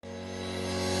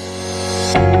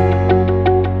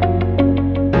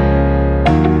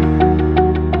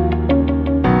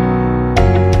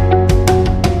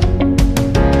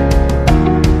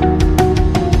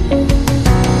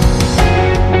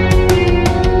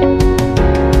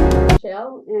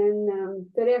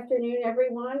afternoon,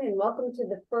 everyone, and welcome to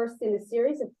the first in a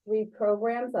series of 3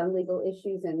 programs on legal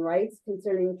issues and rights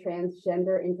concerning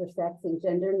transgender, intersex, and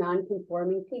gender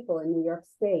non-conforming people in New York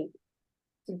State.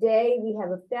 Today, we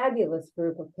have a fabulous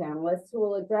group of panelists who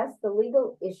will address the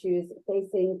legal issues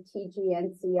facing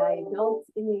TGNCI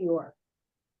adults in New York.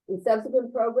 In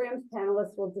subsequent programs,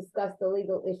 panelists will discuss the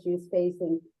legal issues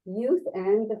facing youth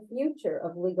and the future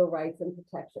of legal rights and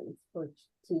protections for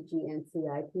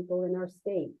TGNCI people in our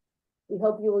state. We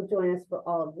hope you will join us for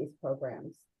all of these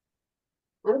programs.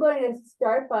 I'm going to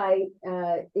start by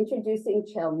introducing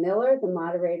Chel Miller, the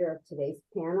moderator of today's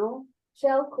panel.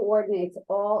 Chel coordinates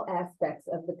all aspects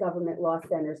of the Government Law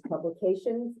Center's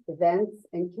publications, events,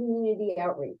 and community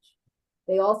outreach.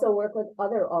 They also work with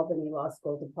other Albany Law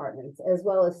School departments, as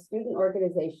well as student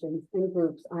organizations and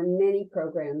groups on many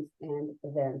programs and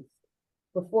events.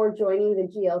 Before joining the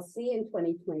GLC in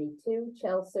 2022,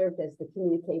 Chel served as the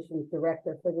communications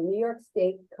director for the New York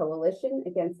State Coalition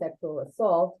Against Sexual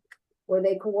Assault, where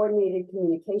they coordinated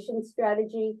communication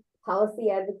strategy, policy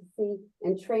advocacy,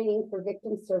 and training for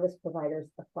victim service providers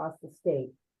across the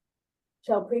state.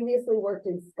 Chel previously worked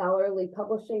in scholarly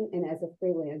publishing and as a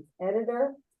freelance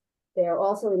editor. They are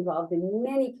also involved in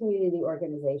many community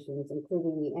organizations,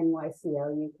 including the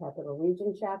NYS Capital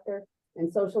Region chapter, and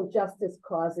social justice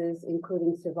causes,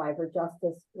 including survivor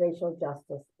justice, racial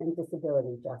justice, and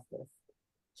disability justice.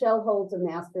 Chel holds a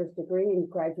master's degree and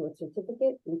graduate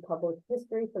certificate in public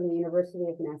history from the University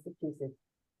of Massachusetts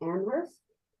Amherst.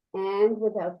 And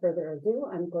without further ado,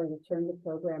 I'm going to turn the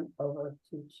program over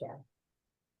to Chel.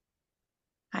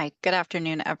 Hi, good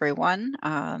afternoon, everyone.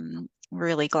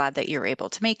 Really glad that you're able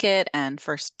to make it. And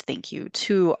first, thank you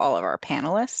to all of our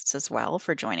panelists as well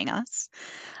for joining us.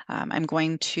 I'm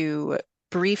going to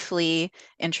briefly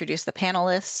introduce the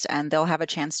panelists, and they'll have a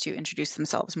chance to introduce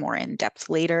themselves more in depth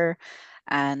later.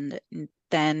 And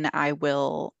then I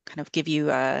will kind of give you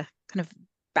a kind of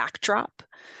backdrop.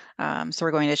 So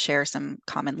we're going to share some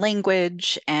common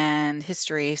language and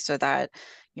history so that,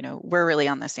 you know, we're really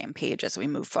on the same page as we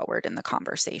move forward in the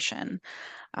conversation.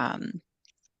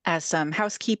 As some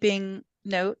housekeeping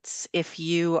notes, if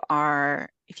you have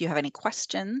any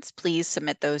questions, please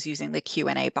submit those using the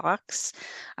Q&A box.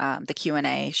 The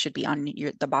Q&A should be on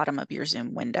the bottom of your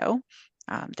Zoom window.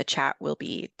 The chat will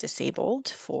be disabled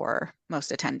for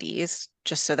most attendees,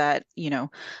 just so that, you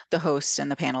know, the host and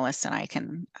the panelists and I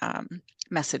can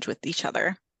message with each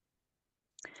other.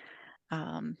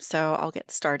 So I'll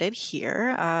get started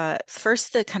here.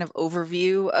 First, the kind of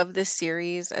overview of this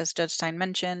series. As Judge Stein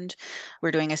mentioned,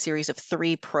 we're doing a series of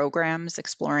 3 programs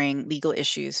exploring legal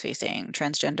issues facing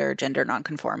transgender, gender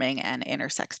nonconforming, and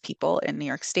intersex people in New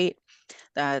York State.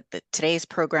 Today's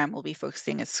program will be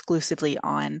focusing exclusively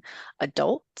on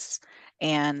adults,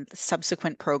 and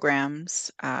subsequent programs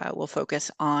will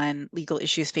focus on legal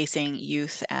issues facing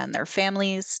youth and their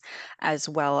families, as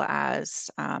well as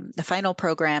the final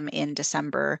program in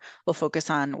December will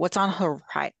focus on what's on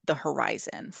the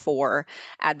horizon for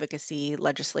advocacy,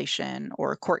 legislation,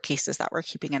 or court cases that we're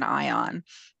keeping an eye on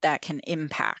that can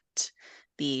impact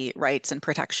the rights and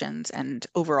protections and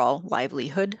overall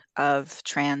livelihood of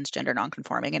transgender,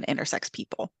 nonconforming, and intersex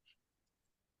people.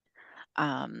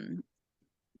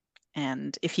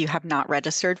 And if you have not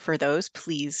registered for those,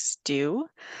 please do.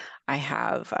 I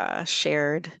have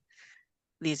shared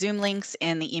the Zoom links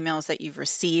in the emails that you've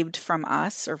received from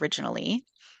us originally.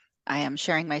 I am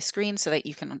sharing my screen so that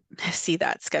you can see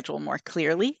that schedule more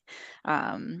clearly.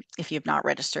 If you have not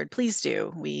registered, please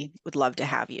do. We would love to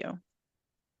have you.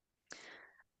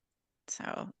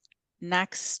 So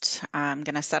next, I'm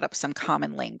going to set up some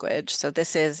common language. So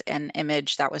this is an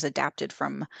image that was adapted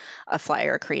from a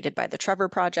flyer created by the Trevor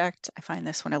Project. I find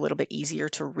this one a little bit easier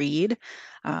to read.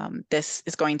 This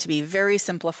is going to be very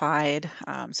simplified,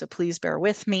 so please bear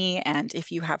with me. And if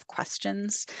you have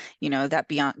questions, you know, that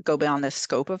go beyond the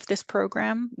scope of this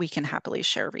program, we can happily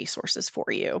share resources for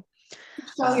you.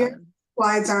 So your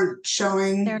slides aren't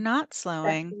showing. They're not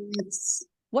slowing.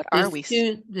 What There's are we?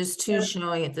 There's 2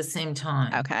 showing at the same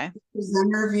time. Okay.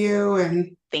 Presenter view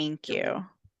and. Thank you.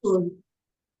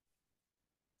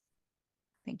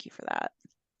 Thank you for that.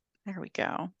 There we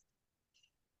go.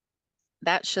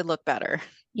 That should look better.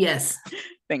 Yes.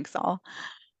 Thanks all.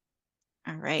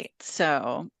 All right.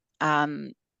 So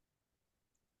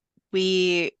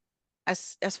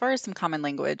as far as some common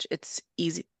language, it's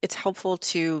helpful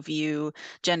to view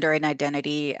gender and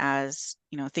identity as,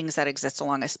 you know, things that exist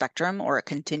along a spectrum or a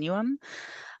continuum.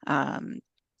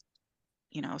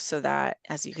 You know, so that,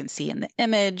 as you can see in the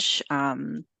image,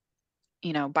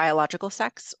 you know, biological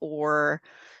sex, or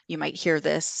you might hear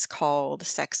this called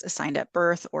sex assigned at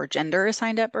birth or gender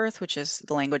assigned at birth, which is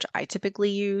the language I typically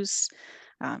use.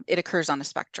 It occurs on a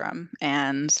spectrum,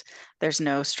 and there's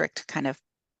no strict kind of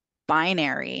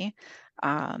binary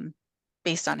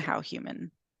based on how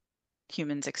humans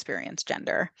experience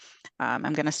gender.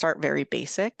 I'm going to start very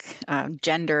basic.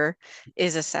 Gender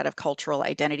is a set of cultural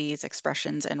identities,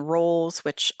 expressions, and roles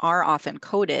which are often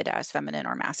coded as feminine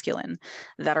or masculine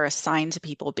that are assigned to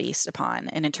people based upon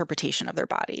an interpretation of their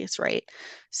bodies, right?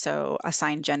 So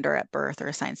assigned gender at birth or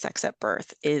assigned sex at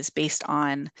birth is based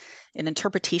on an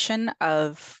interpretation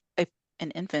of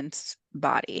an infant's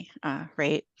body,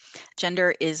 right?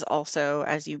 Gender is also,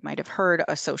 as you might have heard,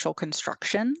 a social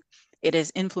construction. It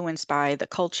is influenced by the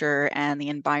culture and the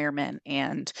environment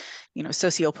and,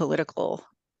 socio-political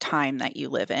time that you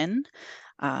live in.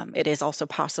 It is also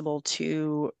possible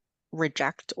to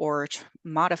reject or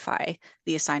modify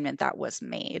the assignment that was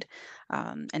made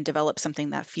and develop something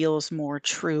that feels more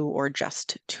true or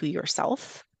just to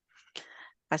yourself.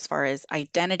 As far as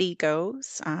identity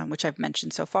goes, which I've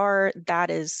mentioned so far, that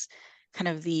is kind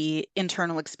of the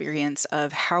internal experience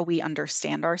of how we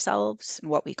understand ourselves,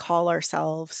 what we call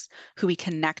ourselves, who we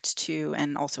connect to,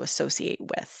 and also associate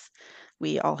with.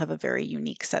 We all have a very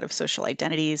unique set of social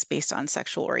identities based on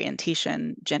sexual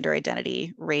orientation, gender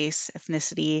identity, race,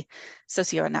 ethnicity,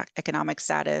 socioeconomic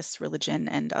status, religion,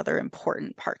 and other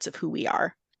important parts of who we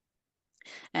are.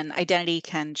 And identity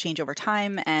can change over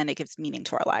time, and it gives meaning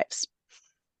to our lives.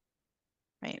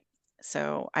 Right.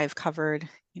 So I've covered,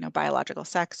 biological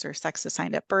sex or sex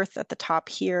assigned at birth at the top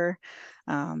here.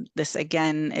 This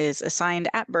again is assigned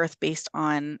at birth based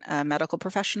on a medical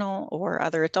professional or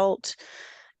other adult,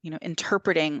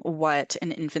 interpreting what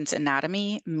an infant's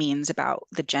anatomy means about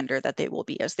the gender that they will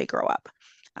be as they grow up.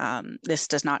 This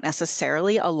does not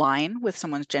necessarily align with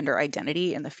someone's gender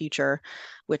identity in the future,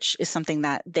 which is something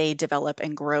that they develop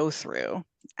and grow through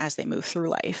as they move through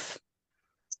life.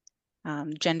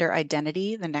 Gender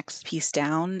identity, the next piece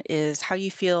down, is how you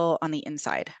feel on the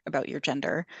inside about your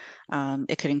gender.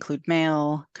 It could include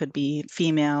male, could be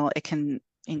female, it can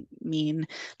mean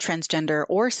transgender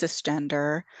or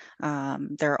cisgender.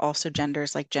 There are also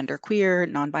genders like genderqueer,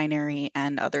 non-binary,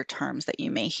 and other terms that you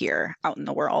may hear out in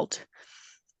the world.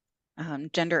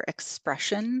 Gender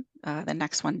expression, the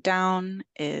next one down,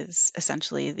 is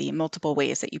essentially the multiple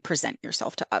ways that you present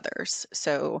yourself to others.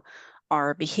 So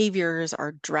our behaviors,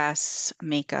 our dress,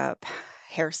 makeup,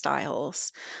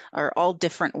 hairstyles are all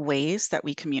different ways that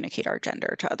we communicate our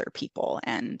gender to other people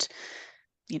and,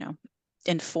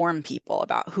 inform people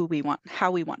about who we want, how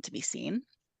we want to be seen.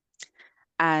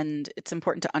 And it's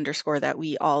important to underscore that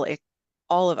we all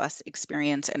of us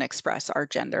experience and express our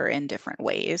gender in different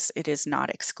ways. It is not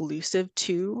exclusive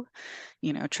to,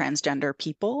 transgender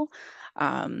people.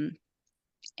 And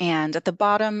at the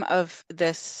bottom of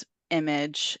this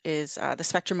image is the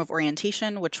spectrum of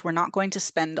orientation, which we're not going to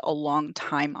spend a long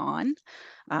time on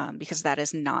because that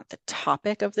is not the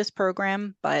topic of this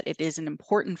program, but it is an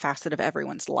important facet of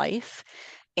everyone's life.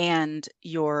 And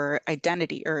your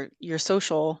identity or your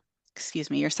sexual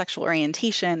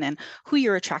orientation and who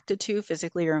you're attracted to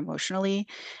physically or emotionally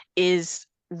is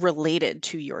related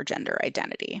to your gender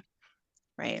identity,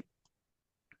 right?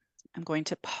 I'm going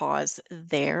to pause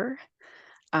there.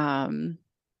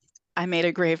 I made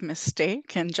a grave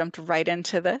mistake and jumped right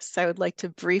into this. I would like to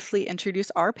briefly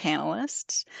introduce our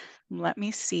panelists. Let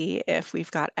me see if we've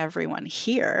got everyone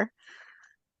here.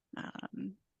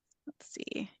 Let's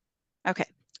see. Okay.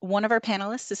 One of our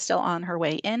panelists is still on her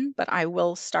way in, but I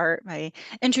will start by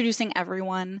introducing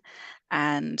everyone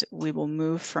and we will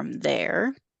move from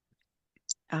there.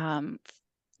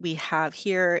 We have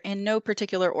here, in no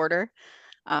particular order,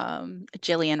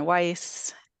 Jillian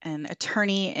Weiss, an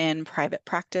attorney in private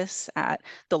practice at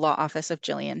the Law Office of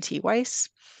Jillian T. Weiss.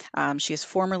 She is was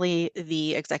formerly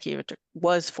the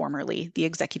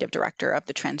executive director of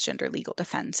the Transgender Legal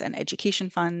Defense and Education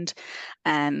Fund.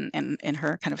 And in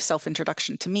her kind of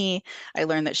self-introduction to me, I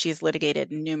learned that she's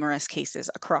litigated numerous cases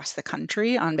across the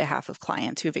country on behalf of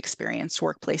clients who have experienced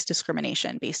workplace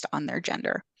discrimination based on their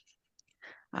gender.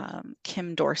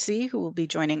 Kym Dorsey, who will be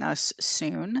joining us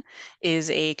soon, is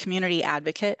a community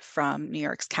advocate from New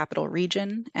York's Capital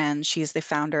Region, and she's the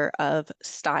founder of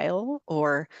S.T.Y.L.E,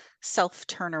 or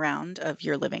Self-Turnaround of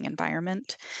Your Living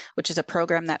Environment, which is a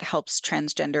program that helps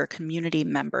transgender community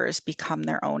members become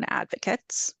their own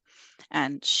advocates.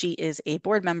 And she is a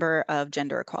board member of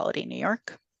Gender Equality New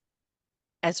York.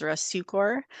 Ezra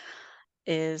Cukor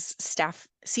is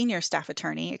senior staff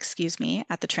attorney, at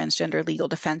the Transgender Legal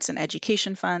Defense and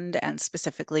Education Fund, and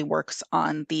specifically works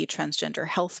on the Transgender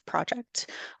Health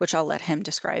Project, which I'll let him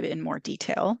describe in more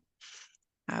detail.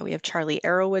 We have Charlie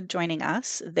Arrowood joining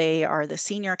us. They are the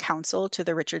senior counsel to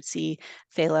the Richard C.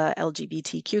 Failla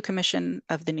LGBTQ Commission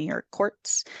of the New York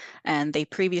courts, and they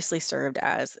previously served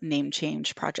as name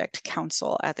change project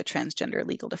counsel at the Transgender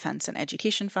Legal Defense and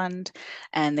Education Fund,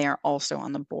 and they are also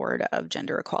on the board of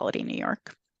Gender Equality New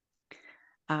York.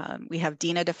 We have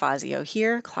Dena DeFazio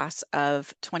here, class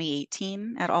of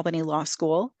 2018 at Albany Law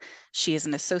School. She is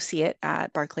an associate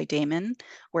at Barclay Damon,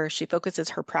 where she focuses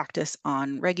her practice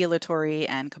on regulatory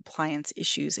and compliance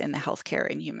issues in the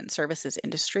healthcare and human services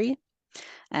industry.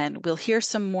 And we'll hear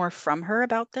some more from her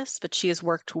about this, but she has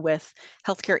worked with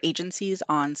healthcare agencies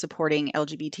on supporting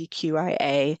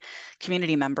LGBTQIA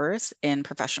community members in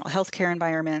professional healthcare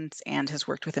environments and has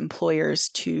worked with employers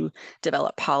to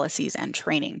develop policies and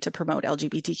training to promote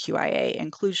LGBTQIA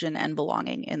inclusion and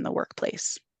belonging in the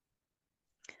workplace.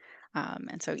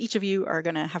 And so each of you are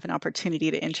going to have an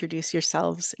opportunity to introduce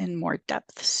yourselves in more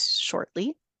depth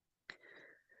shortly.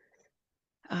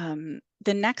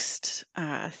 The next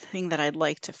thing that I'd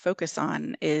like to focus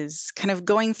on is kind of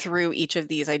going through each of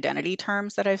these identity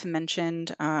terms that I've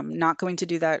mentioned. Not going to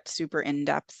do that super in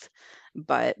depth,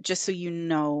 but just so you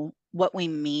know what we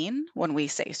mean when we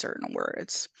say certain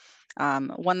words.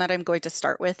 One that I'm going to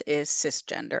start with is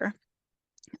cisgender.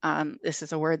 This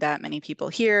is a word that many people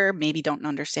hear, maybe don't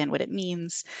understand what it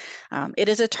means. It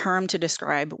is a term to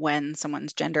describe when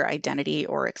someone's gender identity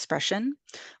or expression,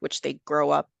 which they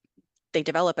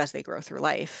develop as they grow through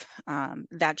life,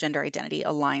 that gender identity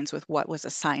aligns with what was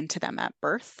assigned to them at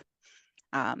birth.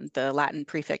 The Latin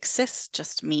prefix cis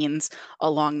just means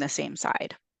along the same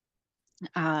side.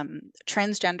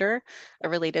 Transgender, a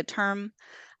related term,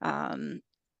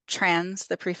 trans,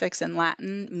 the prefix in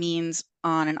Latin, means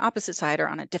on an opposite side or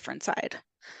on a different side.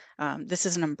 This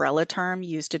is an umbrella term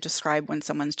used to describe when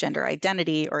someone's gender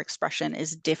identity or expression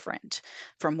is different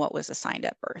from what was assigned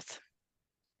at birth.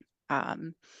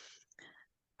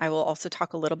 I will also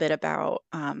talk a little bit about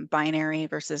binary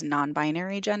versus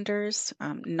non-binary genders.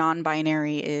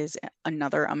 Non-binary is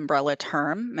another umbrella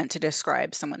term meant to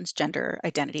describe someone's gender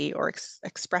identity or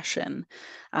expression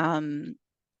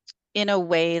in a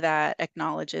way that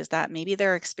acknowledges that maybe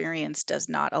their experience does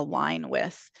not align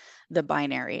with the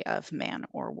binary of man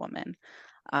or woman.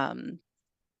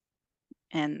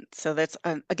 And so that's,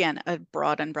 again, a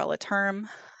broad umbrella term.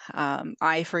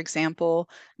 I, for example,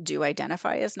 do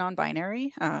identify as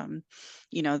non-binary.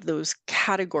 You know, those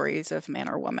categories of man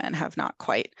or woman have not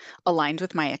quite aligned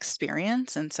with my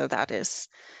experience. And so that is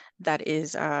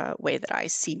a way that I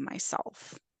see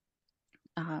myself.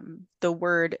 The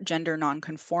word gender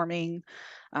non-conforming,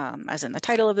 as in the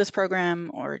title of this program,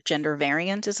 or gender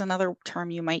variant is another term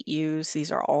you might use.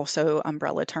 These are also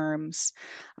umbrella terms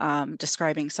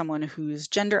describing someone whose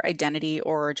gender identity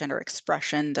or gender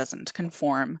expression doesn't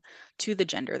conform to the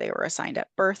gender they were assigned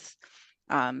at birth.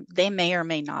 They may or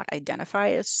may not identify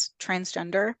as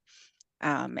transgender,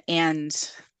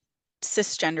 and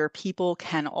cisgender people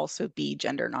can also be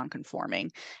gender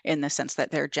non-conforming in the sense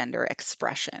that their gender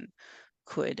expression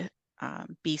could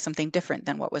be something different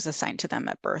than what was assigned to them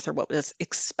at birth or what was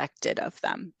expected of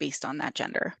them based on that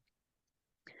gender.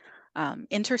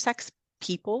 Intersex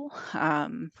people are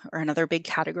another big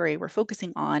category we're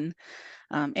focusing on.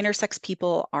 Intersex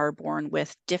people are born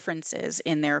with differences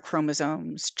in their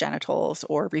chromosomes, genitals,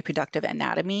 or reproductive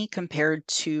anatomy compared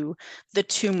to the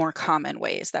two more common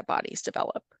ways that bodies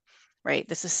develop. Right?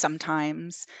 This is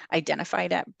sometimes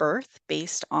identified at birth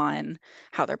based on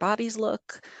how their bodies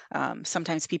look.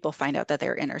 Sometimes people find out that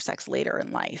they're intersex later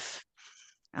in life.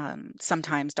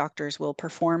 Sometimes doctors will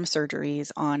perform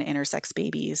surgeries on intersex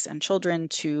babies and children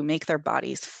to make their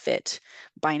bodies fit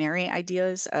binary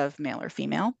ideas of male or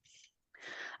female.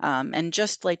 And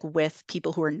just like with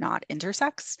people who are not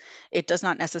intersex, it does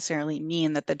not necessarily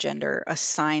mean that the gender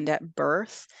assigned at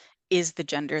birth is the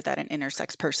gender that an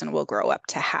intersex person will grow up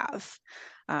to have.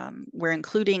 We're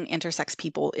including intersex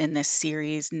people in this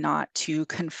series not to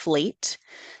conflate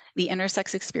the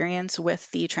intersex experience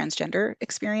with the transgender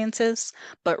experiences,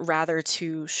 but rather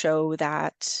to show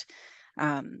that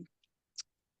there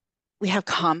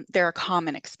are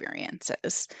common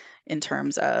experiences in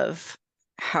terms of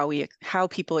how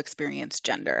people experience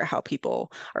gender, how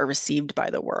people are received by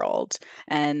the world,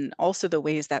 and also the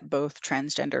ways that both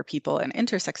transgender people and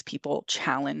intersex people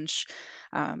challenge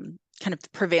kind of the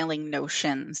prevailing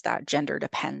notions that gender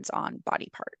depends on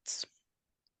body parts,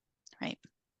 right?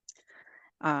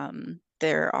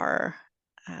 There are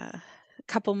a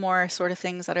couple more sort of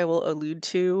things that I will allude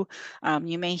to.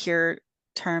 You may hear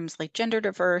terms like gender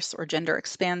diverse or gender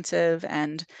expansive,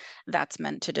 and that's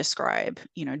meant to describe,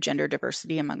 you know, gender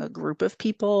diversity among a group of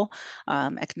people,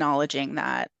 acknowledging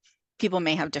that people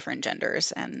may have different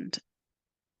genders and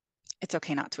it's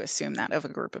okay not to assume that of a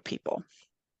group of people.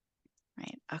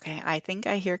 Right. Okay. I think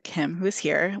I hear Kym, who's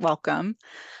here. Welcome.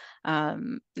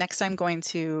 Next, I'm going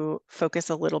to focus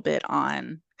a little bit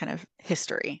on kind of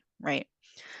history, right?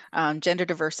 Gender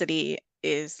diversity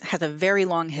has a very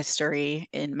long history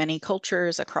in many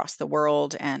cultures across the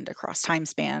world and across time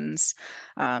spans.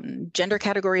 Gender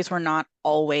categories were not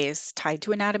always tied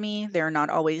to anatomy. They're not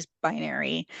always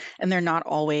binary, and they're not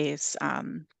always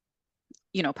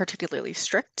particularly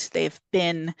strict. They've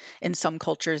been, in some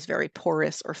cultures, very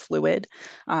porous or fluid.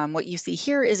 What you see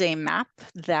here is a map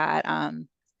that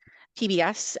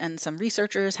PBS and some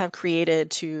researchers have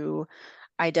created to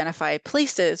identify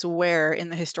places where in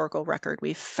the historical record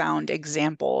we've found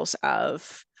examples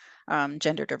of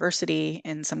gender diversity.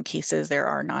 In some cases, there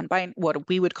are what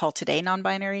we would call today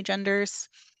non-binary genders.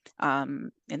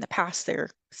 In the past,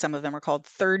 some of them are called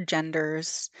third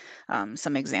genders.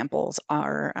 Some examples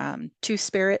are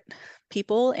two-spirit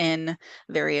people in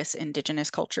various indigenous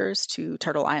cultures to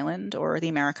Turtle Island or the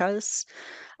Americas.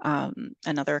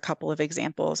 Another couple of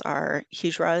examples are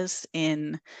hijras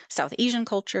in South Asian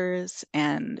cultures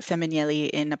and femminili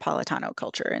in Napolitano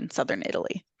culture in Southern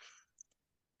Italy.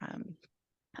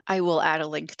 I will add a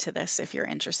link to this if you're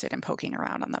interested in poking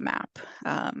around on the map,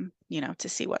 to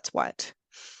see what's what.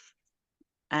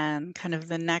 And kind of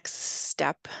the next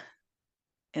step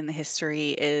in the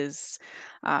history is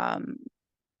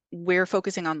we're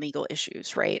focusing on legal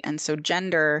issues, right? And so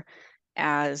gender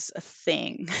as a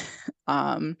thing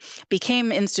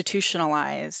became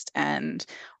institutionalized and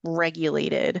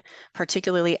regulated,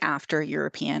 particularly after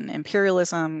European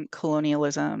imperialism,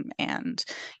 colonialism, and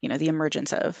the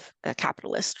emergence of a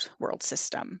capitalist world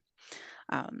system.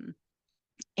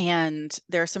 And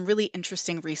there are some really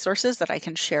interesting resources that I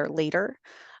can share later.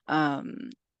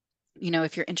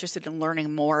 If you're interested in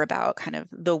learning more about kind of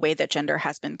the way that gender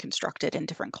has been constructed in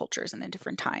different cultures and in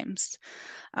different times.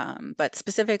 But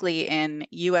specifically in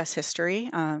US history,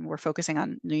 we're focusing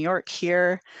on New York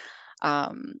here.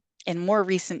 In more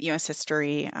recent US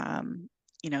history,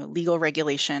 legal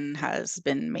regulation has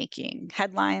been making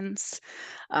headlines.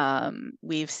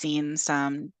 We've seen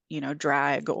some,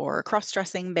 drag or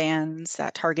cross-dressing bans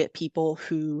that target people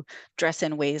who dress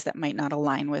in ways that might not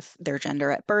align with their gender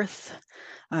at birth.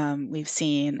 We've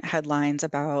seen headlines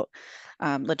about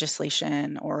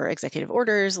legislation or executive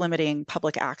orders limiting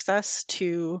public access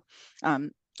to,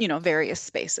 various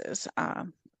spaces.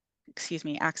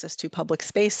 Access to public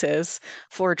spaces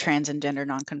for trans and gender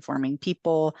nonconforming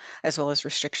people, as well as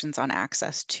restrictions on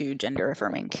access to gender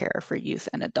affirming care for youth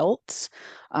and adults.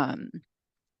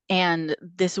 And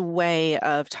this way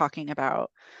of talking about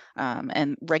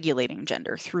and regulating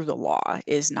gender through the law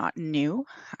is not new.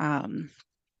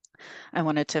 I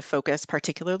wanted to focus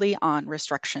particularly on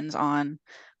restrictions on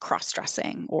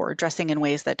cross-dressing or dressing in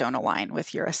ways that don't align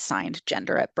with your assigned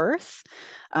gender at birth,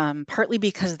 partly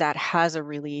because that has a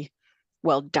really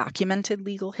well-documented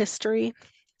legal history.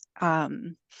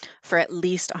 For at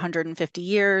least 150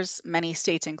 years, many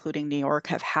states, including New York,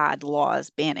 have had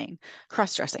laws banning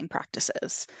cross-dressing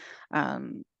practices.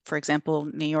 For example,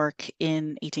 New York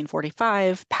in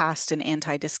 1845 passed an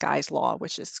anti-disguise law,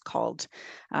 which is called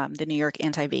the New York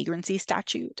Anti-Vagrancy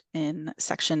Statute in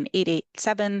Section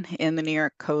 887 in the New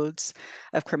York Codes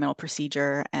of Criminal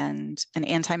Procedure, and an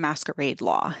anti-masquerade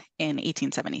law in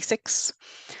 1876,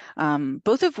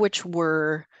 both of which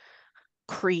were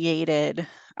created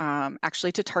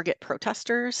actually to target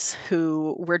protesters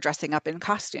who were dressing up in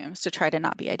costumes to try to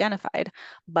not be identified,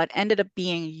 but ended up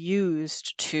being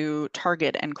used to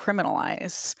target and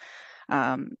criminalize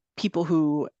people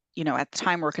who, at the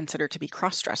time were considered to be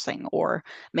cross-dressing or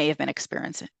may have been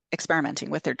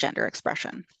experimenting with their gender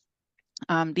expression.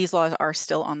 These laws are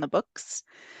still on the books.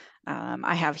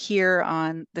 I have here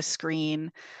on the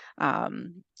screen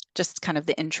just kind of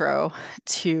the intro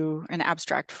to an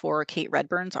abstract for Kate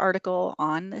Redburn's article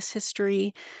on this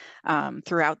history.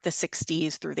 Throughout the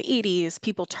 60s through the 80s,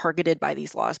 people targeted by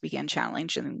these laws began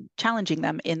challenging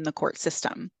them in the court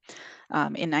system.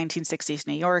 In 1960s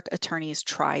New York, attorneys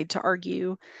tried to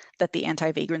argue that the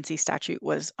anti-vagrancy statute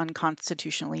was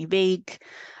unconstitutionally vague,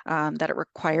 that it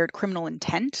required criminal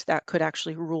intent that could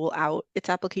actually rule out its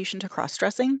application to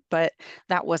cross-dressing, but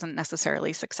that wasn't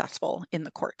necessarily successful in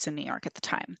the courts in New York at the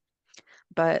time.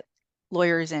 But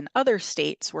lawyers in other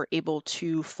states were able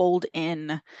to fold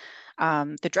in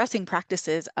the dressing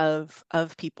practices of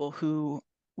people who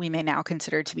we may now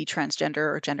consider to be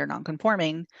transgender or gender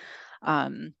nonconforming,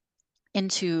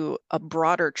 into a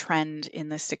broader trend in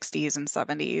the 60s and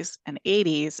 70s and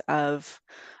 80s of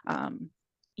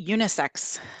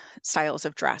unisex styles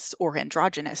of dress or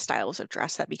androgynous styles of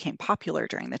dress that became popular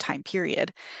during the time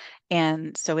period.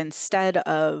 And so instead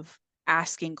of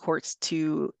asking courts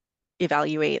to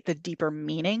evaluate the deeper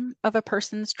meaning of a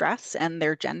person's dress and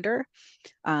their gender.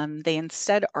 They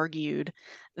instead argued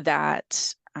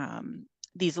that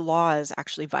these laws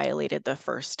actually violated the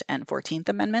First and 14th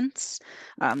Amendments,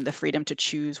 the freedom to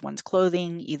choose one's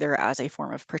clothing, either as a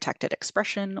form of protected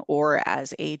expression or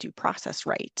as a due process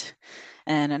right.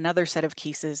 And another set of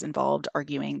cases involved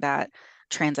arguing that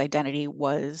trans identity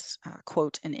was,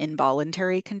 quote, an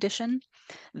involuntary condition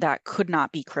that could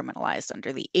not be criminalized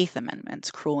under the Eighth Amendment's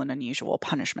cruel and unusual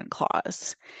punishment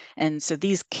clause. And so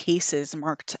these cases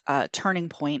marked a turning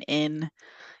point in,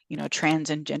 trans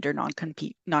and gender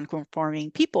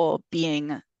non-conforming people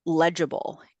being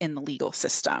legible in the legal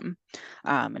system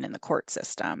and in the court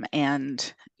system,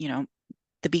 and,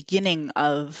 the beginning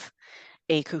of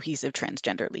a cohesive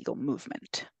transgender legal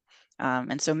movement.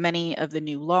 And so many of the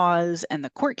new laws and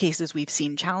the court cases we've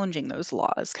seen challenging those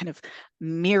laws kind of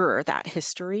mirror that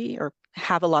history or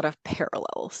have a lot of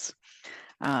parallels.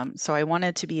 So I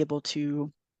wanted to be able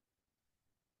to,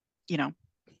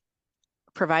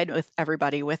 provide with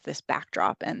everybody with this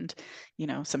backdrop and,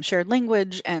 some shared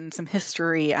language and some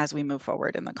history as we move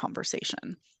forward in the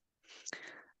conversation.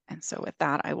 And so with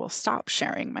that, I will stop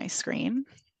sharing my screen.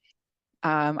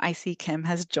 I see Kym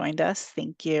has joined us.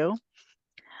 Thank you.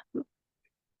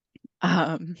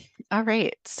 All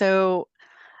right, so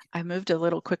I moved a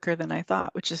little quicker than I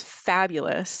thought, which is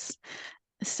fabulous.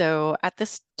 So at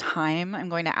this time, I'm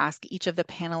going to ask each of the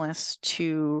panelists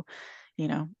to,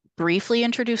 briefly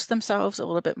introduce themselves a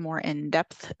little bit more in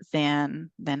depth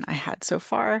than I had so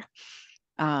far.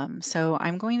 So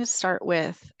I'm going to start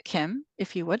with Kym,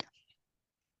 if you would.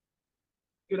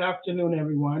 Good afternoon,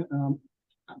 everyone.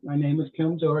 My name is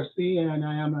Kym Dorsey, and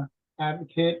I am an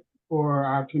advocate for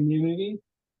our community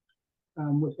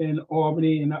within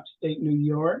Albany and upstate New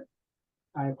York.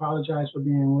 I apologize for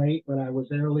being late, but I was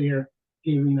earlier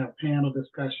giving a panel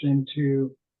discussion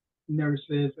to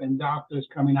nurses and doctors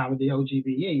coming out of the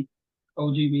OGBNY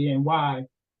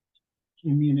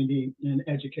community in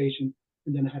education,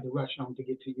 and then I had to rush home to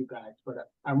get to you guys. But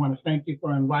I want to thank you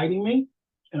for inviting me,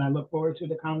 and I look forward to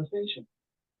the conversation.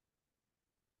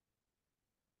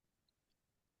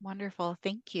 Wonderful,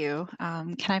 thank you.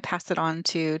 Can I pass it on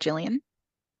to Jillian?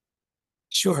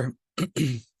 Sure.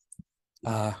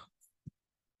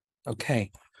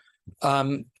 Okay.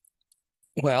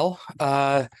 Well,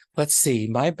 let's see.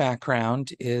 My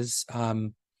background is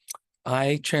I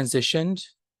transitioned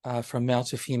from male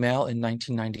to female in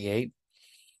 1998,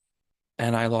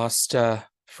 and I lost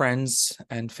friends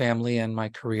and family and my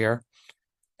career.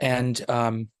 And,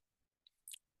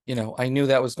 I knew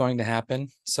that was going to happen,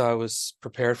 so I was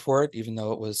prepared for it, even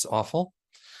though it was awful.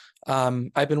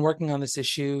 I've been working on this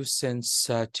issue since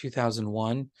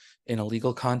 2001 in a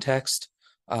legal context.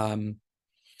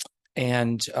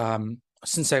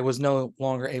 Since I was no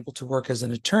longer able to work as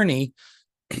an attorney,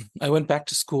 I went back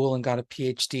to school and got a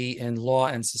PhD in law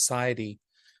and society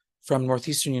from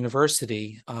Northeastern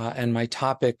University. And my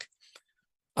topic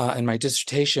and my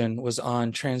dissertation was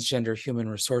on transgender human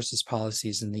resources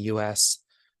policies in the US.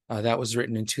 That was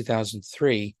written in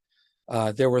 2003.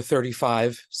 There were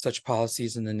 35 such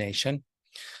policies in the nation.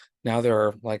 Now there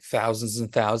are like thousands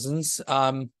and thousands.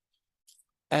 And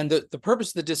the purpose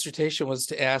of the dissertation was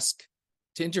to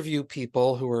interview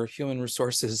people who are human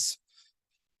resources,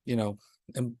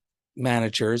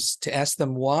 managers, to ask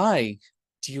them, why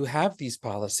do you have these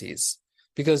policies?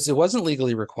 Because it wasn't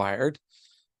legally required.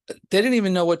 They didn't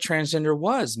even know what transgender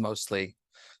was mostly.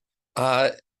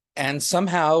 And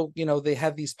somehow, they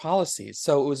had these policies.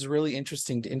 So it was really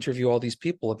interesting to interview all these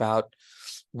people about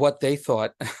what they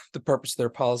thought the purpose of their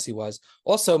policy was.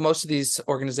 Also, most of these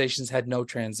organizations had no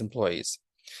trans employees.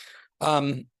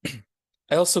 I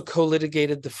also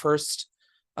co-litigated the first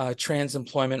trans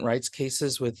employment rights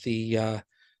cases with the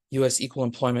U.S. Equal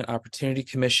Employment Opportunity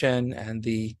Commission and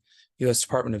the U.S.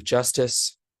 Department of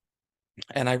Justice.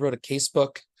 And I wrote a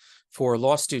casebook for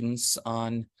law students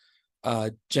on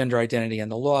gender identity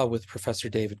and the law with Professor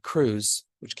David Cruz,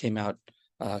 which came out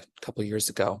a couple of years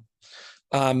ago.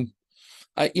 I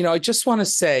just want to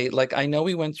say, I know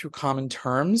we went through common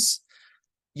terms.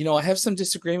 I have some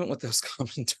disagreement with those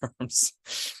common terms.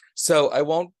 So I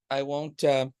won't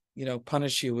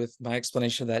punish you with my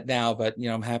explanation of that now, but,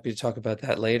 I'm happy to talk about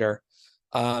that later.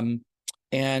 I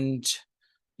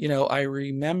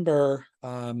remember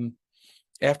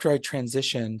after I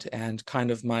transitioned and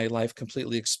kind of my life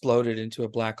completely exploded into a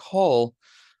black hole,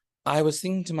 I was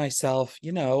thinking to myself,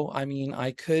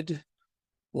 I could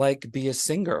be a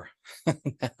singer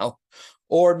now,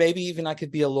 or maybe even I could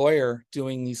be a lawyer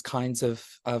doing these kinds of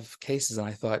cases. And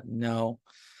I thought, no,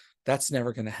 that's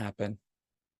never going to happen.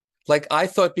 Like I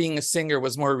thought being a singer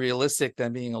was more realistic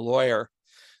than being a lawyer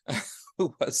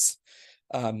who was,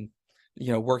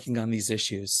 working on these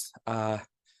issues.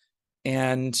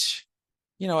 And,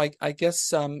 I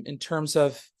guess in terms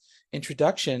of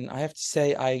introduction, I have to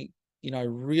say, I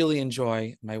really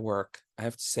enjoy my work. I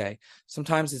have to say,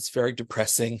 sometimes it's very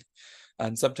depressing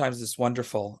and sometimes it's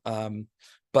wonderful.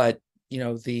 But,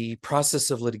 the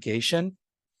process of litigation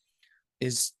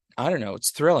is, I don't know,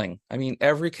 it's thrilling. I mean,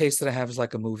 every case that I have is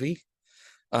like a movie.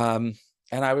 And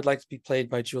I would like to be played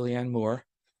by Julianne Moore,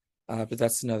 but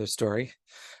that's another story.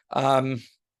 And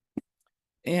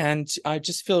I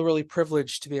just feel really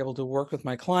privileged to be able to work with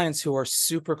my clients who are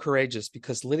super courageous,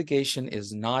 because litigation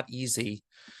is not easy.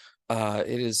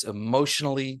 It is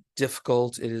emotionally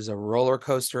difficult. It is a roller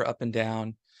coaster up and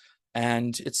down.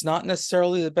 And it's not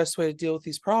necessarily the best way to deal with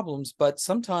these problems, but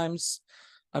sometimes,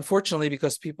 unfortunately,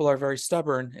 because people are very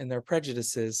stubborn in their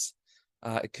prejudices,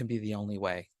 it can be the only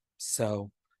way.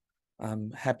 So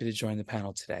I'm happy to join the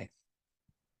panel today.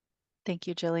 Thank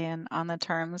you, Jillian. On the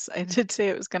terms, I did say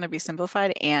it was going to be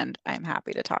simplified, and I'm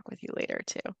happy to talk with you later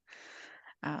too.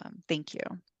 Thank you.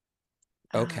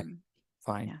 Okay,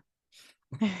 fine.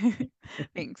 Yeah.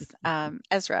 Thanks.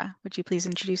 Ezra, would you please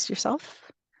introduce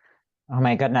yourself? Oh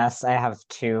my goodness, I have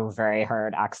two very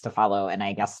hard acts to follow, and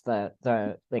I guess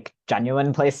the like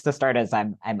genuine place to start is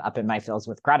I'm up in my feels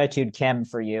with gratitude, Kym,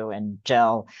 for you and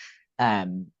Jill,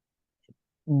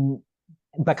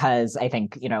 because I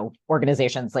think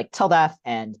organizations like T.L.E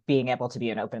and being able to be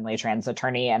an openly trans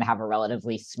attorney and have a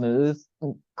relatively smooth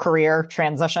career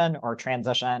transition or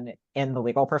transition in the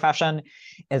legal profession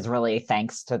is really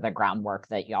thanks to the groundwork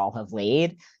that y'all have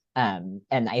laid. And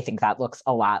I think that looks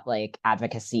a lot like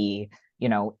advocacy,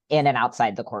 in and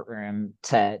outside the courtroom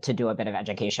to do a bit of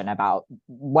education about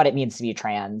what it means to be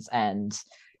trans and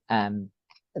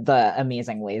the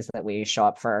amazing ways that we show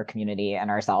up for our community and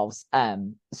ourselves.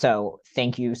 So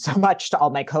thank you so much to all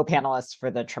my co-panelists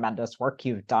for the tremendous work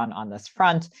you've done on this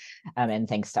front. And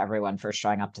thanks to everyone for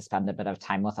showing up to spend a bit of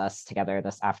time with us together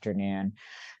this afternoon.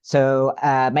 So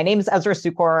my name is Ezra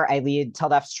Cukor. I lead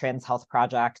T.L.E.'s Trans Health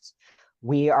Project.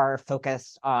 We are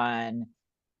focused on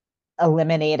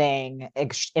eliminating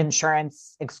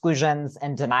insurance exclusions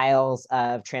and denials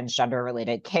of transgender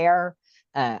related care.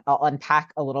 I'll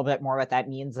unpack a little bit more what that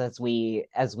means as we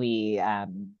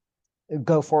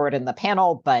go forward in the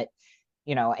panel, but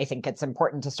I think it's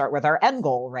important to start with our end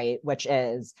goal, right? Which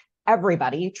is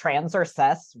everybody, trans or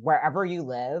cis, wherever you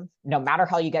live, no matter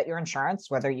how you get your insurance,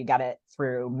 whether you get it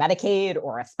through Medicaid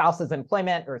or a spouse's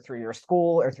employment or through your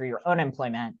school or through your own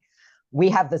employment, we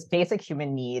have this basic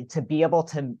human need to be able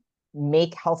to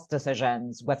make health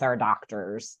decisions with our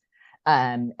doctors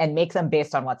and make them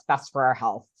based on what's best for our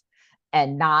health,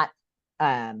 and not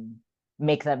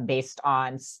make them based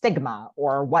on stigma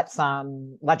or what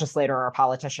some legislator or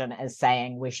politician is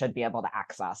saying we should be able to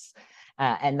access.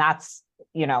 And that's,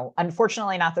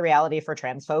 unfortunately not the reality for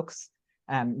trans folks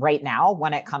right now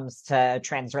when it comes to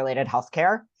trans-related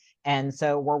healthcare. And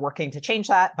so we're working to change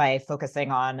that by focusing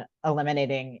on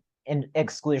eliminating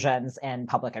exclusions in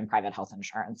public and private health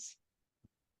insurance.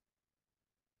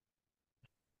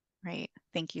 Great.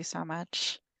 Thank you so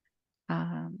much.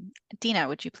 Dena,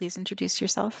 would you please introduce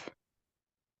yourself?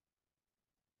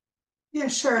 Yeah,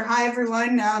 sure. Hi,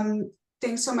 everyone.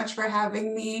 Thanks so much for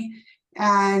having me.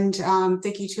 And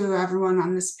thank you to everyone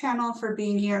on this panel for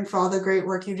being here and for all the great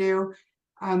work you do.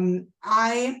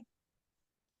 I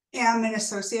am an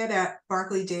associate at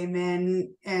Barclay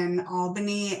Damon in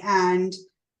Albany, and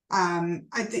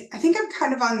I think I'm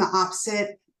kind of on the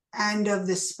opposite end of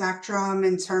the spectrum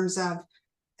in terms of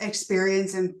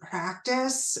experience and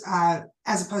practice,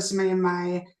 as opposed to many of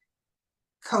my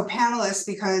co-panelists,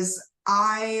 because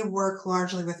I work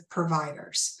largely with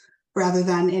providers rather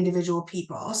than individual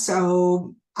people.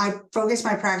 So I focus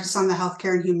my practice on the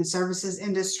healthcare and human services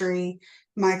industry.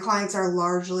 My clients are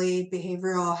largely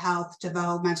behavioral health,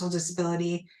 developmental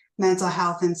disability, mental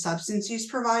health, and substance use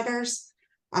providers.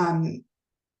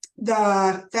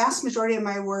 The vast majority of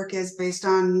my work is based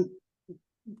on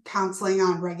counseling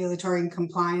on regulatory and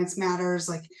compliance matters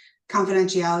like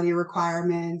confidentiality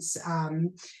requirements,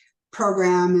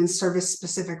 program and service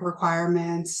specific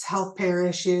requirements, health care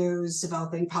issues,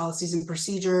 developing policies and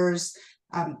procedures,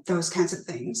 those kinds of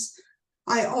things.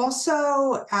 I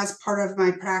also, as part of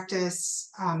my practice,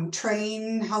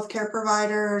 train healthcare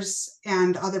providers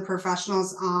and other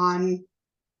professionals on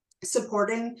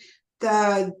supporting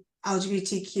the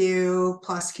LGBTQ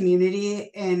plus community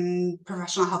in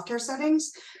professional healthcare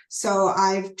settings. So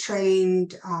I've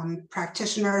trained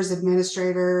practitioners,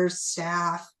 administrators,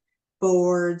 staff,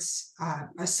 boards,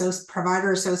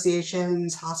 provider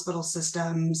associations, hospital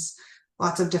systems,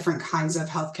 lots of different kinds of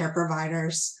healthcare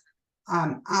providers.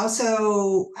 I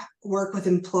also work with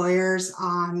employers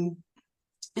on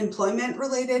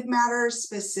employment-related matters,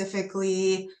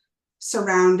 specifically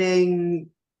surrounding,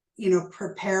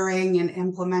 preparing and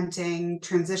implementing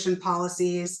transition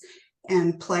policies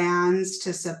and plans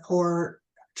to support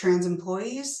trans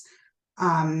employees.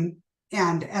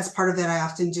 And as part of that, I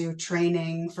often do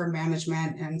training for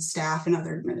management and staff and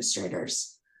other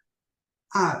administrators.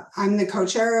 I'm the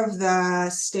co-chair of the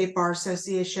State Bar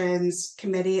Association's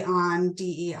Committee on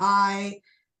DEI.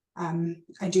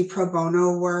 I do pro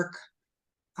bono work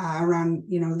around,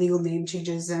 legal name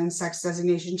changes and sex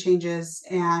designation changes.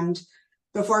 And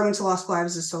before I went to law school, I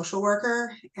was a social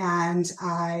worker, and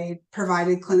I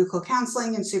provided clinical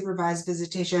counseling and supervised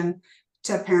visitation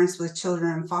to parents with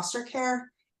children in foster care.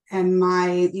 And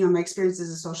my experience as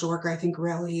a social worker, I think,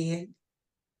 really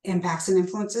impacts and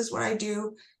influences what I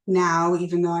do now,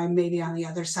 even though I'm maybe on the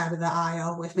other side of the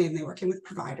aisle with mainly working with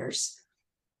providers.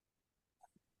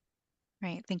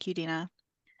 Right. Thank you, Dena.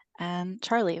 And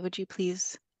Charlie, would you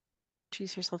please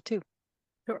introduce yourself too?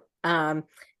 Sure.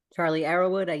 Charlie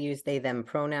Arrowood, I use they, them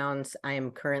pronouns. I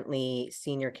am currently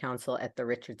senior counsel at the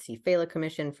Richard C. Failla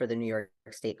Commission for the New York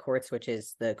State Courts, which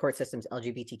is the court system's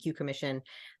LGBTQ commission.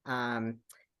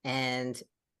 And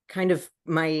kind of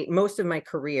most of my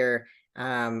career,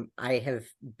 I have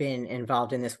been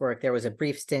involved in this work. There was a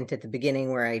brief stint at the beginning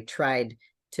where I tried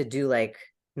to do like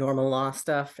normal law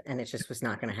stuff, and it just was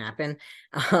not going to happen.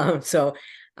 So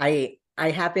I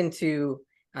happened to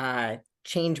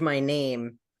change my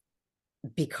name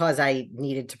because I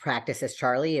needed to practice as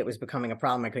Charlie. It was becoming a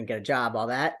problem. I couldn't get a job, all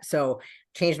that. So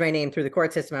changed my name through the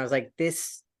court system. I was like,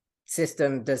 this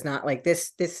system does not like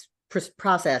this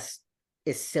process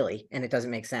is silly and it doesn't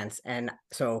make sense. And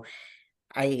so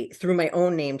I, through my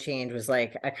own name change, was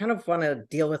like, I kind of want to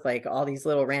deal with like all these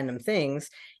little random things.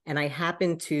 And I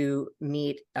happened to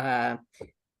meet the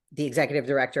executive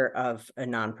director of a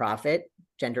nonprofit,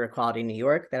 Gender Equality New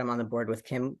York, that I'm on the board with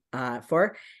Kym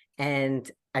for. And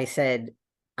I said,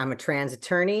 I'm a trans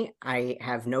attorney. I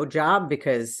have no job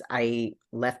because I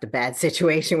left a bad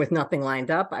situation with nothing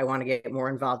lined up. I want to get more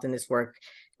involved in this work.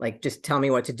 Like, just tell me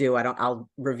what to do. I'll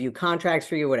review contracts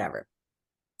for you, whatever.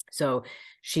 So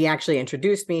she actually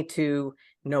introduced me to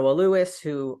Noah Lewis,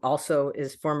 who also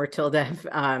is former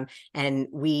TGNCI, and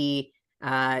we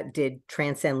did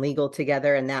Transcend Legal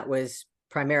together, and that was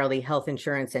primarily health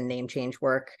insurance and name change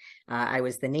work. I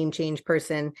was the name change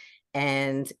person.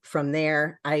 And from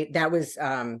there, that was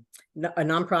a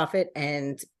nonprofit,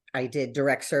 and I did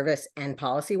direct service and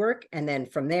policy work. And then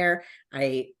from there,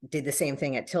 I did the same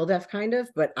thing at TGNCI kind of,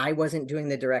 but I wasn't doing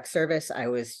the direct service. I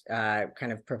was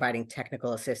kind of providing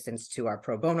technical assistance to our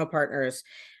pro bono partners.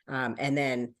 And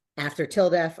then after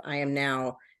TGNCI, I am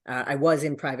now, I was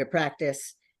in private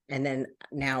practice. And then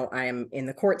now I am in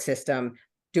the court system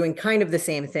doing kind of the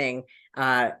same thing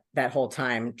that whole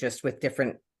time, just with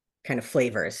different kind of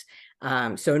flavors.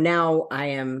 So now I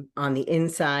am on the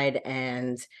inside,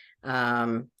 and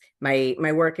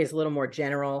my work is a little more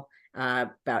general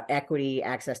about equity,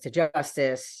 access to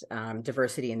justice,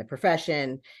 diversity in the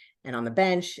profession and on the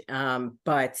bench.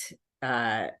 But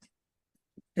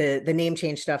the name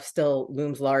change stuff still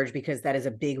looms large, because that is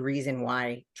a big reason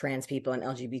why trans people and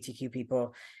LGBTQ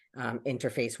people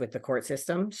interface with the court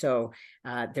system. So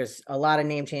there's a lot of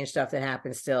name change stuff that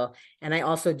happens still. And I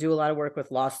also do a lot of work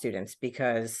with law students,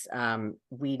 because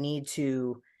we need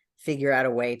to figure out a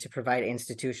way to provide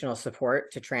institutional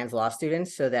support to trans law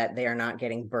students so that they are not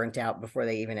getting burnt out before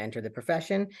they even enter the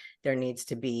profession. There needs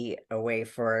to be a way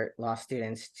for law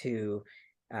students to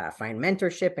find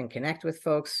mentorship and connect with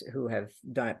folks who have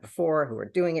done it before, who are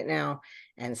doing it now.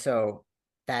 And so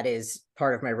that is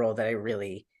part of my role that I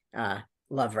really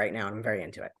love right now. I'm very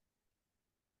into it.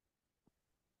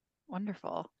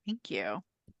 Wonderful. Thank you.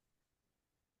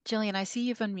 Jillian, I see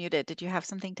you've unmuted. Did you have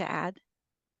something to add?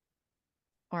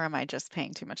 Or am I just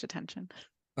paying too much attention?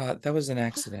 That was an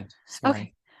accident. Sorry.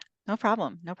 Okay. No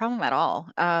problem. No problem at all.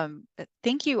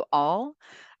 Thank you all.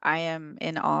 I am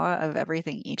in awe of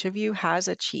everything each of you has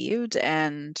achieved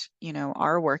and,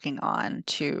 are working on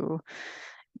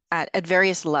at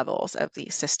various levels of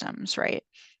these systems, right?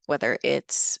 Whether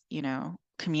it's,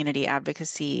 community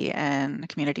advocacy and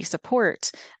community support,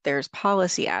 there's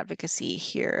policy advocacy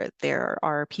here. There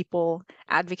are people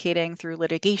advocating through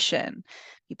litigation,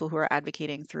 people who are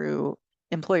advocating through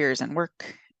employers and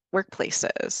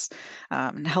workplaces,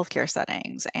 and healthcare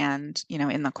settings, and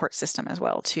in the court system as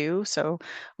well too. So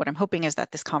what I'm hoping is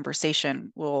that this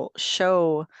conversation will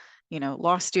show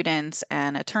law students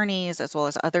and attorneys, as well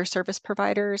as other service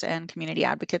providers and community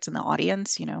advocates in the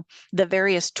audience, the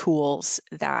various tools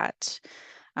that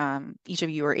each of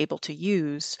you are able to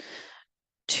use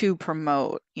to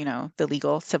promote,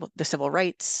 the civil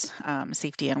rights,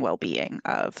 safety and well-being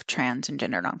of trans and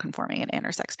gender nonconforming and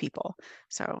intersex people.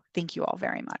 So thank you all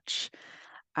very much.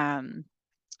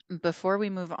 Before we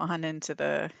move on into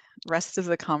the rest of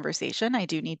the conversation, I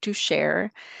do need to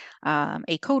share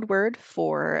a code word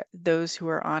for those who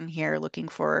are on here looking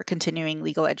for continuing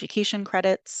legal education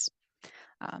credits.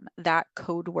 That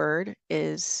code word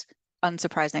is,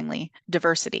 unsurprisingly,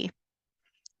 diversity.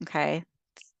 Okay,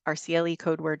 our CLE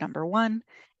code word number 1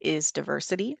 is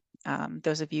diversity.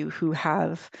 Those of you who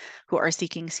are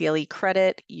seeking CLE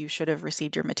credit, you should have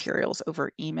received your materials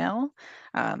over email.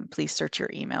 Please search your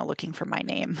email looking for my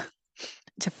name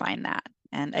to find that.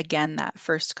 And again, that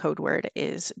first code word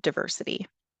is diversity.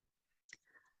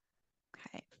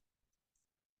 Okay.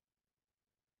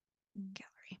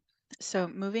 Gallery. So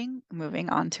moving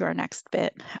on to our next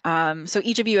bit. So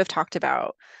each of you have talked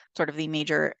about sort of the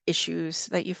major issues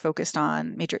that you focused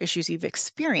on, major issues you've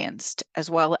experienced, as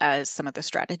well as some of the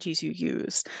strategies you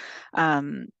use.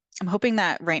 I'm hoping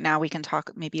that right now we can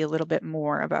talk maybe a little bit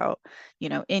more about,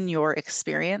 in your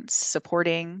experience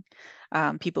supporting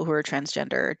people who are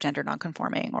transgender, gender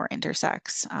nonconforming, or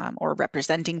intersex, or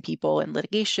representing people in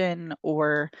litigation,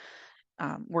 or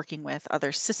working with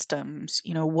other systems.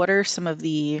 What are some of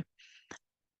the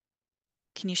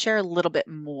Can you share a little bit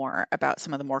more about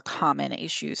some of the more common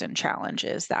issues and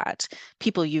challenges that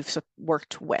people you've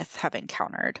worked with have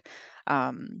encountered?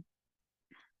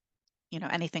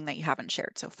 Anything that you haven't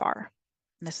shared so far.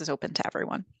 And this is open to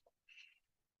everyone.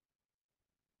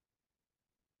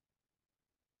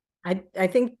 I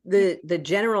think the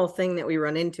general thing that we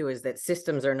run into is that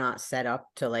systems are not set up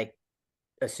to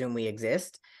assume we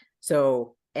exist.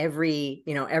 So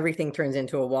everything turns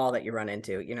into a wall that you run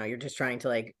into. You're just trying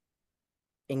to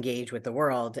engage with the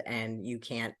world, and you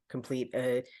can't complete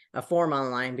a form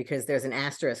online because there's an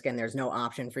asterisk and there's no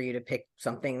option for you to pick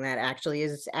something that actually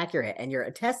is accurate, and you're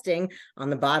attesting on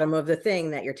the bottom of the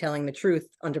thing that you're telling the truth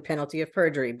under penalty of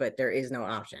perjury, but there is no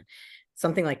option.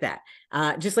 Something like that.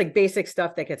 Just basic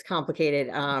stuff that gets complicated.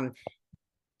 I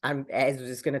was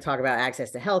just going to talk about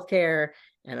access to healthcare,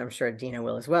 and I'm sure Dena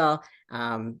will as well.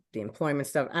 The employment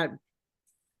stuff.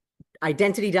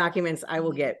 Identity documents I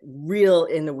will get real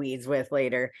in the weeds with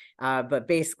later, but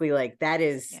basically that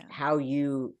is how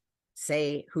you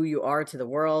say who you are to the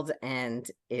world, and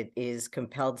it is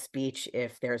compelled speech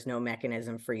if there's no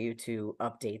mechanism for you to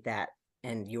update that,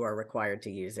 and you are required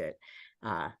to use it.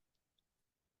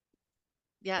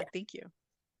 Thank you.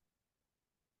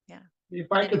 If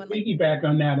I could piggyback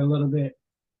on that a little bit,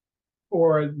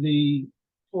 for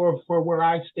where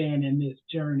I stand in this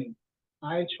journey,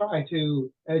 I try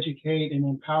to educate and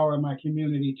empower my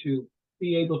community to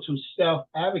be able to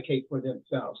self-advocate for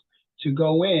themselves, to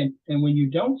go in, and when you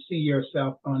don't see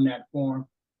yourself on that form,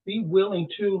 be willing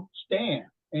to stand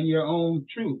in your own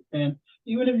truth. And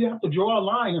even if you have to draw a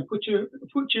line and put your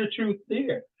truth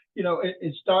there,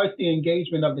 it starts the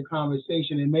engagement of the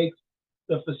conversation. It makes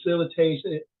the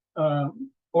facilitation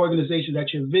organization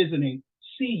that you're visiting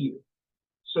see you.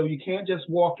 So you can't just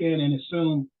walk in and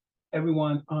assume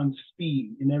everyone's on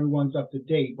speed and everyone's up to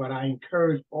date, but I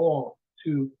encourage all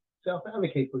to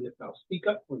self-advocate for yourself, speak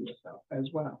up for yourself as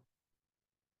well.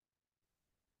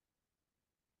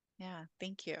 Yeah,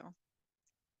 thank you.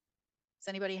 Does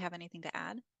anybody have anything to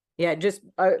add? Yeah, just,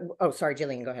 sorry,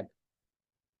 Jillian, go ahead.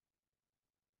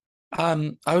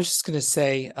 I was just going to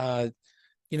say,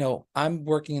 I'm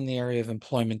working in the area of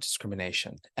employment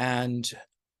discrimination, and,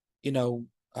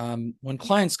 when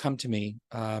clients come to me,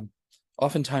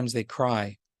 oftentimes they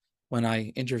cry when I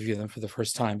interview them for the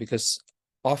first time, because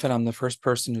often I'm the first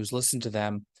person who's listened to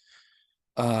them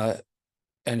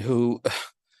and who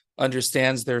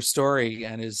understands their story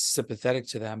and is sympathetic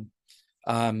to them.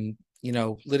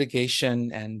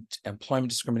 Litigation and employment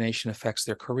discrimination affects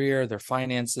their career, their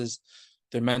finances,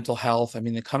 their mental health. I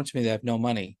mean, they come to me, they have no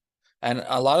money. And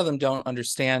a lot of them don't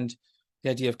understand the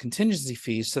idea of contingency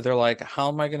fees. So they're like, how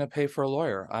am I going to pay for a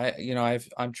lawyer?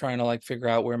 I'm trying to figure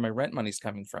out where my rent money's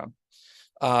coming from.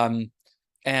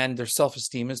 And their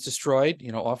self-esteem is destroyed.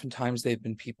 Oftentimes they've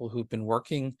been people who've been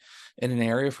working in an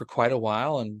area for quite a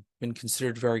while and been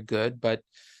considered very good. But,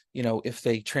 if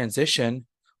they transition,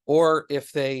 or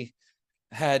if they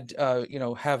had,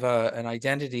 have an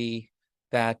identity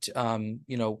that,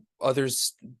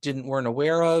 others weren't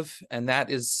aware of, and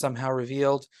that is somehow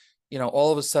revealed,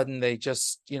 all of a sudden they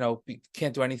just,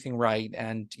 can't do anything right.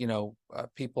 And,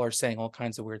 people are saying all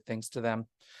kinds of weird things to them.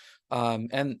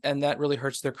 And that really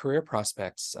hurts their career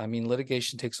prospects. I mean,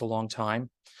 litigation takes a long time.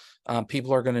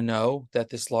 People are going to know that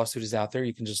this lawsuit is out there.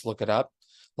 You can just look it up.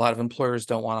 A lot of employers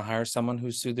don't want to hire someone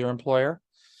who sued their employer.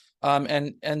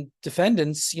 And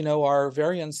defendants, are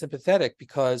very unsympathetic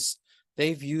because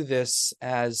they view this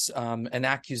as an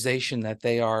accusation that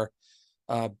they are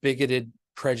bigoted,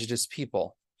 prejudiced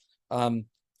people.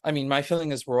 My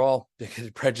feeling is we're all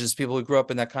bigoted, prejudiced people who grew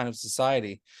up in that kind of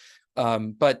society.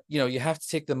 But you have to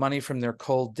take the money from their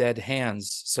cold, dead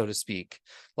hands, so to speak.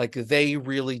 Like, they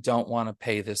really don't want to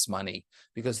pay this money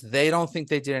because they don't think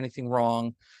they did anything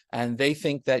wrong, and they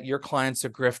think that your client's a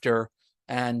grifter,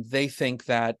 and they think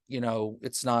that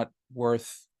it's not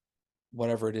worth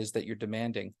whatever it is that you're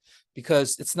demanding,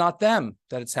 because it's not them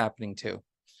that it's happening to.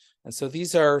 And so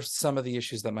these are some of the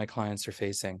issues that my clients are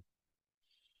facing.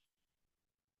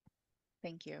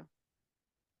 Thank you.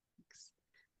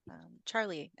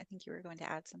 Charlie, I think you were going to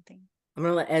add something. I'm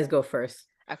going to let Ez go first.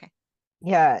 Okay.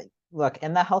 Yeah, look,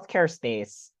 in the healthcare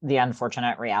space, the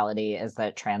unfortunate reality is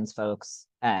that trans folks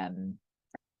trying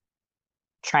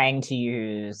to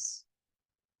use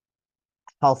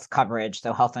health coverage,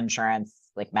 so health insurance,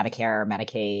 like Medicare,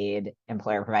 Medicaid,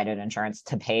 employer-provided insurance,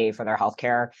 to pay for their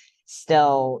healthcare,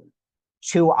 still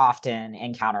too often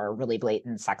encounter really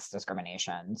blatant sex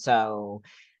discrimination. So,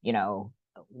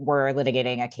 we're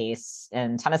litigating a case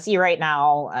in Tennessee right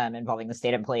now involving the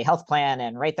state employee health plan,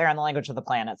 and right there in the language of the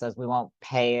plan, it says we won't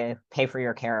pay for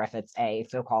your care if it's a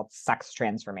so-called sex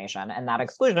transformation, and that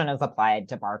exclusion is applied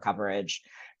to bar coverage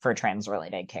for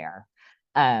trans-related care.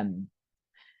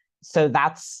 So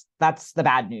that's the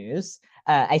bad news.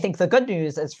 I think the good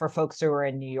news is for folks who are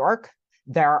in New York,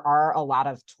 there are a lot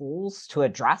of tools to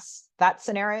address that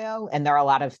scenario, and there are a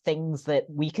lot of things that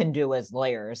we can do as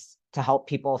lawyers to help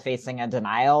people facing a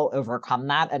denial overcome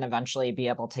that and eventually be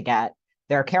able to get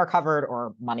their care covered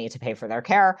or money to pay for their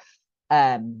care.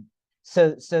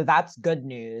 So that's good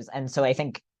news. And so I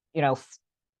think,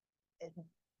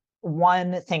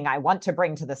 one thing I want to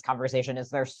bring to this conversation is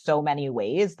there's so many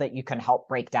ways that you can help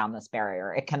break down this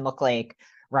barrier. It can look like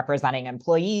representing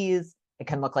employees. It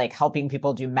can look like helping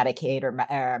people do Medicaid or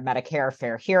Medicare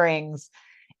fair hearings.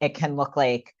 It can look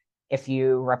like, if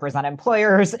you represent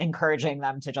employers, encouraging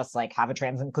them to just have a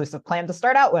trans inclusive plan to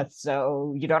start out with,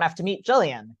 so you don't have to meet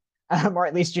Jillian, or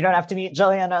at least you don't have to meet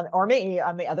Jillian or me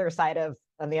on the other side of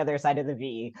the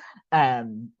V.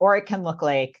 Or it can look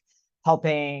like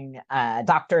helping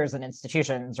doctors and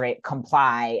institutions,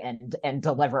 comply and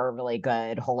deliver really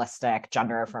good, holistic,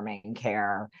 gender-affirming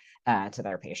care to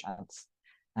their patients.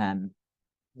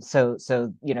 So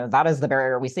that is the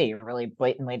barrier we see, really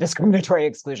blatantly discriminatory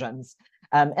exclusions.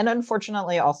 And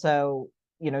unfortunately, also,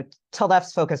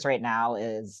 TILDEF's focus right now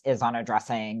is on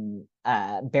addressing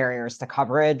barriers to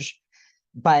coverage,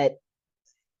 but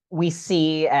we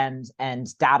see and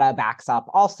data backs up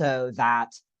also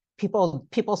that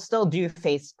people still do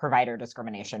face provider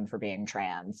discrimination for being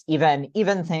trans,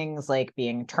 even things like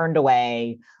being turned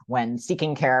away when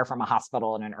seeking care from a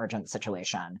hospital in an urgent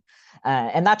situation.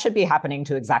 And that should be happening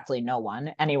to exactly no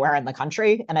one anywhere in the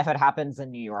country. And if it happens in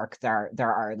New York, there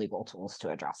are legal tools to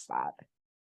address that.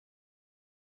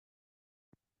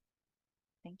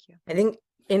 Thank you. I think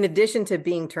in addition to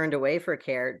being turned away for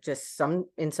care,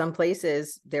 in some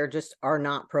places, there just are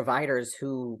not providers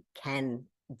who can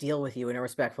deal with you in a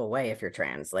respectful way if you're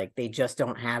trans. Like, they just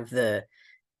don't have the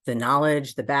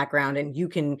knowledge, the background, and you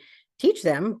can teach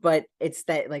them, but it's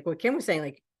that, like what Kym was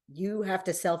saying, you have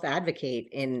to self-advocate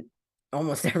in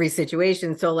almost every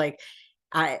situation. So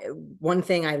one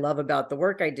thing I love about the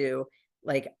work I do,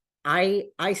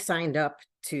 I signed up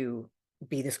to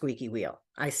be the squeaky wheel.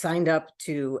 I signed up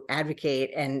to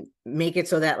advocate and make it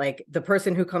so that the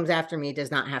person who comes after me does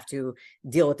not have to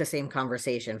deal with the same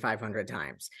conversation 500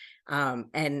 times.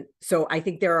 And so I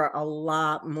think there are a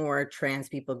lot more trans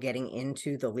people getting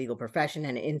into the legal profession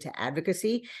and into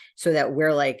advocacy, so that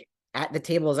we're at the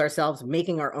tables ourselves,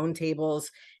 making our own tables.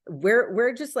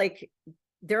 We're just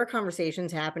there are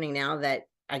conversations happening now that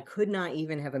I could not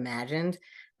even have imagined,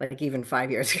 even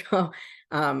 5 years ago.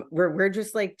 We're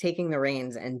just taking the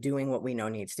reins and doing what we know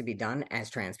needs to be done as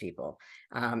trans people.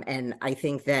 And I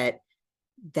think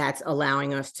that's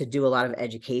allowing us to do a lot of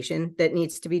education that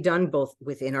needs to be done, both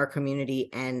within our community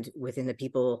and within the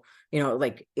people, in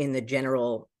the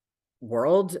general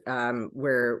world.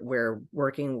 We're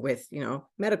working with,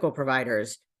 medical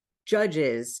providers,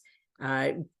 judges,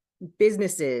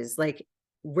 businesses.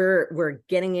 We're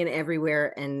getting in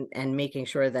everywhere and making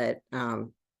sure that,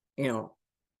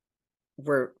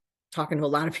 we're talking to a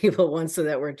lot of people at once, so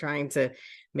that we're trying to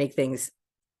make things,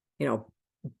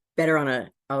 better on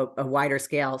a wider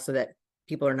scale, so that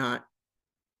people are not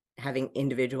having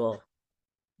individual,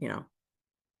 I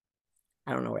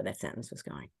don't know where that sentence was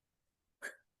going.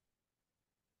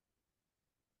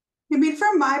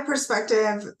 From my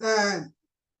perspective,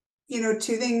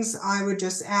 two things I would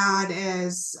just add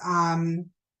is,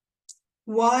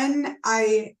 one,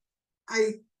 I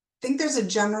think there's a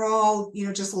general,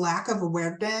 just lack of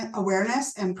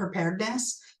awareness and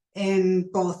preparedness in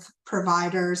both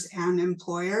providers and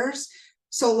employers.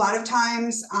 So a lot of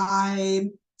times I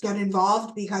get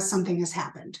involved because something has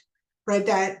happened, right?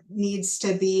 That needs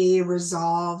to be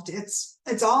resolved. It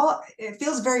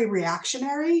feels very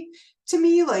reactionary to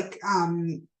me. Like,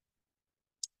 an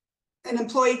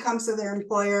employee comes to their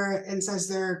employer and says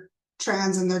they're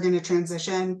trans and they're going to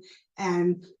transition,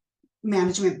 and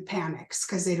management panics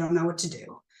because they don't know what to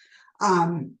do.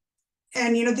 And,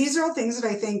 these are all things that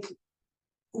I think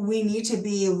we need to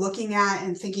be looking at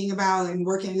and thinking about and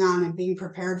working on and being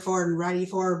prepared for and ready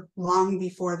for long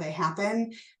before they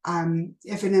happen.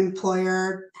 If an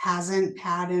employer hasn't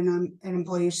had an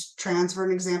employee trans, for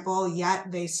an example,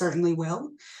 yet, they certainly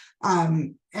will.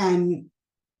 And,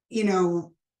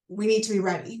 we need to be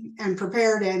ready and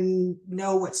prepared and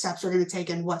know what steps we're going to take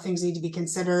and what things need to be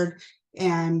considered,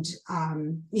 and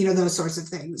those sorts of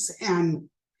things. And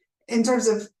in terms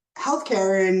of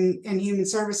healthcare and human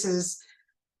services,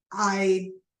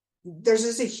 there's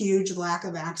just a huge lack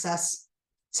of access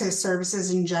to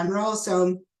services in general.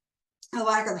 So a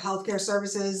lack of healthcare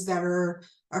services that are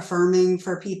affirming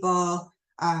for people.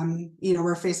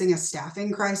 We're facing a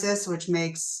staffing crisis, which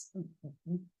makes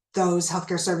those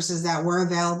healthcare services that were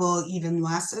available even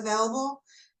less available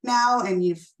now.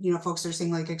 And folks are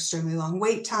seeing like extremely long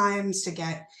wait times to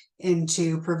get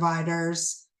into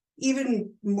providers. Even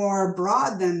more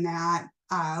broad than that,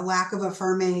 lack of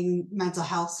affirming mental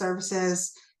health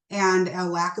services and a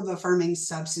lack of affirming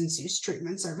substance use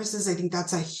treatment services. I think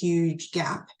that's a huge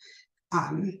gap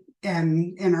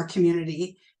in our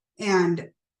community. And,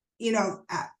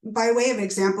 by way of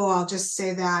example, I'll just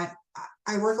say that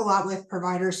I work a lot with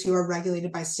providers who are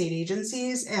regulated by state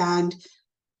agencies, and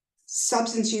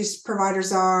substance use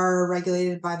providers are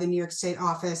regulated by the New York State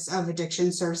Office of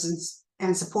Addiction Services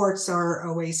and Supports, or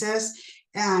OASIS.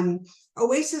 And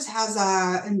OASIS has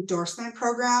an endorsement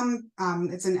program.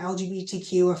 It's an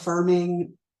LGBTQ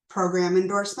affirming program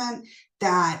endorsement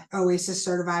that OASIS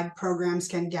certified programs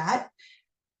can get.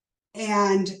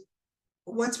 And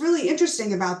what's really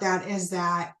interesting about that is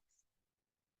that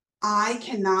I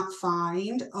cannot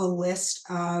find a list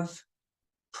of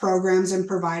programs and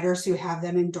providers who have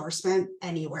that endorsement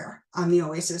anywhere on the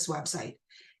OASIS website.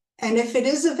 And if it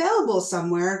is available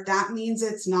somewhere, that means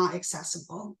it's not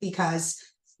accessible, because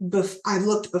I've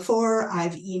looked before,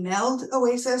 I've emailed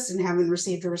OASIS and haven't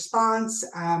received a response.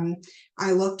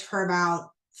 I looked for about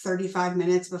 35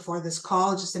 minutes before this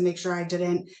call just to make sure I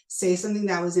didn't say something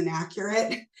that was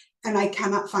inaccurate, and I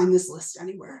cannot find this list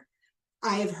anywhere.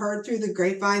 I have heard through the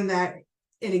grapevine that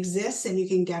it exists and you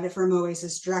can get it from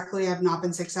OASIS directly. I've not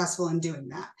been successful in doing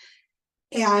that.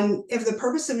 And if the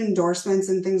purpose of endorsements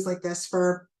and things like this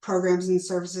for programs and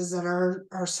services that are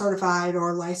certified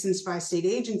or licensed by state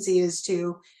agency is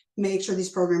to make sure these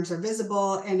programs are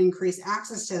visible and increase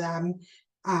access to them,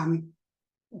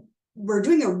 we're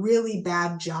doing a really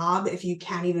bad job if you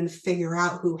can't even figure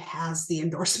out who has the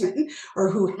endorsement or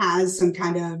who has some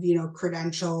kind of,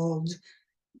 credentialed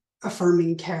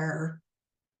affirming care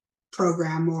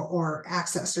program or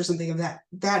access or something of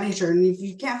that nature. And if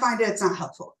you can't find it, it's not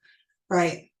helpful,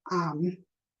 right?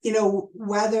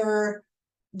 Whether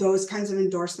those kinds of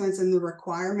endorsements and the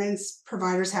requirements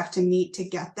providers have to meet to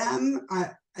get them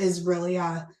is really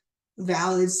a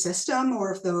valid system,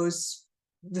 or if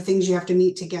the things you have to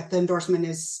meet to get the endorsement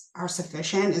are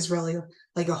sufficient is really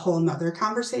like a whole nother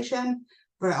conversation.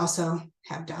 But I also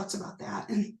have doubts about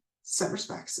that in some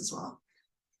respects as well.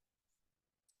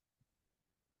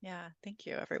 Yeah, thank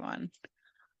you, everyone.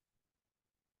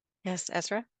 Yes,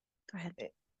 Ezra, go ahead.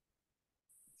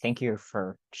 Thank you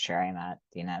for sharing that,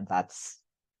 Dena. That's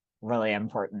really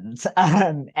important.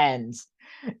 And,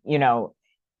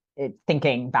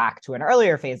 thinking back to an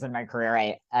earlier phase in my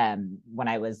career, when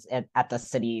I was at the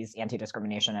city's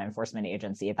anti-discrimination and enforcement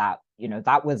agency, that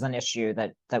was an issue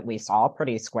that we saw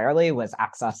pretty squarely, was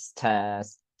access to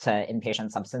inpatient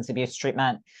substance abuse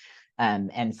treatment,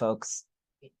 and folks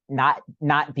not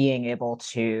being able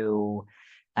to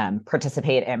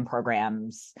participate in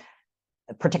programs,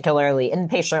 particularly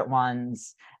inpatient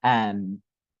ones,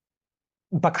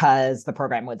 because the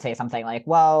program would say something like,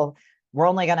 well, we're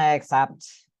only going to accept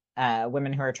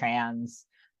women who are trans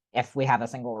if we have a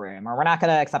single room, or we're not going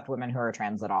to accept women who are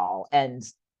trans at all. And,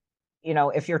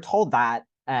 if you're told that,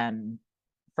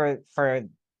 for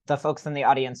the folks in the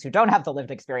audience who don't have the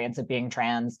lived experience of being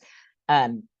trans,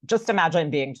 just imagine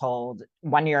being told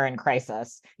when you're in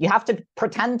crisis, you have to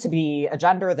pretend to be a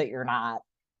gender that you're not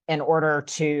in order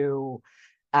to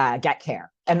get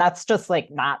care. that's just like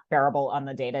not bearable on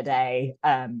the day-to-day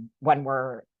when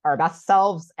we're our best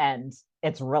selves, and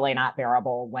it's really not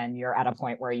bearable when you're at a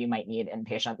point where you might need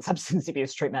inpatient substance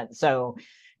abuse treatment. So,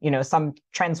 some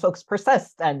trans folks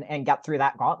persist and get through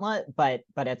that gauntlet, but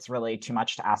it's really too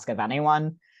much to ask of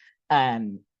anyone.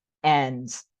 And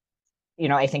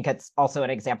I think it's also an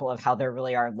example of how there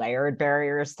really are layered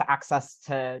barriers to access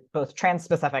to both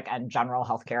trans-specific and general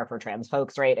healthcare for trans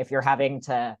folks, right? If you're having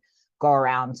to go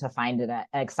around to find an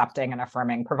accepting and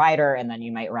affirming provider, and then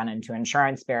you might run into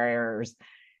insurance barriers.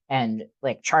 And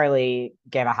like Charlie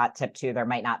gave a hot tip too, there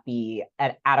might not be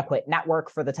an adequate network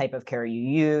for the type of care you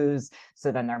use.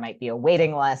 So then there might be a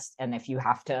waiting list. And if you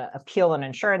have to appeal an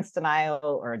insurance denial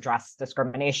or address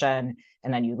discrimination,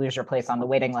 and then you lose your place on the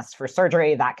waiting list for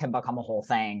surgery, that can become a whole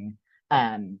thing.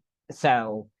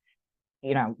 So,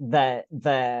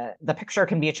 the picture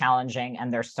can be challenging,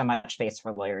 and there's so much space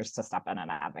for lawyers to step in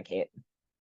and advocate.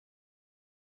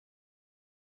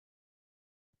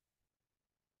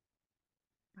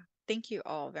 Thank you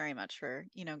all very much for,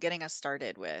 getting us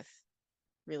started with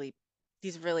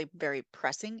these really very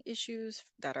pressing issues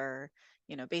that are,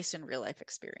 based in real life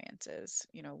experiences.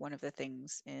 One of the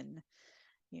things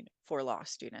for law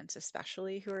students,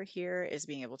 especially who are here, is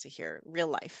being able to hear real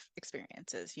life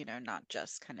experiences, not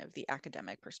just kind of the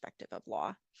academic perspective of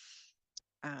law.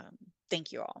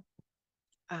 Thank you all.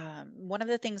 One of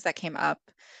the things that came up,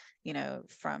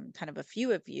 from kind of a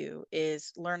few of you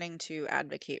is learning to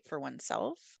advocate for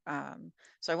oneself.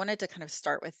 So I wanted to kind of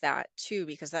start with that too,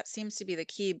 because that seems to be the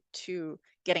key to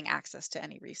getting access to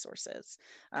any resources,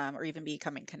 or even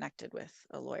becoming connected with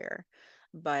a lawyer.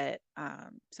 But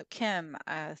so Kym,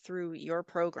 through your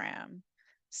program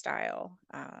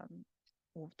S.T.Y.L.E,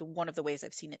 one of the ways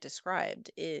I've seen it described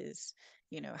is,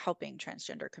 helping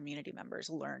transgender community members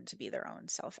learn to be their own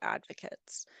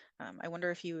self-advocates. I wonder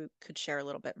if you could share a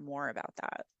little bit more about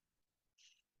that.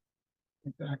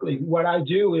 Exactly. What I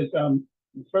do is,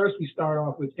 first we start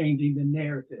off with changing the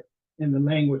narrative and the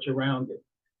language around it.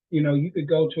 You could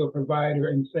go to a provider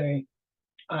and say,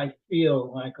 I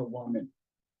feel like a woman.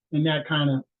 And that kind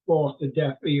of falls to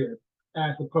deaf ears,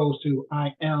 as opposed to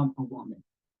I am a woman.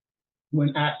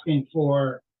 When asking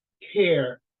for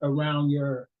care around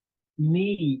your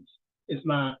needs, it's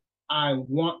not I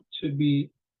want to be,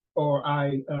 or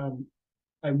I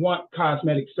want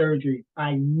cosmetic surgery.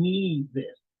 I need this.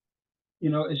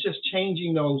 It's just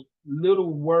changing those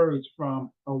little words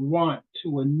from a want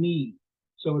to a need,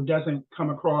 so it doesn't come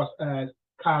across as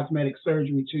cosmetic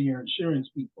surgery to your insurance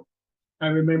people. I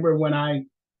remember when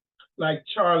like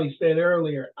Charlie said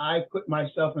earlier, I put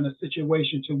myself in a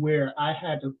situation to where I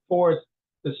had to force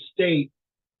the state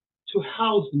to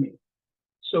house me.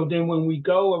 So then when we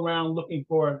go around looking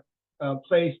for a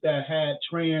place that had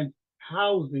trans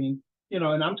housing,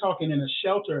 and I'm talking in a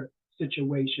shelter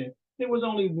situation, there was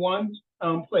only one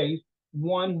place,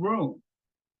 one room.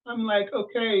 I'm like,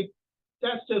 okay,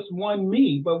 that's just one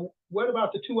me, but what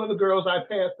about the two other girls I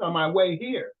passed on my way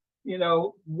here?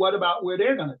 What about where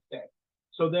they're gonna stay?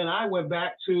 So then I went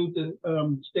back to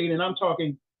the state, and I'm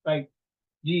talking like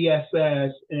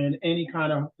GSS and any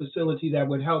kind of facility that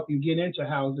would help you get into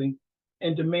housing,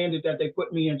 and demanded that they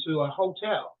put me into a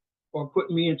hotel or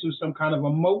put me into some kind of a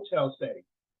motel setting,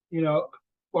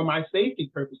 for my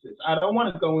safety purposes. I don't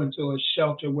want to go into a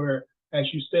shelter where, as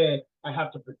you said, I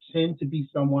have to pretend to be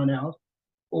someone else,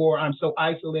 or I'm so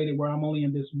isolated where I'm only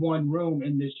in this one room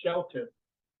in this shelter.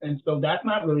 And so that's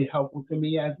not really helpful to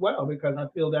me as well, because I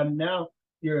feel that now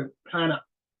you're kind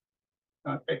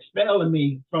of expelling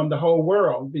me from the whole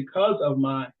world because of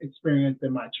my experience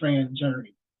and my trans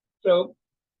journey. So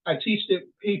I teach the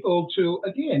people to,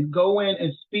 again, go in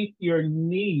and speak your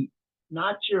needs,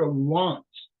 not your wants,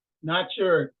 not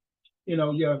your,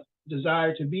 your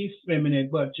desire to be feminine,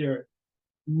 but your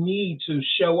need to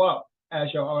show up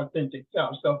as your authentic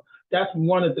self. So that's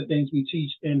one of the things we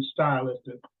teach in S.T.Y.L.E is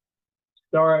to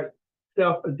start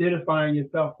self-identifying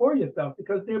yourself for yourself,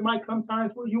 because there might come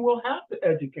times where you will have to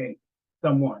educate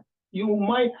someone. You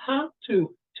might have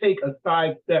to take a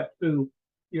side step through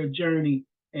your journey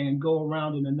and go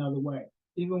around in another way.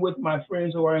 Even with my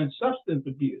friends who are in substance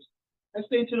abuse, I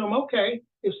say to them, okay,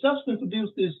 if substance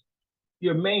abuse is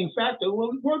your main factor,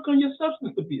 well, work on your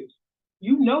substance abuse.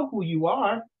 You know who you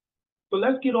are, but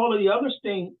let's get all of the other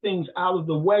things out of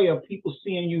the way of people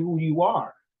seeing you who you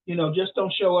are. Just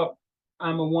don't show up,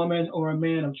 I'm a woman or a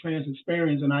man of trans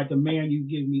experience and I demand you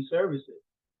give me services.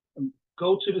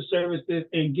 Go to the services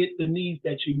and get the needs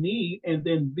that you need, and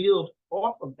then build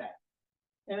off of that.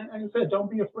 And like I said, don't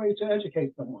be afraid to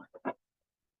educate someone.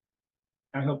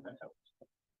 I hope that helps.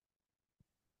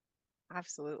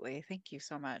 Absolutely. Thank you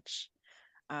so much.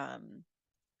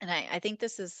 And I think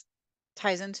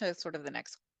ties into sort of the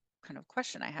next kind of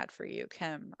question I had for you,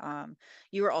 Kym.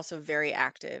 You were also very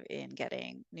active in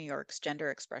getting New York's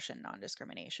Gender Expression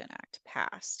Non-Discrimination Act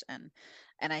passed. And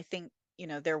I think,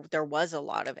 there was a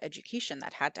lot of education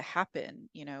that had to happen,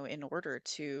 in order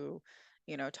to,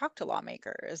 talk to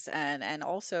lawmakers and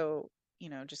also,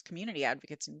 just community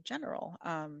advocates in general.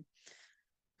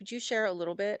 Could you share a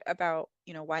little bit about,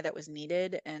 why that was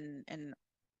needed and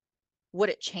what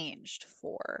it changed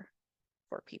for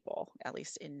people, at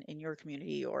least in your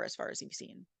community or as far as you've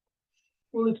seen?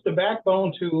 Well, it's the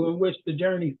backbone to which the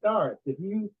journey starts. If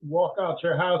you walk out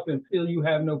your house and feel you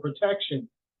have no protection,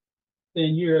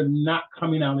 then you're not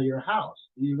coming out of your house.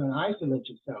 You're going to isolate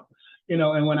yourself.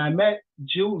 And when I met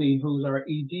Julie, who's our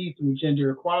ED through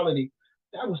Gender Equality,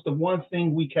 that was the one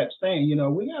thing we kept saying.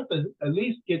 We have to at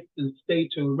least get the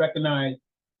state to recognize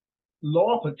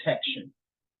law protection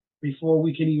before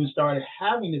we can even start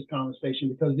having this conversation,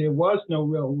 because there was no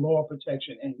real law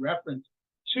protection in reference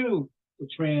to the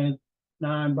trans,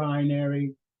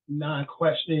 non-binary,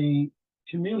 non-questioning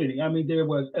community. I mean, there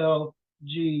was L,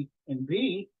 G, and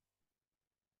B,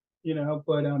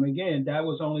 but again, that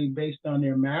was only based on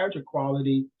their marriage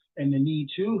equality and the need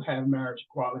to have marriage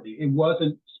equality. It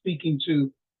wasn't speaking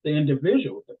to the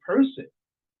individual, the person,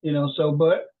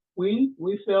 but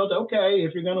we felt, okay,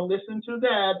 if you're going to listen to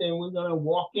that, then we're going to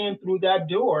walk in through that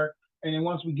door. And then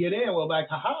once we get in, we're like,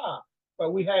 haha,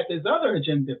 but we had this other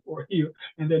agenda for you.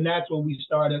 And then that's when we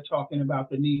started talking about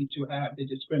the need to have the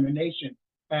Discrimination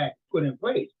Act put in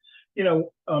place.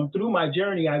 Through my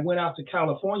journey, I went out to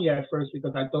California at first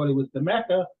because I thought it was the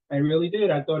Mecca. I really did.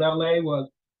 I thought LA was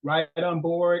right on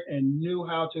board and knew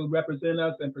how to represent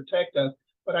us and protect us.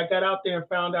 But I got out there and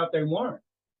found out they weren't.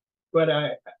 But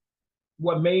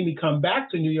what made me come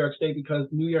back to New York State, because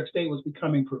New York State was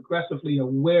becoming progressively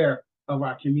aware of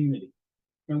our community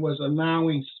and was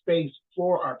allowing space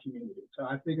for our community. So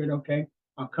I figured, okay,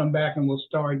 I'll come back and we'll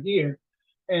start here.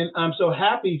 And I'm so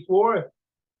happy for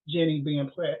Jenny being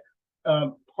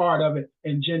part of it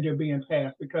and gender being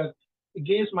passed, because it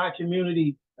gives my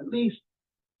community at least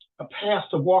a path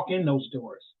to walk in those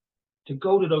doors, to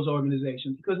go to those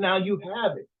organizations, because now you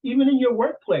have it. Even in your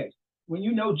workplace, when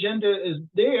gender is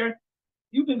there,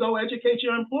 you can go educate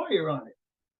your employer on it.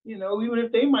 Even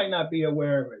if they might not be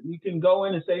aware of it, you can go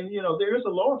in and say, there is a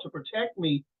law to protect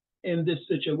me in this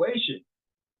situation.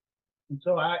 And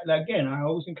so I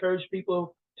always encourage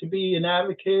people to be an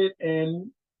advocate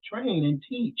and train and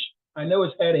teach. I know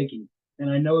it's headachy and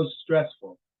I know it's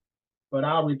stressful, but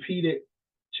I'll repeat it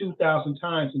 2,000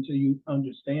 times until you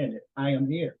understand it. I am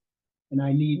here and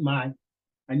I need my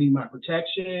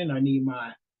protection. I need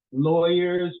my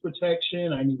lawyers'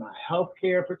 protection. I need my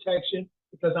healthcare protection,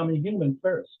 because I'm a human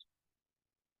first.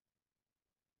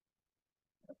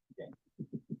 Okay.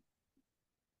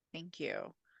 Thank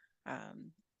you.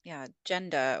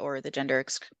 Gender, or the Gender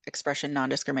Expression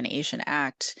Non-Discrimination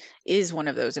Act, is one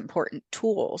of those important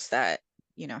tools that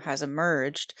has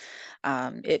emerged.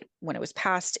 When it was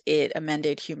passed, it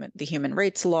amended the human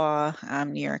rights law,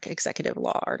 New York Executive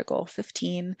Law Article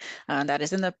 15, that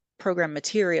is in the program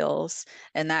materials,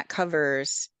 and that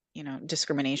covers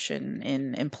discrimination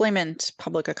in employment,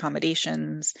 public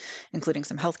accommodations, including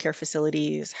some healthcare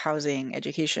facilities, housing,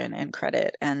 education, and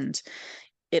credit. And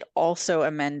it also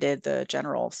amended the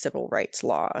general civil rights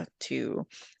law to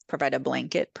provide a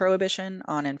blanket prohibition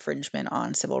on infringement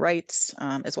on civil rights,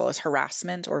 as well as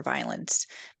harassment or violence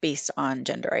based on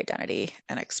gender identity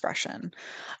and expression.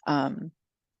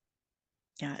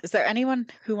 Is there anyone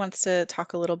who wants to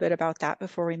talk a little bit about that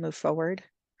before we move forward?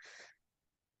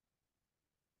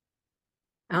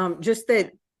 Just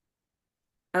that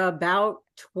about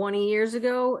 20 years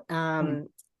ago,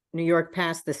 New York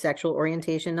passed the Sexual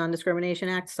Orientation Non-Discrimination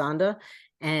Act, SONDA.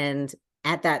 And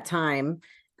at that time,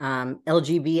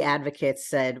 LGBT advocates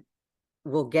said,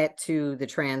 we'll get to the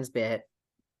trans bit.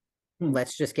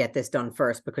 Let's just get this done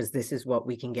first, because this is what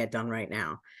we can get done right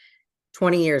now.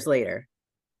 20 years later,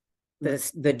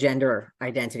 the gender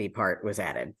identity part was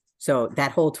added. So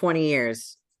that whole 20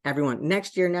 years, everyone,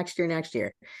 next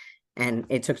year. And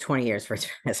it took 20 years for it to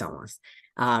pass almost.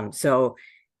 So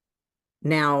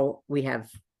now we have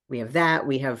that.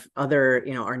 We have other,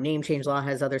 our name change law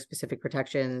has other specific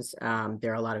protections.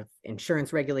 There are a lot of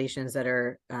insurance regulations that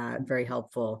are very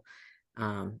helpful.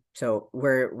 So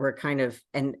we're kind of,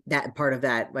 and that part of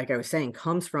that, like I was saying,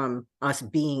 comes from us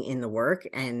being in the work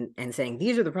and saying,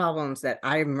 these are the problems that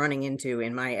I'm running into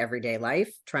in my everyday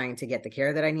life, trying to get the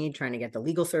care that I need, trying to get the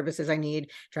legal services I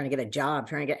need, trying to get a job,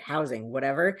 trying to get housing,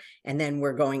 whatever. And then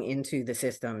we're going into the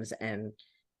systems and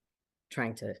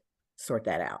trying to sort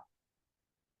that out.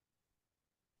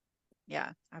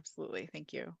 Yeah, absolutely.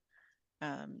 Thank you.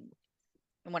 And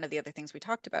one of the other things we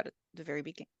talked about at the very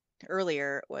beginning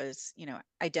earlier was,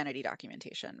 identity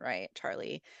documentation, right,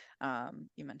 Charlie?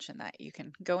 You mentioned that you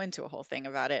can go into a whole thing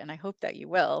about it, and I hope that you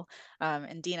will.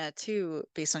 And Dena, too,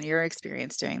 based on your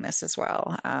experience doing this as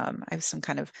well, I have some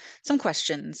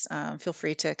questions. Feel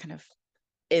free to kind of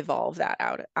evolve that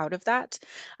out of that.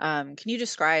 Can you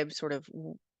describe sort of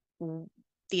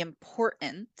the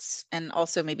importance and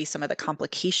also maybe some of the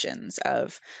complications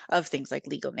of things like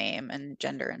legal name and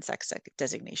gender and sex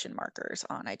designation markers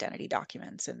on identity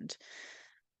documents? And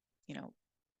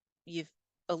you've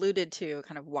alluded to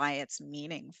kind of why it's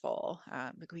meaningful.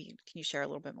 Can you share a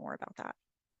little bit more about that?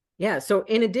 Yeah, so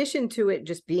in addition to it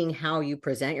just being how you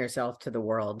present yourself to the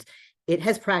world, it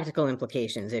has practical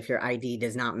implications if your ID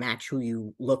does not match who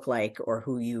you look like or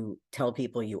who you tell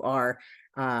people you are.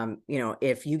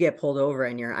 If you get pulled over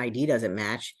and your ID doesn't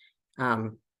match,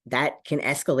 that can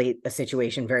escalate a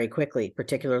situation very quickly,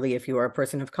 particularly if you are a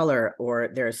person of color or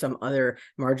there's some other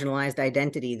marginalized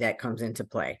identity that comes into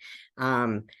play.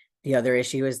 The other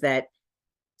issue is that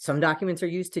some documents are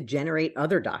used to generate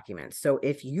other documents. So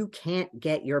if you can't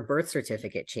get your birth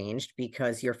certificate changed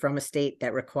because you're from a state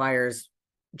that requires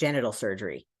genital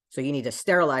surgery, so you need to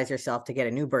sterilize yourself to get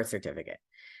a new birth certificate,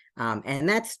 and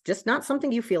that's just not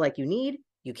something you feel like you need.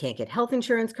 You can't get health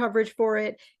insurance coverage for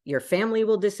it. Your family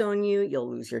will disown you.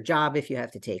 You'll lose your job if you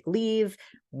have to take leave.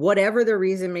 Whatever the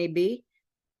reason may be,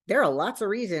 there are lots of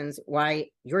reasons why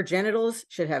your genitals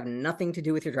should have nothing to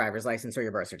do with your driver's license or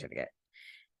your birth certificate.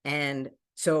 And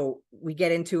so we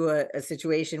get into a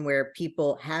situation where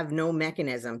people have no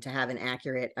mechanism to have an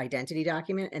accurate identity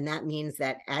document. And that means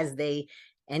that as they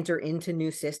enter into new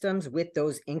systems with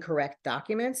those incorrect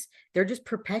documents, they're just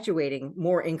perpetuating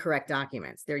more incorrect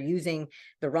documents. They're using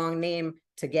the wrong name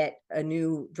to get a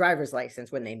new driver's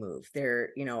license when they move. They're,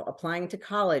 applying to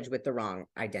college with the wrong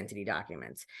identity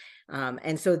documents.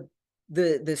 And so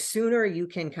the sooner you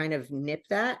can kind of nip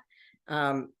that,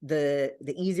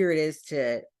 the easier it is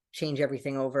to change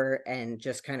everything over and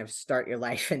just kind of start your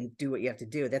life and do what you have to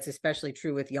do. That's especially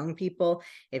true with young people.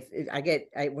 When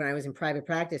I was in private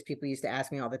practice, people used to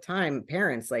ask me all the time,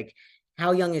 parents, like,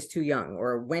 how young is too young?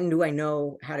 Or when do I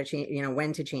know how to change,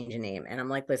 when to change a name? And I'm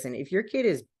like, listen, if your kid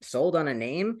is sold on a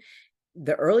name,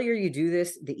 the earlier you do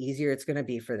this, the easier it's going to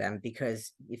be for them,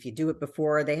 because if you do it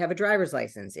before they have a driver's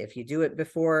license, if you do it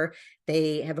before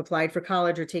they have applied for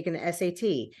college or taken the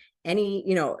SAT,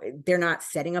 they're not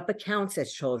setting up accounts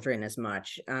as children as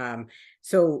much.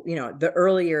 So, the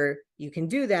earlier you can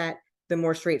do that, the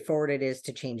more straightforward it is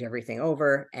to change everything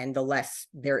over, and the less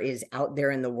there is out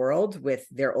there in the world with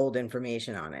their old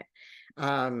information on it.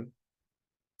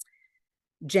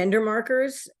 Gender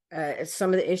markers,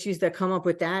 some of the issues that come up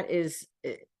with that is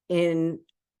in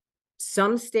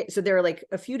some states. So there are like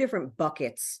a few different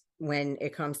buckets when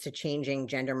it comes to changing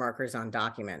gender markers on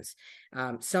documents.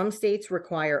 Some states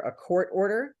require a court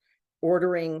order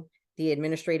ordering the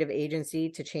administrative agency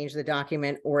to change the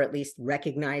document, or at least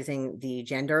recognizing the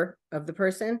gender of the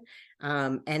person.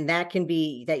 And that can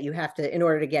be that you have to, in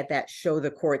order to get that, show the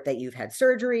court that you've had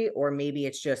surgery, or maybe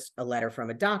it's just a letter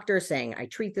from a doctor saying, I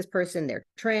treat this person, they're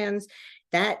trans.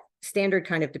 That standard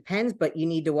kind of depends, but you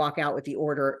need to walk out with the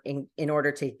order in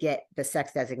order to get the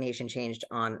sex designation changed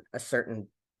on a certain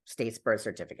state's birth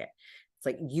certificate. It's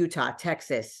like Utah,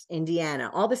 Texas, Indiana,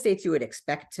 all the states you would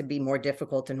expect to be more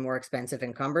difficult and more expensive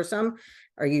and cumbersome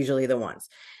are usually the ones.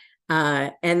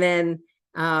 And then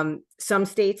some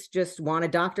states just want a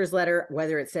doctor's letter,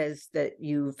 whether it says that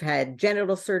you've had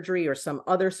genital surgery or some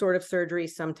other sort of surgery.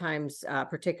 Sometimes,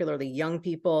 particularly young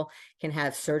people can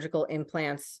have surgical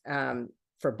implants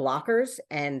for blockers.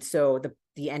 And so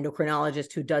the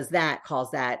endocrinologist who does that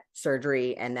calls that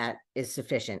surgery, and that is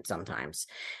sufficient sometimes.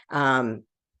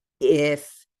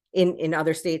 If in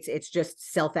other states, it's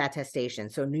just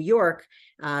self-attestation. So New York,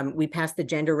 we passed the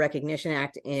Gender Recognition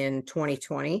Act in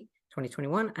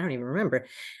 2021, I don't even remember.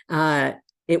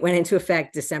 It went into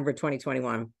effect December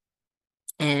 2021.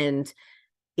 And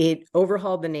it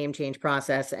overhauled the name change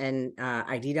process and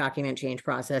ID document change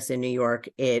process in New York.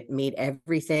 It made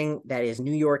everything that is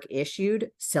New York issued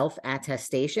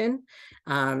self-attestation.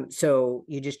 So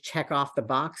you just check off the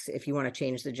box if you want to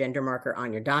change the gender marker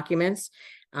on your documents.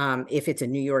 If it's a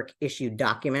New York issued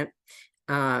document,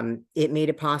 it made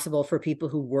it possible for people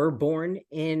who were born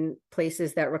in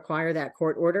places that require that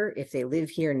court order, if they live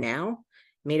here now,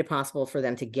 made it possible for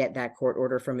them to get that court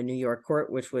order from a New York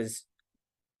court, which was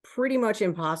pretty much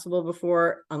impossible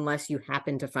before, unless you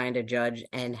happened to find a judge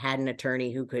and had an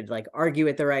attorney who could argue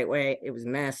it the right way. It was a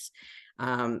mess.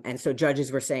 And so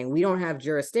judges were saying, we don't have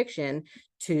jurisdiction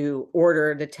to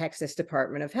order the Texas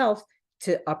Department of Health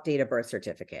to update a birth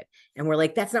certificate. And we're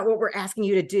like, that's not what we're asking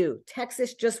you to do.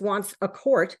 Texas just wants a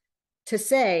court to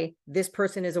say this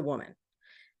person is a woman.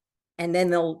 And then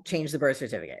they'll change the birth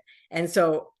certificate. And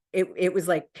so it was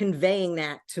like conveying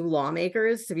that to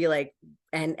lawmakers to be like,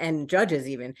 and judges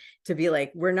even, to be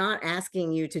like, we're not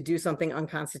asking you to do something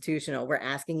unconstitutional. We're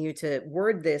asking you to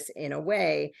word this in a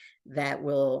way that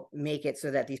will make it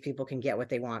so that these people can get what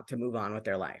they want to move on with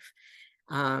their life.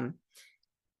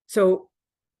 So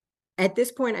at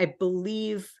this point, I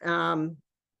believe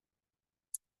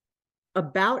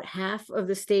about half of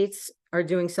the states are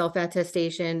doing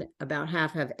self-attestation, about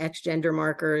half have X gender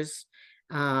markers.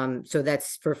 So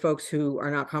that's for folks who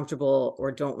are not comfortable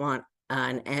or don't want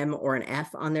an M or an F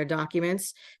on their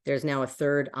documents. There's now a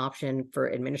third option for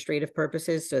administrative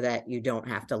purposes so that you don't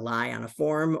have to lie on a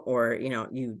form, or, you know,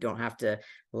 you don't have to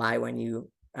lie when you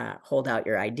hold out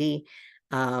your ID.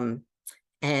 And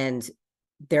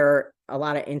there are a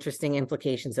lot of interesting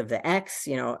implications of the X.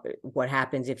 You know, what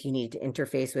happens if you need to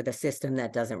interface with a system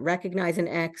that doesn't recognize an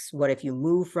X? What if you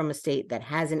move from a state that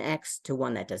has an X to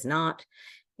one that does not?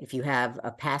 If you have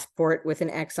a passport with an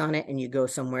X on it and you go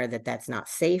somewhere that's not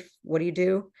safe, what do you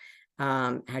do?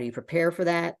 How do you prepare for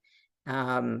that?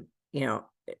 You know,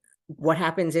 what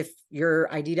happens if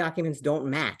your ID documents don't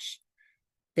match?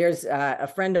 There's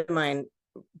a friend of mine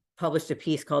published a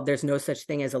piece called "There's No Such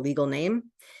Thing as a Legal Name."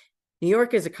 New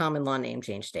York is a common law name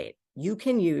change state. You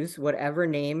can use whatever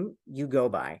name you go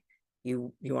by.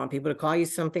 You want people to call you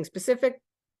something specific,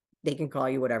 they can call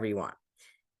you whatever you want.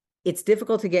 It's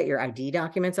difficult to get your ID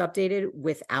documents updated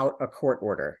without a court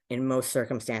order in most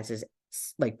circumstances.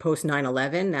 Like post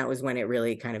 9/11, that was when it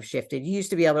really kind of shifted. You used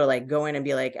to be able to like go in and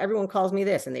be like, everyone calls me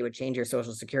this, and they would change your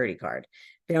social security card.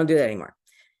 They don't do that anymore.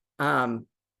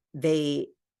 They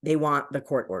want the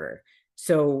court order.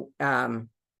 So I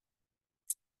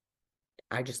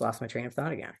just lost my train of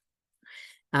thought again.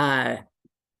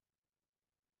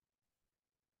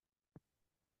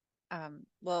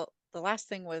 Well, the last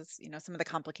thing was, you know, some of the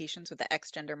complications with the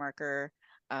X gender marker,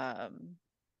 and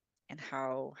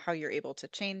how you're able to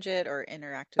change it or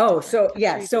interact with different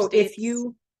countries or states.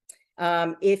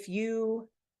 If you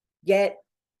get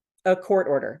a court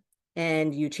order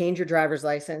and you change your driver's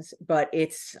license, but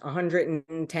it's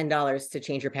 $110 to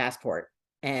change your passport,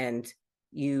 and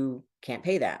you can't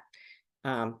pay that.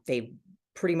 They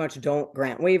pretty much don't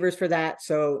grant waivers for that.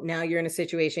 So now you're in a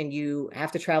situation, you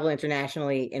have to travel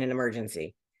internationally in an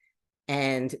emergency,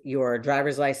 and your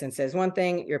driver's license says one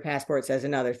thing, your passport says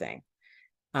another thing.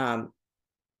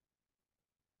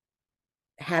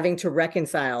 Having to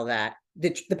reconcile that,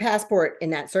 the passport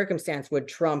in that circumstance would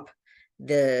trump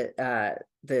the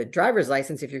driver's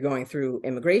license if you're going through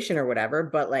immigration or whatever.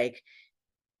 But like,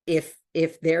 if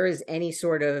there is any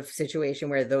sort of situation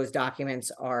where those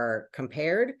documents are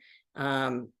compared,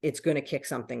 it's going to kick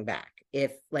something back.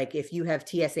 If you have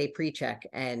TSA pre-check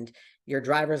and your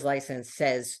driver's license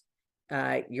says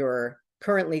your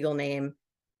current legal name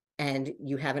and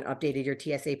you haven't updated your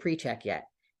TSA pre-check yet,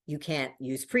 you can't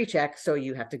use pre-check, so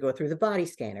you have to go through the body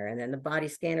scanner, and then the body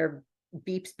scanner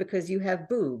beeps because you have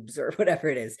boobs or whatever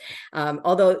it is.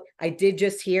 Although I did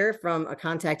just hear from a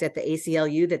contact at the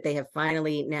ACLU that they have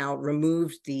finally now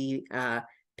removed the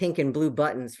pink and blue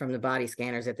buttons from the body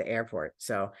scanners at the airport.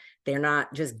 So they're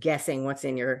not just guessing what's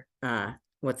in your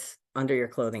what's under your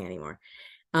clothing anymore.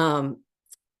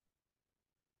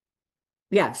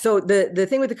 Yeah, so the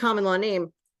thing with the common law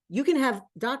name, you can have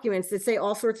documents that say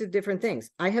all sorts of different things.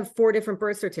 I have 4 different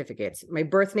birth certificates: my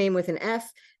birth name with an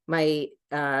F, my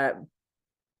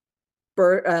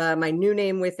my new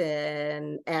name with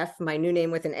an F, my new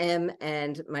name with an M,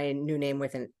 and my new name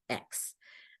with an X.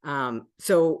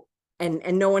 So,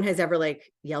 and no one has ever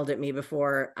like yelled at me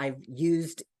before. I've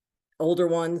used older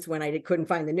ones when I couldn't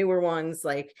find the newer ones.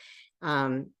 Like,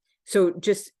 so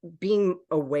just being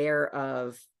aware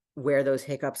of where those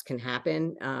hiccups can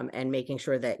happen, and making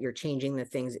sure that you're changing the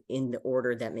things in the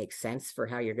order that makes sense for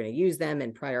how you're going to use them,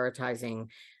 and prioritizing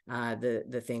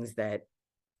the things that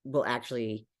will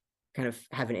actually kind of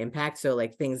have an impact. So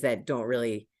like things that don't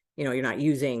really, you know, you're not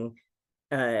using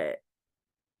a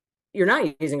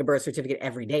birth certificate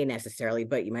every day necessarily,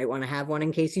 but you might want to have one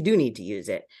in case you do need to use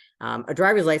it. A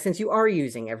driver's license you are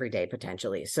using every day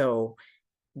potentially. So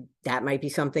that might be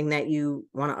something that you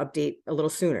want to update a little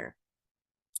sooner.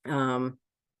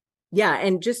 Yeah,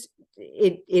 and just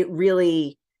it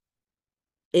really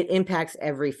impacts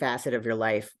every facet of your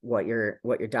life, what your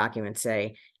documents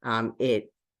say.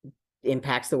 It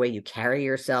impacts the way you carry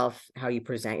yourself, how you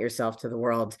present yourself to the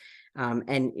world.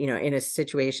 And, you know, in a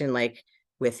situation like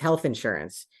with health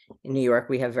insurance in New York,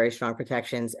 we have very strong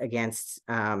protections against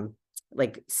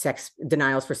like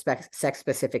denials for sex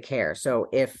specific care. So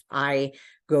if I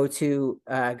go to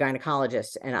a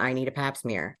gynecologist and I need a pap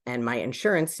smear and my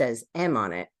insurance says M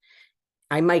on it,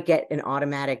 I might get an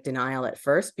automatic denial at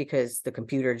first because the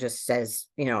computer just says,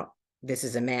 you know, this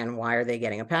is a man, why are they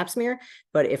getting a pap smear?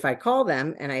 But if I call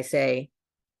them and I say,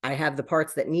 I have the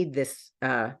parts that need this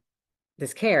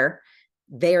this care,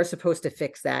 they are supposed to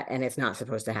fix that and it's not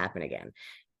supposed to happen again.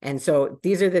 And so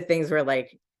these are the things where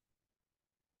like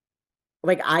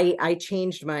I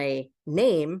changed my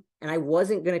name and I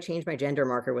wasn't going to change my gender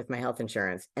marker with my health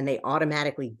insurance, and they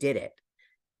automatically did it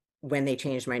when they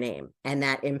changed my name, and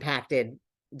that impacted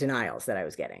denials that I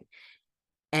was getting.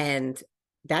 And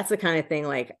that's the kind of thing,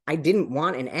 like, I didn't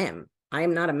want an M. I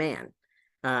am not a man.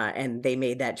 And they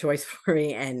made that choice for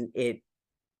me, and it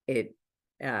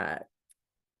had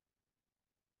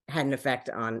an effect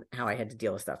on how I had to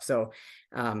deal with stuff. So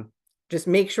just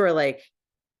make sure like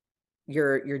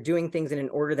you're doing things in an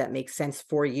order that makes sense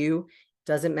for you.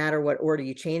 Doesn't matter what order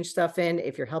you change stuff in.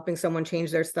 If you're helping someone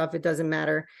change their stuff, it doesn't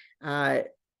matter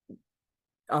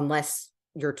unless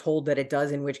you're told that it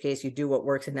does, in which case you do what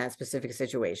works in that specific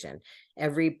situation.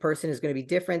 Every person is going to be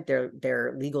different.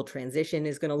 Their legal transition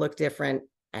is going to look different,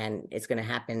 and it's going to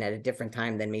happen at a different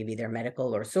time than maybe their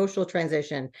medical or social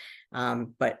transition.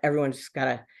 But everyone's just got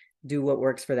to do what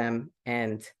works for them.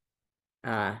 And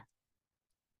that's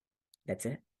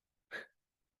it.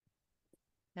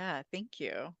 Yeah, thank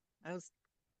you. That was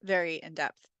very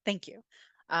in-depth. Thank you.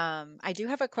 I do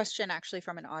have a question actually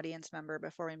from an audience member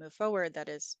before we move forward that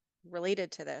is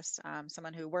related to this.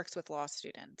 Someone who works with law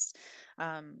students.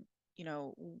 You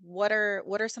know, what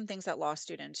are some things that law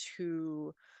students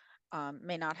who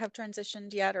may not have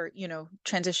transitioned yet, or, you know,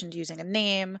 transitioned using a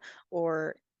name,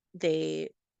 or they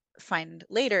find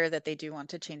later that they do want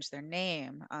to change their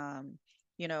name,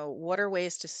 you know, what are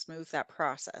ways to smooth that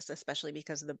process, especially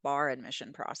because the bar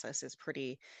admission process is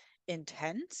pretty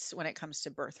intense when it comes to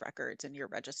birth records and your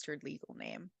registered legal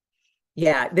name?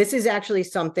 Yeah, this is actually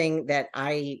something that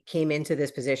I came into this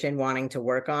position wanting to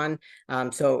work on.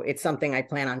 So it's something I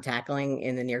plan on tackling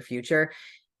in the near future.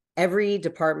 Every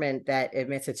department that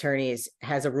admits attorneys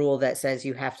has a rule that says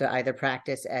you have to either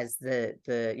practice as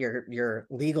your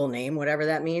legal name, whatever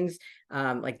that means,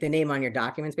 like the name on your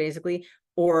documents, basically,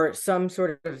 or some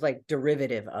sort of like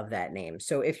derivative of that name.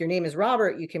 So if your name is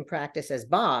Robert, you can practice as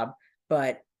Bob,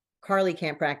 but Carly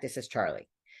can't practice as Charlie.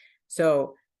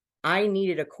 So I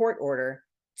needed a court order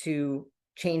to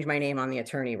change my name on the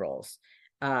attorney rolls.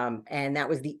 And that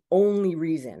was the only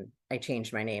reason I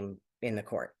changed my name in the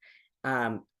court.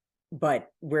 But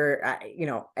you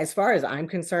know, as far as I'm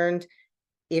concerned,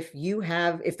 if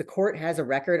the court has a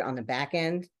record on the back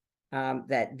end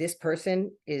that this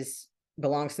person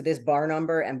belongs to this bar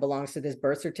number and belongs to this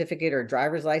birth certificate or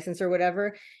driver's license or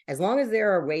whatever, as long as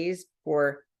there are ways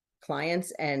for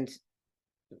clients and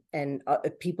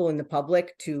people in the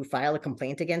public to file a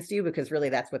complaint against you, because really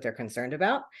that's what they're concerned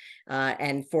about,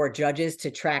 and for judges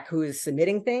to track who is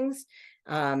submitting things,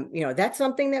 you know, that's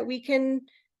something that we can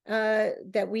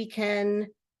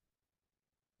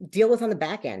deal with on the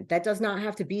back end. That does not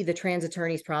have to be the trans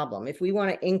attorney's problem. If we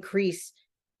want to increase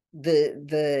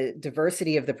the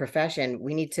diversity of the profession,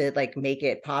 we need to like make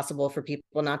it possible for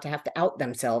people not to have to out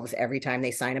themselves every time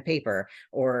they sign a paper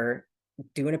or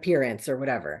do an appearance or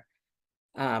whatever.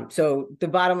 So the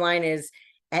bottom line is,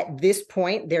 at this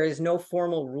point, there is no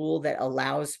formal rule that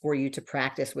allows for you to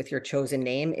practice with your chosen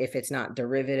name if it's not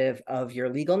derivative of your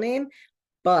legal name.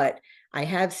 But I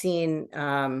have seen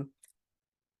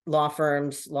law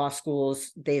firms, law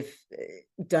schools, they've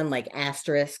done like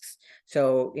asterisks.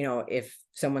 So, you know, if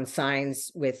someone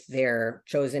signs with their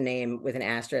chosen name with an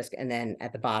asterisk, and then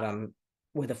at the bottom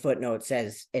with a footnote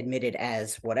says admitted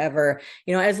as whatever,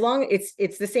 you know, as long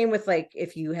it's the same with like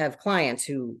if you have clients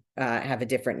who have a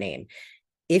different name.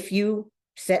 If you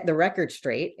set the record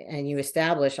straight and you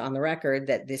establish on the record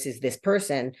that this is this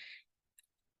person,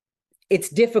 it's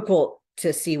difficult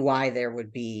to see why there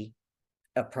would be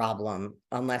a problem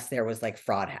unless there was like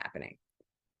fraud happening.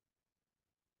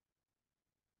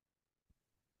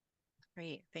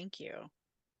 Great, thank you.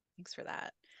 Thanks for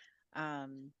that.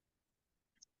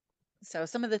 So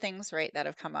some of the things, right, that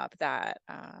have come up that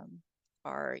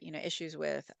are, you know, issues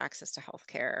with access to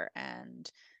healthcare and,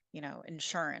 you know,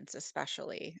 insurance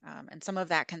especially. And some of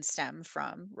that can stem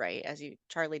from, right, as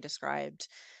Charlie described,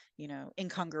 you know,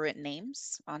 incongruent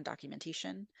names on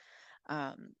documentation.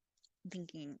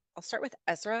 Thinking I'll start with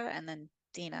Ezra and then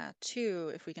Dena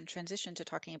too, if we can transition to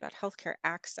talking about healthcare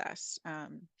access.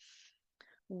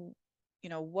 You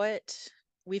know, what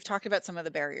we've talked about some of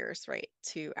the barriers, right,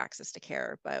 to access to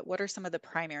care, but what are some of the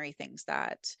primary things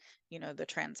that, the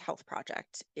Trans Health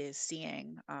Project is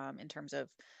seeing in terms of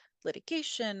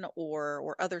litigation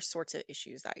or other sorts of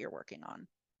issues that you're working on?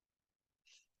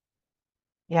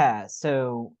 Yeah,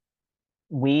 so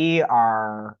we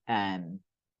are,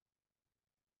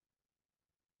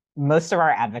 most of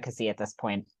our advocacy at this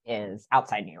point is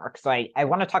outside New York. So I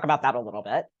want to talk about that a little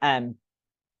bit.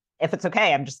 If it's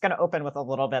okay, I'm just going to open with a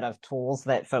little bit of tools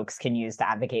that folks can use to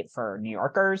advocate for New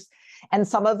Yorkers. And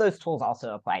some of those tools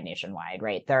also apply nationwide,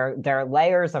 right? There are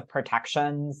layers of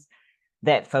protections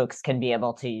that folks can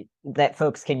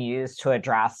use to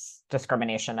address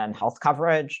discrimination and health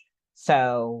coverage.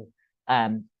 So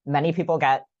many people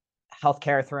get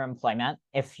healthcare through employment.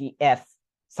 If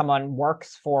someone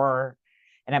works for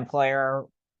an employer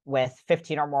with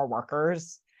 15 or more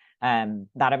workers,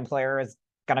 that employer is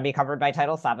going to be covered by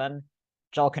Title VII.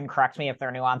 Jill can correct me if there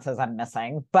are nuances I'm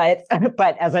missing, but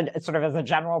as a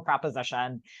general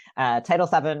proposition, Title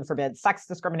VII forbids sex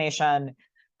discrimination.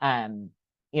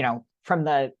 From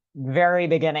the very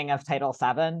beginning of Title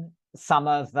VII, some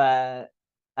of the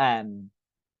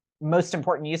most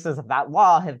important uses of that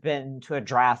law have been to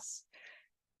address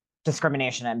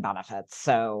discrimination in benefits.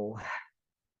 So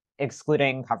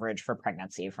excluding coverage for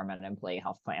pregnancy from an employee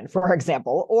health plan, for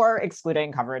example, or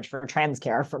excluding coverage for trans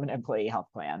care from an employee health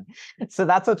plan. So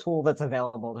that's a tool that's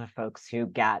available to folks who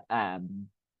get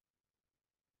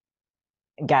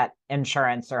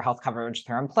insurance or health coverage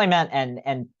through employment,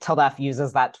 and TGNCI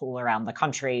uses that tool around the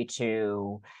country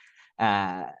to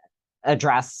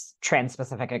address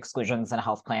trans-specific exclusions in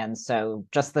health plans. So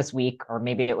just this week, or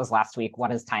maybe it was last week,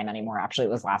 what is time anymore? Actually,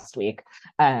 it was last week.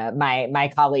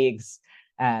 My colleagues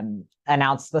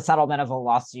announced the settlement of a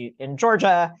lawsuit in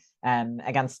Georgia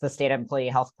against the state employee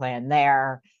health plan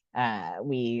there.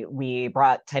 We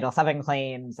brought Title VII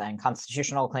claims and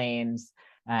constitutional claims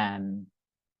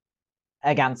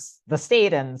against the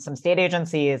state and some state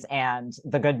agencies. And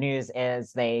the good news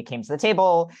is they came to the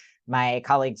table. My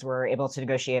colleagues were able to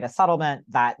negotiate a settlement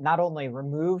that not only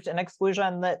removed an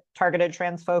exclusion that targeted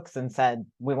trans folks and said,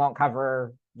 we won't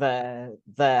cover the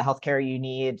healthcare you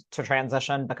need to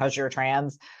transition because you're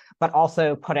trans, but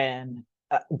also put in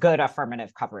good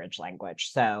affirmative coverage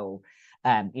language. So,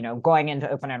 going into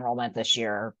open enrollment this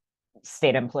year,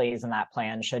 state employees in that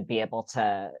plan should be able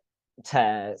to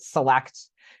select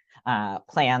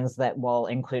plans that will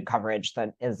include coverage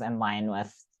that is in line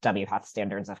with WPATH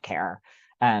standards of care.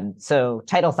 So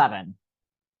Title VII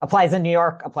applies in New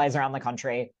York, applies around the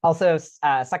country. Also,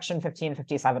 Section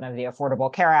 1557 of the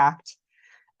Affordable Care Act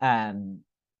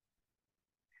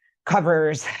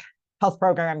covers health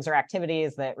programs or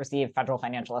activities that receive federal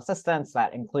financial assistance.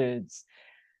 That includes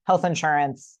health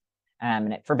insurance,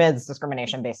 and it forbids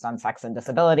discrimination based on sex and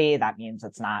disability. That means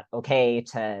it's not okay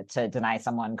to deny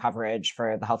someone coverage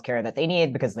for the healthcare that they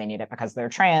need because they need it because they're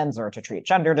trans or to treat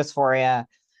gender dysphoria.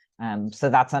 So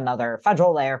that's another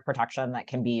federal layer of protection that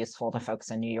can be useful to folks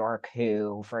in New York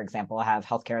who, for example, have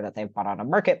healthcare that they've bought on a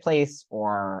marketplace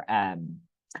or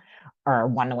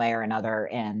one way or another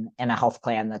in a health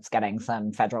plan that's getting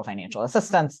some federal financial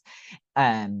assistance.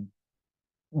 Then,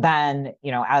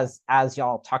 as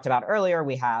y'all talked about earlier,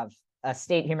 we have a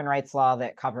state human rights law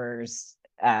that covers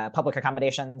public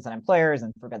accommodations and employers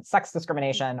and forbids sex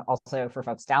discrimination. Also for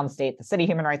folks downstate, the city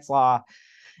human rights law.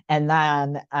 And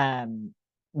then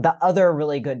the other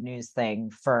really good news thing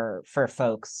for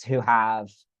folks who have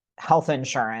health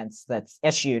insurance that's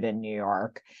issued in New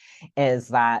York is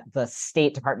that the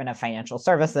State Department of Financial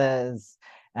Services,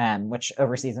 which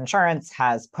oversees insurance,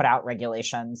 has put out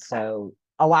regulations. So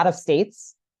a lot of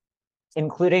states,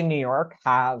 including New York,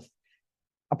 have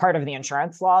a part of the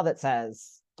insurance law that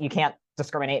says you can't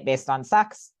discriminate based on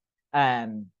sex.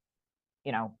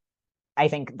 I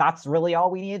think that's really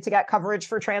all we need to get coverage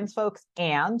for trans folks.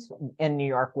 And in New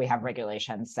York, we have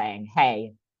regulations saying,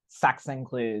 hey, sex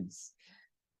includes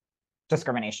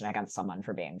discrimination against someone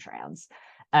for being trans.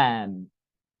 And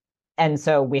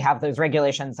so we have those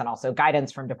regulations and also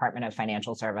guidance from Department of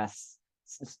Financial Services.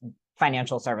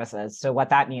 So what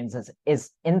that means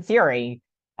is in theory,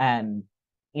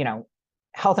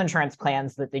 health insurance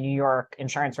plans that the New York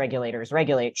insurance regulators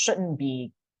regulate shouldn't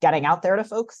be getting out there to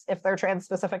folks if they're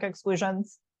trans-specific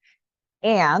exclusions.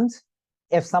 And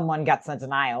if someone gets a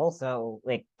denial, so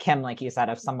like Kym, like you said,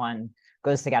 if someone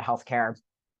goes to get healthcare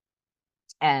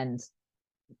and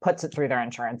puts it through their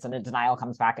insurance and a denial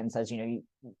comes back and says,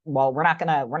 well, we're not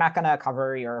gonna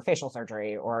cover your facial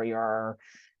surgery or your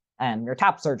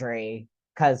top surgery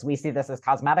because we see this as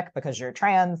cosmetic because you're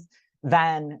trans,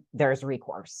 then there's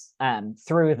recourse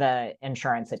through the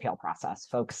insurance appeal process.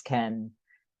 Folks can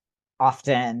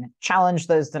often challenge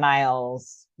those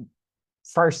denials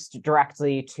first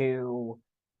directly to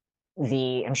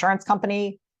the insurance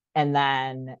company, and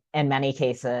then in many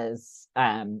cases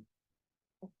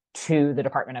to the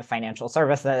Department of Financial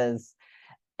Services.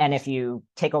 And if you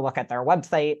take a look at their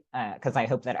website, because I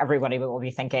hope that everybody will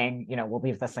be thinking, we'll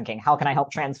leave this thinking, how can I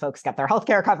help trans folks get their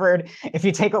healthcare covered? If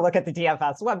you take a look at the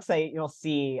DFS website, you'll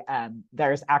see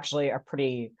there's actually a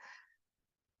pretty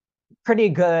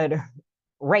good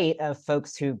rate of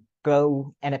folks who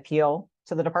go and appeal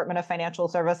to the Department of Financial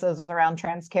Services around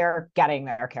trans care getting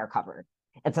their care covered.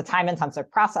 It's a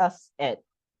time-intensive process. It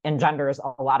engenders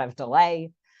a lot of delay.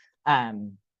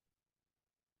 And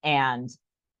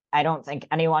I don't think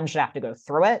anyone should have to go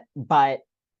through it, but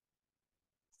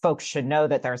folks should know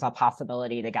that there's a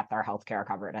possibility to get their healthcare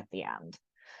covered at the end.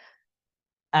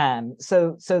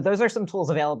 So those are some tools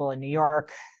available in New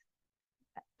York.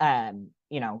 None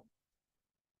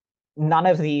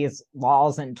of these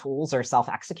laws and tools are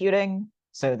self-executing.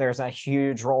 So there's a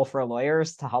huge role for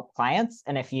lawyers to help clients.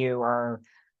 And if you are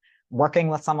working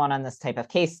with someone on this type of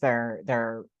case, there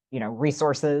are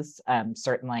resources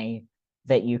certainly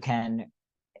that you can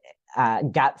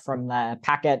get from the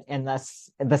packet in the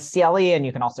S.T.Y.L.E, and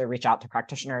you can also reach out to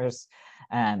practitioners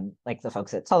like the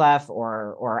folks at S.T.Y.L.E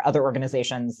or other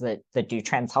organizations that do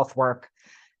trans health work.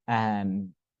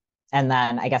 And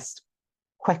then I guess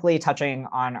quickly touching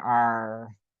on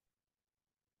our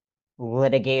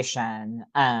litigation.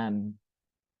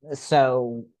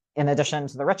 So in addition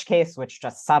to the Rich case, which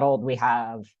just settled, we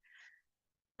have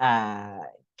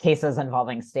cases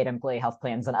involving state employee health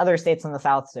plans in other states in the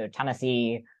South. So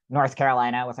Tennessee, North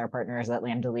Carolina with our partners at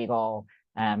Lambda Legal.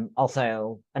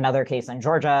 Also another case in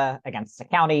Georgia against a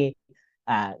county.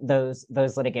 Those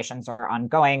litigations are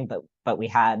ongoing, but we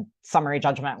had summary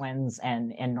judgment wins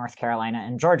in North Carolina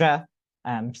and Georgia.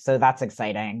 So that's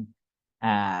exciting.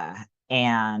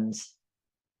 And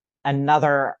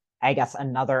another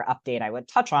update I would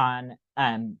touch on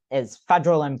is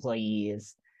federal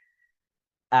employees.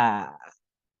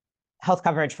 Health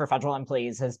coverage for federal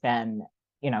employees has been,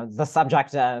 the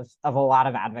subject of a lot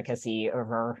of advocacy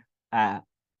over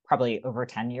probably over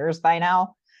 10 years by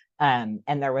now. And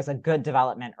there was a good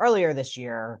development earlier this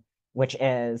year, which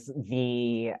is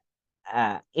the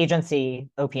agency,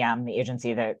 OPM, the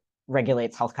agency that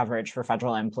regulates health coverage for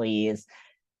federal employees,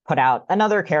 put out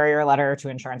another carrier letter to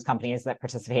insurance companies that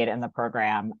participate in the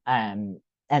program and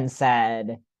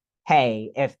said,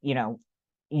 hey, if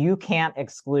you can't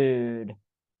exclude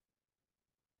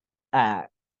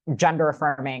gender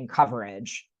affirming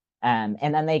coverage. And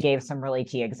then they gave some really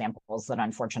key examples that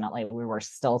unfortunately we were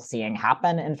still seeing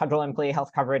happen in federal employee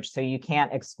health coverage. So you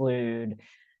can't exclude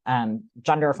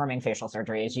gender affirming facial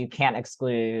surgeries. You can't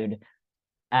exclude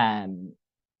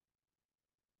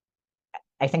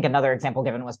I think another example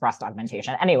given was breast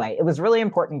augmentation. Anyway, it was really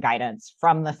important guidance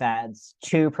from the feds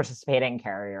to participating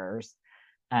carriers.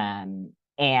 And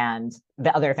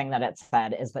the other thing that it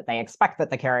said is that they expect that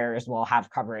the carriers will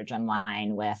have coverage in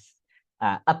line with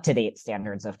up-to-date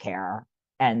standards of care.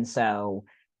 And so,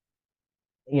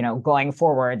 going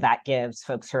forward, that gives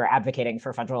folks who are advocating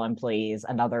for federal employees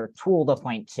another tool to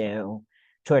point to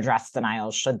address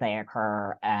denials should they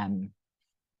occur.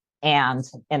 And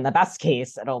in the best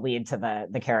case, it'll lead to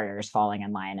the carriers falling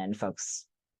in line and folks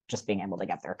just being able to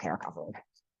get their care covered.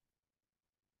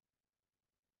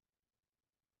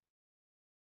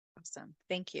 Awesome.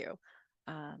 Thank you.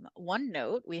 One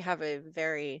note, we have a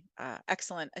very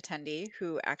excellent attendee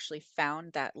who actually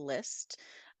found that list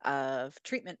of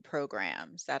treatment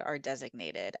programs that are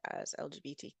designated as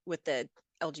LGBT with the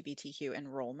LGBTQ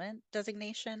enrollment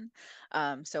designation.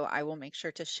 So I will make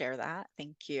sure to share that.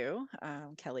 Thank you,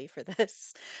 Kelly, for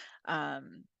this,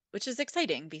 which is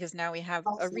exciting because now we have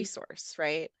a resource,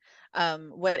 right?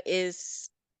 What is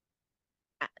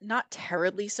not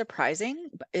terribly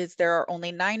surprising is there are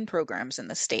only 9 programs in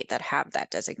the state that have that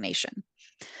designation.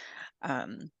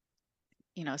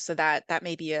 So that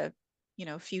may be a,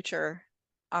 future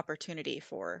opportunity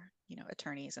for,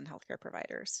 attorneys and healthcare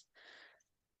providers.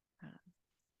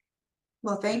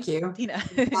 Well, thank you.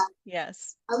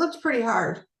 Yes. I looked pretty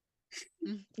hard.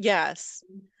 Yes.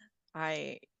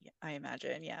 I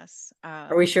imagine, yes.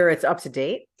 Are we sure it's up to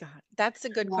date? God, that's a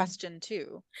good question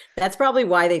too. That's probably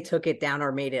why they took it down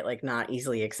or made it like not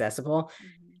easily accessible.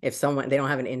 Mm-hmm. If they don't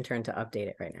have an intern to update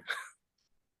it right now.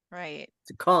 Right.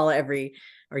 To call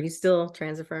are you still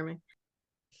trans affirming?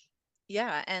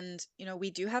 Yeah, and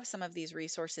we do have some of these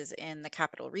resources in the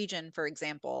Capital Region, for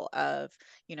example, of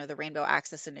the Rainbow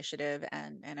Access Initiative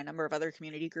and a number of other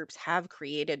community groups have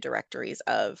created directories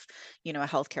of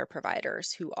healthcare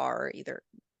providers who are either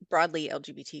broadly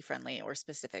LGBT friendly or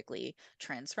specifically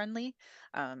trans friendly.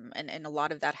 And a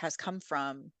lot of that has come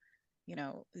from, you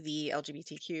know, the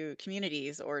LGBTQ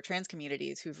communities or trans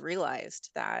communities who've realized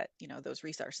that, you know, those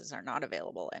resources are not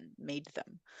available and made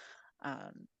them.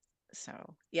 So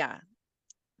yeah.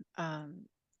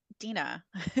 Dena,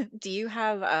 do you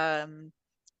have,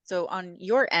 so on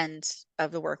your end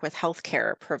of the work with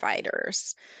healthcare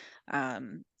providers,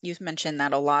 you've mentioned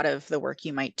that a lot of the work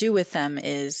you might do with them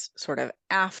is sort of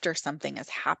after something has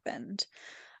happened.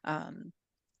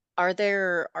 Are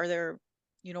there,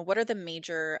 you know, what are the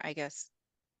major, I guess,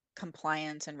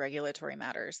 compliance and regulatory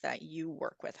matters that you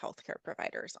work with healthcare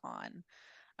providers on?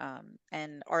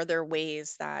 And are there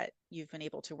ways that you've been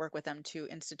able to work with them to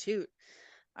institute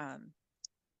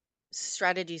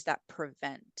strategies that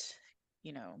prevent,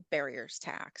 you know, barriers to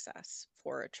access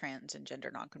for trans and gender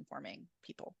nonconforming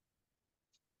people?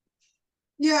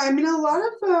 Yeah, I mean, a lot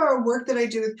of the work that I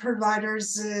do with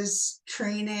providers is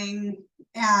training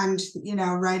and, you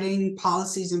know, writing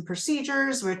policies and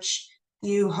procedures, which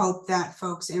you hope that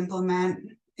folks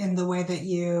implement in the way that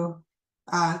you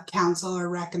counsel or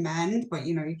recommend, but,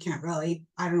 you know, you can't really,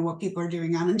 I don't know what people are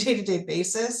doing on a day-to-day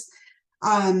basis.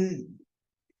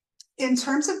 In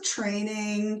terms of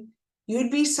training,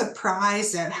 you'd be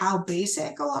surprised at how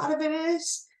basic a lot of it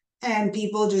is, and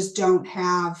people just don't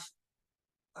have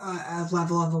a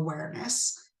level of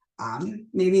awareness.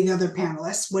 Maybe the other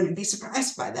panelists wouldn't be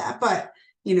surprised by that, but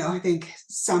you know, I think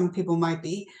some people might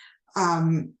be.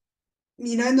 You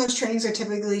know, in those trainings, I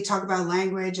typically talk about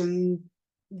language and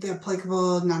the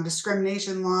applicable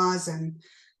non-discrimination laws and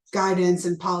guidance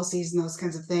and policies and those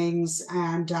kinds of things.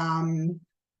 And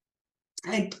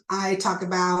I talk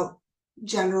about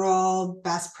general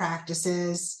best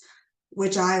practices,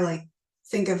 which I like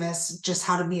think of as just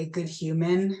how to be a good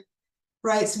human.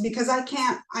 Right, so because I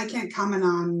can't comment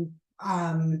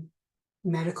on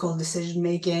medical decision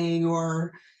making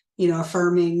or, you know,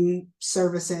 affirming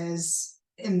services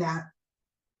in that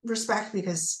respect,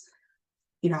 because,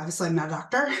 you know, obviously I'm not a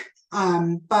doctor.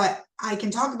 But I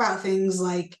can talk about things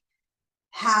like,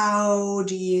 how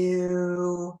do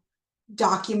you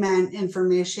document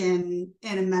information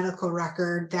in a medical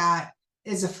record that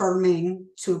is affirming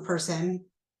to a person,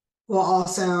 while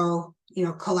also, you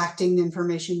know, collecting the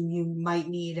information you might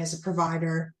need as a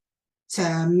provider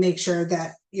to make sure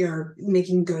that you're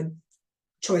making good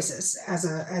choices as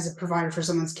a provider for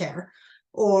someone's care.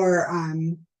 Or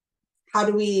how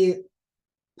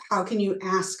can you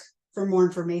ask for more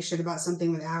information about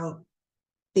something without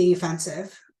being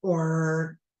offensive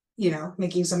or, you know,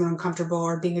 making someone uncomfortable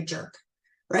or being a jerk,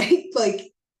 right?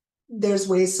 Like, there's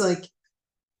ways to like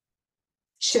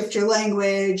shift your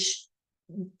language,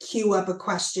 queue up a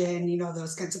question, you know,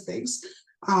 those kinds of things.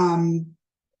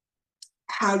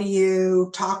 How do you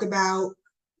talk about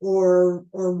or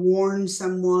warn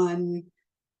someone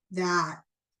that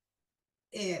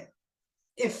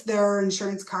if their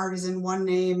insurance card is in one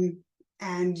name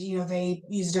and, you know, they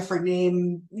use a different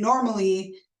name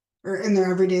normally or in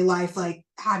their everyday life, like,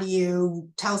 how do you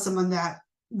tell someone that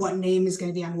what name is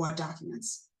going to be on what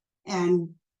documents, and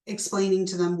explaining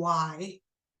to them why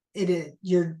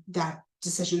that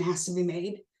decision has to be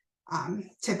made,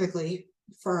 typically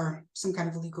for some kind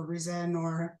of legal reason,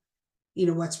 or, you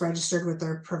know, what's registered with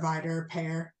their provider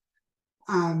payer.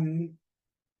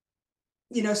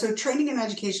 You know, so training and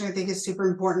education, I think, is super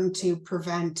important to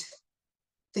prevent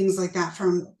things like that,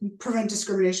 prevent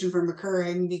discrimination from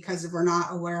occurring, because if we're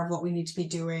not aware of what we need to be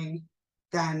doing,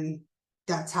 then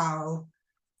that's how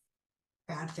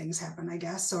bad things happen, I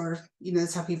guess, or, you know,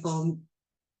 that's how people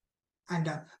end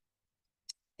up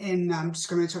in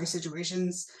discriminatory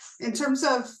situations. In terms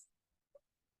of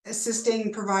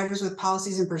assisting providers with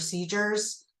policies and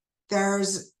procedures,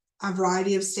 there's a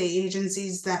variety of state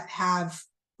agencies that have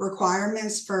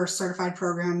requirements for certified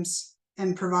programs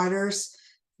and providers.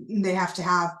 They have to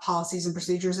have policies and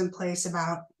procedures in place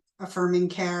about affirming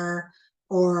care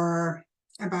or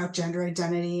about gender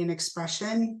identity and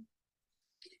expression.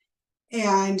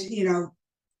 And, you know,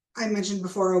 I mentioned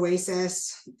before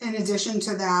OASIS. In addition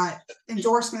to that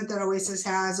endorsement that OASIS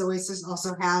has, OASIS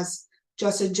also has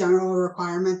just a general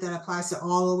requirement that applies to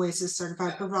all OASIS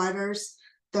certified providers,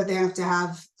 that they have to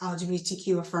have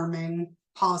LGBTQ affirming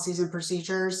policies and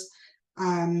procedures.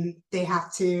 They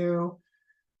have to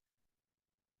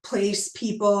place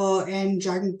people in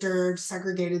gender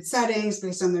segregated settings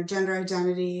based on their gender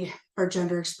identity or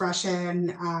gender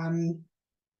expression.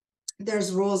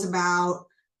 There's rules about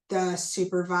the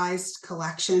supervised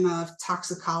collection of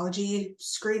toxicology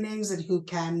screenings and who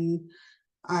can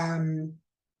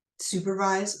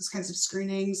supervise those kinds of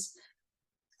screenings.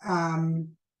 They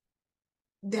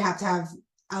have to have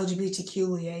LGBTQ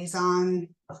liaison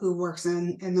who works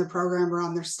in their program or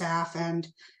on their staff. And,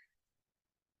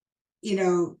 you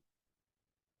know,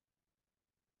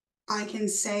 I can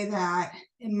say that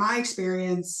in my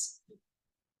experience,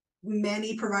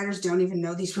 many providers don't even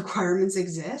know these requirements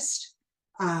exist,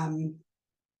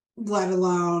 let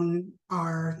alone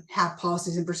have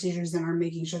policies and procedures and are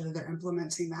making sure that they're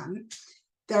implementing them.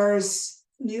 There's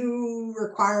new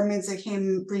requirements that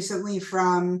came recently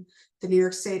from the New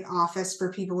York State Office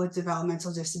for People with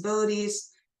Developmental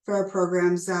Disabilities for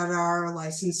programs that are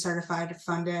licensed, certified,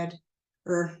 funded,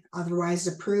 or otherwise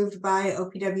approved by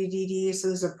OPWDD. So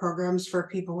those are programs for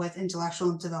people with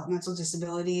intellectual and developmental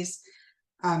disabilities.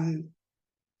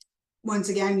 Once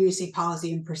again, you see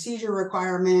policy and procedure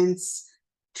requirements,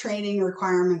 training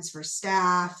requirements for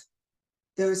staff,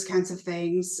 those kinds of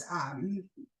things.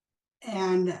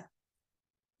 And,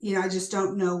 you know, I just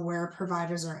don't know where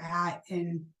providers are at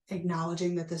in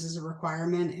acknowledging that this is a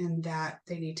requirement and that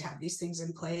they need to have these things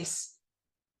in place.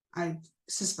 I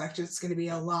suspect it's going to be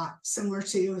a lot similar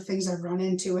to things I've run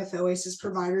into with OASIS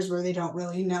providers where they don't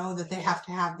really know that they have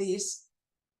to have these.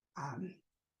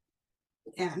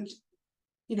 And,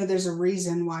 you know, there's a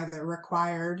reason why they're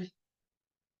required.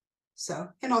 So,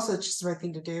 and also it's just the right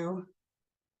thing to do.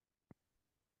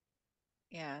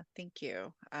 Yeah, thank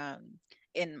you.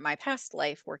 In my past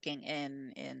life working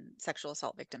in sexual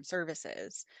assault victim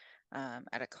services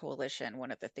at a coalition,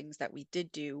 one of the things that we did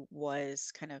do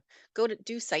was kind of go to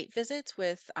do site visits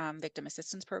with victim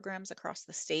assistance programs across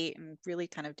the state and really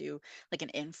kind of do like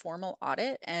an informal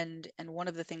audit. And one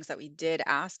of the things that we did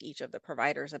ask each of the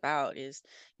providers about is,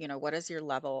 you know, what is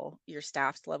your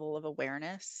staff's level of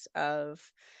awareness of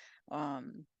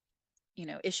you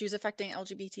know, issues affecting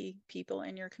LGBT people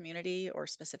in your community or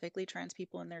specifically trans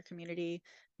people in their community?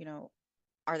 You know,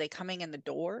 are they coming in the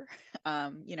door?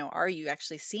 You know, are you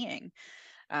actually seeing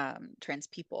trans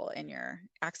people in your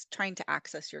trying to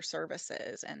access your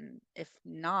services? And if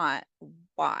not,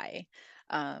 why?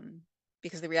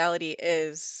 Because the reality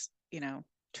is, you know,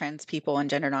 trans people and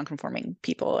gender nonconforming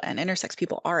people and intersex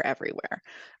people are everywhere,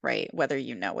 right? Whether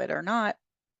you know it or not,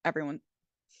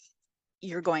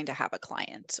 you're going to have a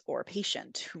client or a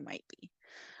patient who might be.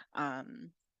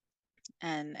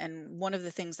 And one of the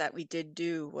things that we did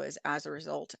do was, as a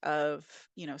result of,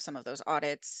 you know, some of those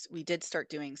audits, we did start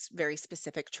doing very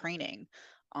specific training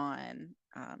on,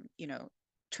 you know,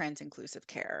 trans inclusive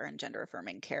care and gender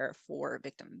affirming care for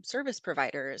victim service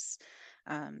providers,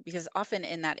 because often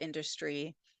in that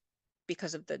industry,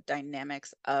 because of the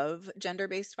dynamics of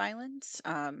gender-based violence,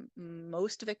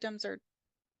 most victims are,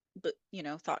 you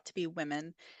know, thought to be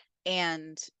women,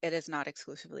 and it is not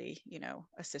exclusively, you know,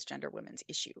 a cisgender women's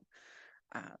issue.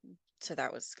 So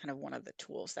that was kind of one of the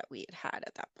tools that we had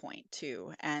at that point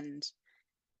too. And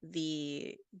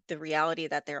the reality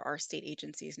that there are state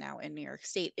agencies now in New York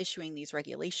State issuing these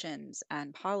regulations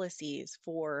and policies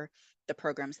for the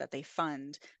programs that they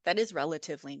fund, that is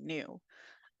relatively new.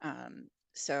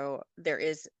 So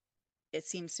it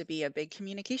seems to be a big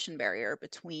communication barrier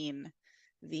between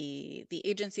the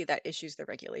agency that issues the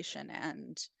regulation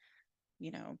and,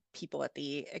 you know, people at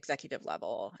the executive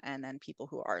level, and then people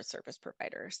who are service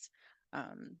providers.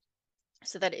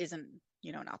 So that isn't,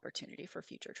 you know, an opportunity for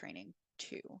future training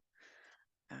too.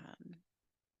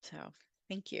 So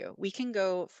thank you. We can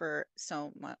go for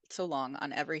so long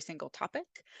on every single topic.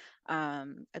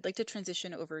 I'd like to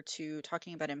transition over to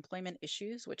talking about employment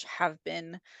issues, which have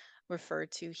been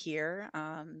referred to here.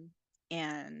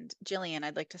 And Jillian,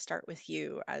 I'd like to start with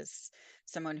you as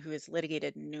someone who has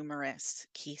litigated numerous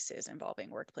cases involving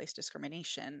workplace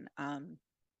discrimination.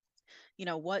 You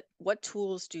know, what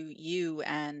tools do you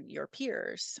and your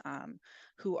peers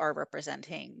who are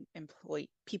representing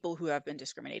people who have been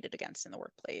discriminated against in the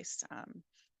workplace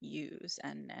use,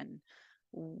 and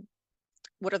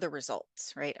what are the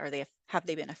results, right? Have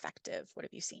they been effective? What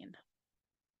have you seen?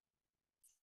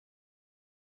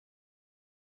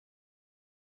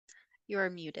 You are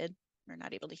muted. We're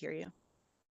not able to hear you.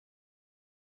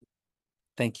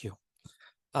 Thank you.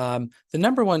 The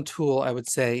number one tool I would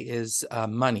say is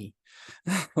money,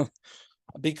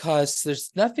 because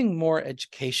there's nothing more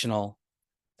educational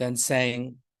than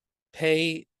saying,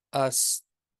 pay us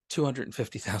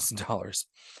 $250,000.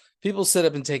 People sit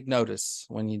up and take notice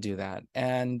when you do that,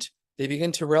 and they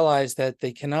begin to realize that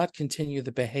they cannot continue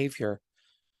the behavior,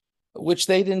 which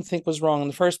they didn't think was wrong in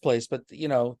the first place, but you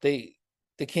know, they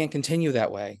can't continue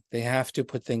that way. They have to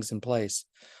put things in place.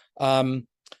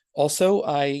 Also,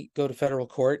 I go to federal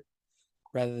court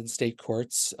rather than state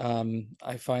courts.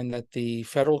 I find that the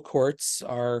federal courts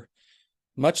are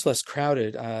much less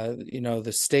crowded. You know,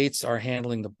 the states are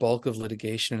handling the bulk of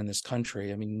litigation in this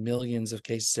country. I mean, millions of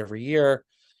cases every year.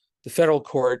 the federal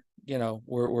court,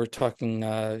 we're talking,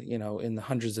 in the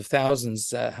hundreds of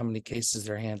thousands, how many cases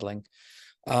they're handling.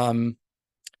 And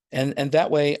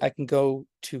that way I can go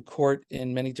to court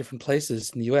in many different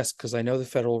places in the US because I know the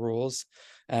federal rules.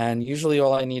 And usually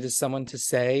all I need is someone to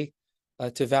say,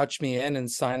 to vouch me in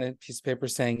and sign a piece of paper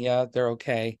saying, yeah, they're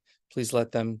okay. Please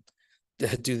let them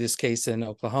do this case in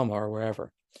Oklahoma or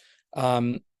wherever.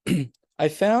 I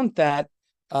found that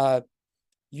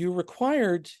you're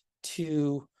required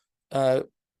to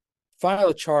file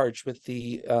a charge with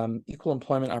the Equal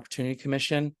Employment Opportunity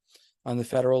Commission on the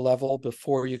federal level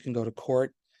before you can go to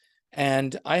court.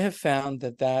 And I have found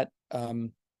that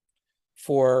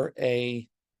for a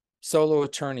solo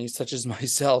attorney such as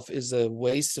myself is a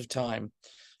waste of time.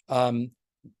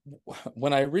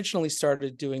 When I originally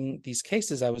started doing these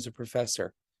cases, I was a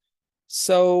professor.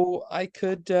 So I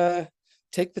could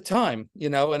take the time,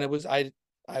 and it was I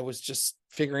was just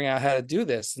figuring out how to do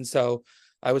this. And so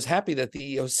I was happy that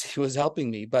the EOC was helping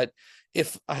me. But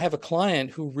if I have a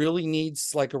client who really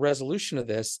needs like a resolution of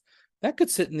this, that could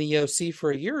sit in the EOC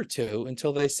for a year or two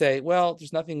until they say, well,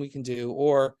 there's nothing we can do,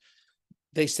 or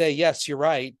they say, yes, you're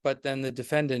right, but then the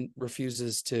defendant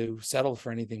refuses to settle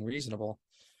for anything reasonable.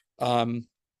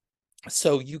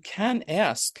 So you can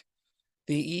ask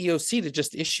the EEOC to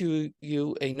just issue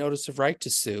you a notice of right to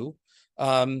sue.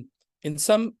 In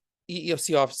some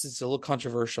EEOC offices, it's a little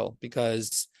controversial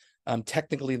because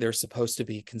technically they're supposed to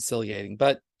be conciliating,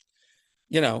 but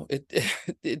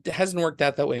it hasn't worked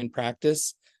out that way in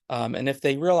practice. And if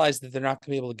they realize that they're not going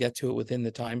to be able to get to it within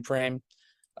the time frame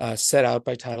set out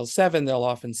by Title VII, they'll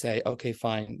often say, okay,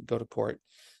 fine, go to court.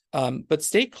 But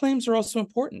state claims are also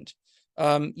important.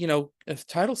 If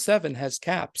Title VII has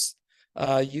caps,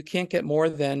 you can't get more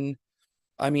than,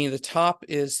 the top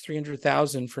is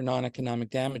 $300,000 for non-economic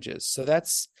damages. So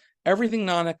that's everything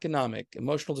non-economic,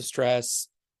 emotional distress,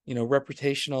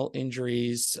 reputational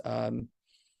injuries,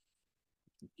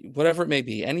 whatever it may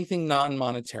be, anything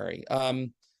non-monetary.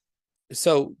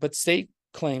 But state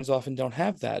claims often don't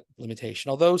have that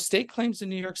limitation. Although state claims in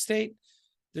New York State,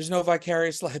 there's no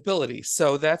vicarious liability.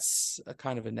 So that's a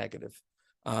kind of a negative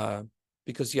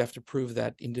because you have to prove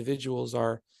that individuals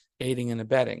are aiding and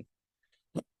abetting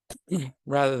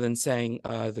rather than saying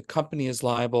the company is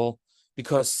liable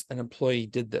because an employee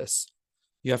did this.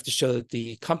 You have to show that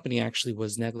the company actually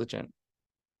was negligent.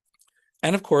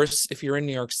 And of course, if you're in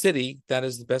New York City, that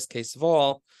is the best case of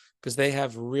all because they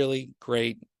have really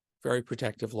great, very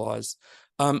protective laws.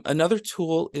 Another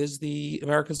tool is the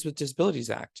Americans with Disabilities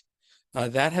Act.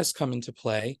 That has come into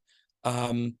play.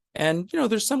 And,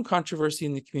 there's some controversy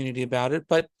in the community about it,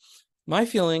 but my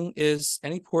feeling is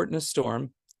any port in a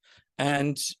storm,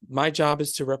 and my job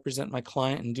is to represent my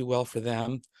client and do well for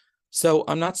them. So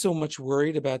I'm not so much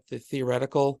worried about the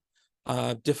theoretical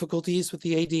difficulties with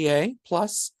the ADA.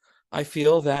 Plus, I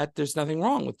feel that there's nothing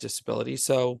wrong with disability.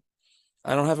 So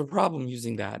I don't have a problem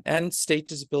using that, and state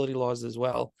disability laws as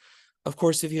well. Of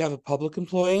course, if you have a public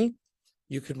employee,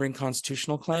 you can bring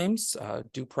constitutional claims,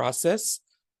 due process,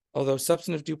 although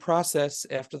substantive due process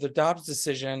after the Dobbs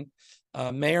decision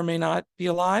may or may not be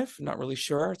alive. I'm not really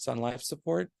sure. It's on life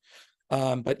support.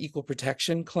 But equal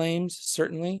protection claims,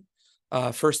 certainly,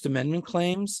 First Amendment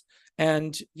claims.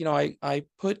 And, I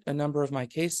put a number of my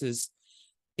cases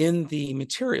in the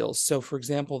materials. So, for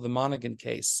example, the Monaghan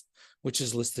case, which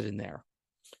is listed in there.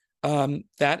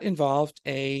 That involved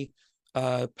a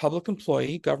public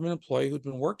employee, government employee, who'd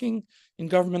been working in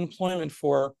government employment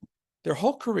for their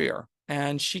whole career.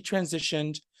 And she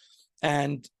transitioned.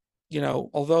 And,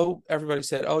 although everybody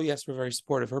said, oh, yes, we're very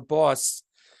supportive, her boss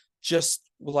just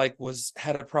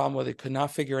had a problem with it, could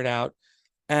not figure it out,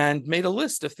 and made a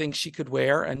list of things she could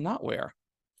wear and not wear.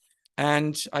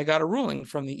 And I got a ruling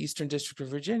from the Eastern District of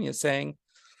Virginia saying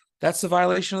that's a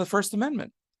violation of the First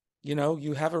Amendment.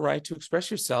 You have a right to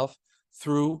express yourself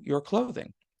through your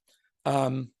clothing.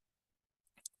 Kozak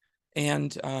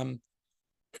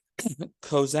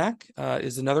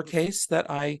is another case that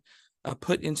I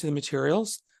put into the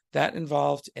materials. That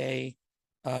involved a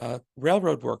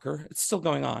railroad worker. It's still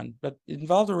going on, but it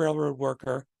involved a railroad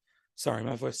worker. Sorry,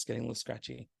 my voice is getting a little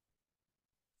scratchy.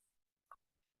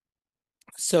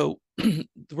 So the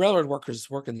railroad workers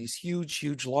work in these huge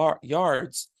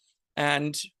yards,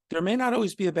 and there may not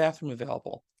always be a bathroom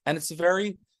available. And it's a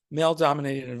very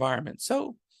male-dominated environment.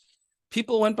 So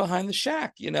people went behind the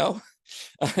shack,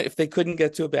 if they couldn't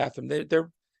get to a bathroom. They're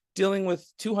dealing with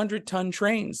 200-ton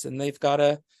trains, and they've got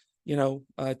to,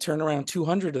 turn around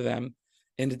 200 of them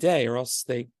in a day, or else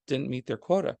they didn't meet their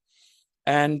quota.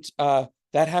 And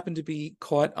that happened to be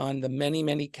caught on the many,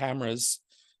 many cameras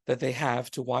that they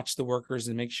have to watch the workers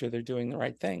and make sure they're doing the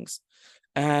right things.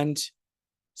 And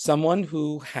someone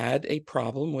who had a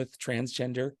problem with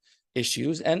transgender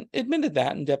issues and admitted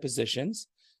that in depositions,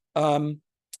 fired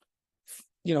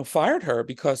her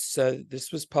because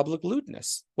this was public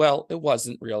lewdness. Well, it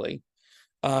wasn't really.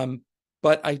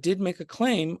 But I did make a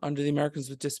claim under the Americans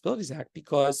with Disabilities Act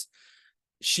because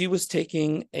she was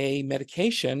taking a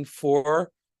medication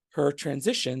for her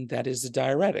transition that is a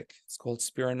diuretic. It's called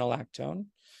spironolactone,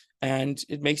 and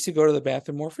it makes you go to the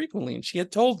bathroom more frequently. And she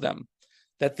had told them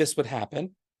that this would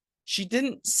happen. She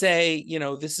didn't say,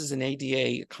 this is an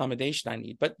ADA accommodation I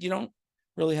need, but you don't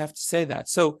really have to say that.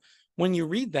 So when you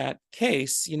read that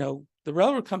case, the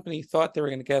railroad company thought they were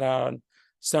going to get out on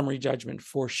summary judgment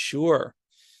for sure,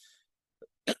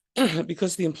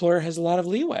 because the employer has a lot of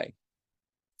leeway.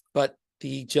 But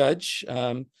the judge,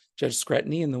 Judge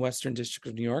Scretany in the Western District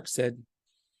of New York, said,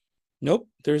 nope,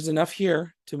 there's enough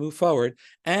here to move forward.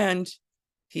 And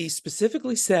he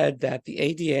specifically said that the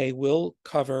ADA will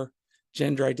cover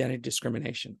gender identity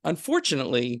discrimination.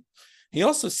 Unfortunately, he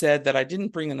also said that I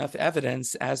didn't bring enough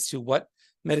evidence as to what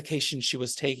medication she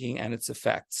was taking and its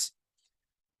effects.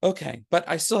 Okay, but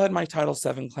I still had my Title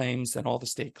VII claims and all the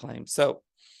state claims, so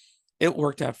it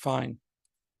worked out fine.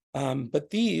 But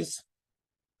these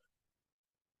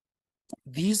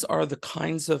are the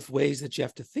kinds of ways that you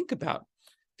have to think about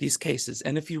these cases.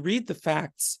 And if you read the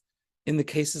facts in the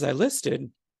cases I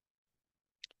listed,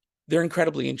 they're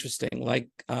incredibly interesting. Like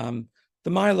the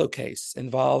Milo case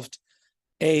involved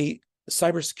a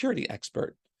cybersecurity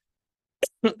expert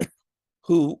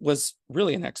who was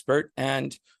really an expert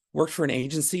and worked for an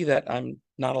agency that I'm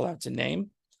not allowed to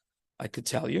name. I could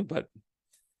tell you, but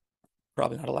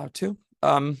probably not allowed to.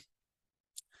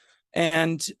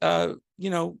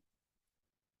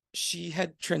 She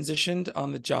had transitioned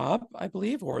on the job, I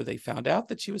believe, or they found out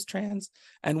that she was trans.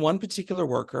 And one particular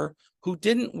worker who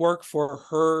didn't work for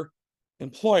her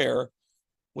employer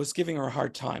was giving her a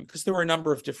hard time because there were a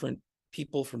number of different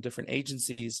people from different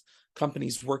agencies,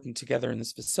 companies working together in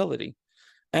this facility.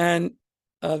 And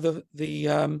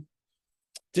the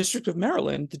District of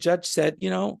Maryland, the judge said,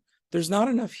 there's not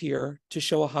enough here to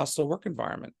show a hostile work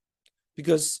environment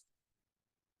because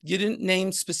you didn't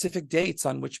name specific dates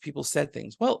on which people said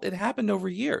things. Well, it happened over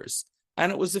years,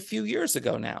 and it was a few years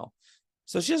ago now.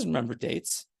 So she doesn't remember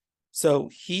dates.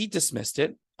 So he dismissed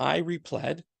it. I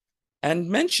repled and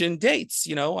mentioned dates.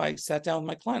 I sat down with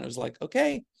my client. I was like,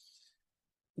 okay,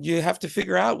 you have to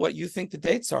figure out what you think the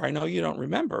dates are. I know you don't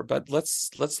remember, but let's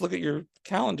look at your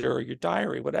calendar or your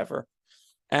diary, whatever.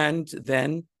 And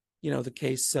then, the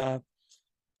case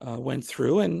went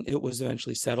through and it was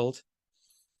eventually settled.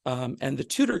 And the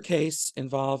Tudor case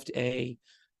involved a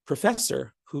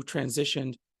professor who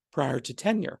transitioned prior to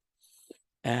tenure.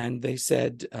 And they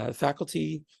said,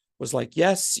 faculty was like,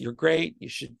 yes, you're great. You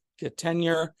should get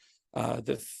tenure.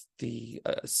 The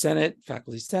Senate,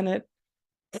 faculty Senate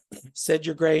said,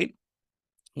 you're great.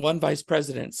 One vice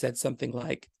president said something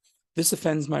like, this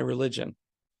offends my religion.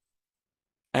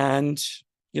 And,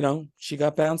 she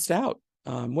got bounced out.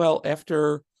 Well,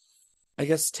 after, I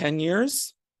guess, 10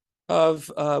 years of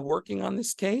working on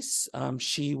this case,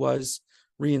 she was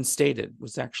reinstated,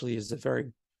 which actually is a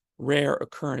very rare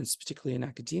occurrence, particularly in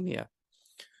academia.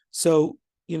 So,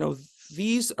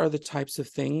 these are the types of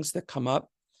things that come up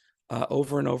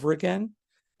over and over again.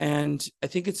 And I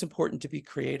think it's important to be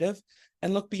creative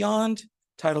and look beyond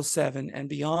Title VII and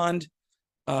beyond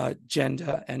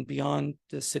gender and beyond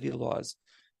the city laws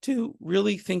to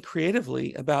really think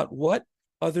creatively about what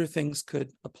other things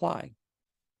could apply.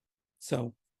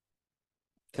 So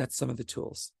that's some of the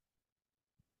tools.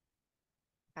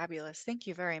 Fabulous. Thank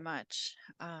you very much.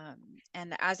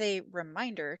 And as a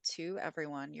reminder to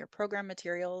everyone, your program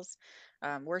materials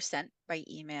were sent by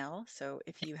email. So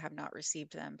if you have not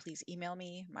received them, please email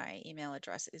me. My email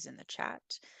address is in the chat.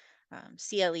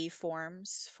 CLE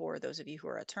forms for those of you who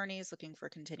are attorneys looking for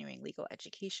continuing legal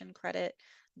education credit.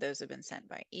 Those have been sent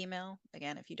by email.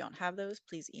 Again, if you don't have those,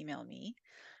 please email me.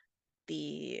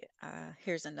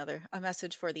 Here's a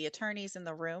message for the attorneys in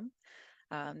the room.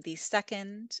 The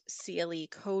second CLE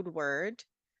code word,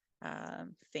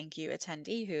 thank you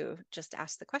attendee who just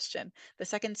asked the question. The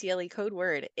second CLE code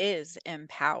word is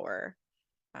empower.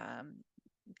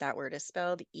 That word is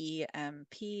spelled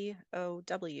EMPOWER.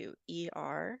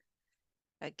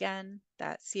 Again,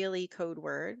 that CLE code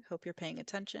word, hope you're paying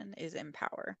attention, is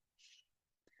empower.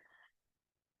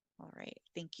 All right,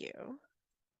 thank you.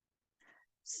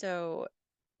 So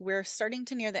we're starting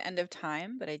to near the end of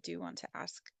time, but I do want to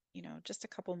ask, just a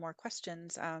couple more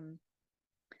questions.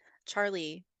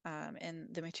 Charlie, in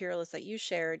the materials that you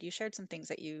shared some things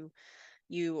that you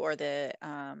or the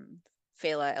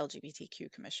Failla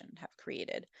LGBTQ Commission have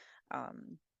created.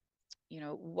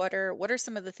 what are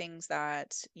some of the things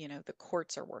that, the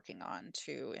courts are working on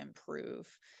to improve,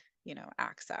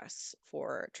 access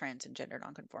for trans and gender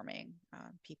nonconforming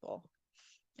people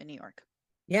in New York?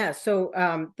 Yeah, so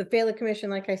the Failla Commission,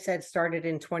 like I said, started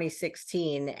in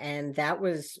 2016, and that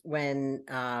was when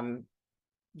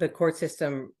the court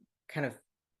system kind of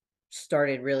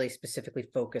started really specifically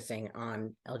focusing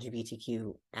on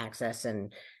LGBTQ access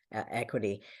and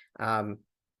equity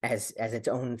as its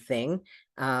own thing.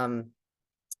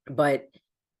 But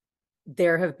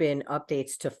there have been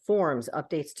updates to forms,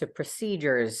 updates to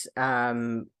procedures,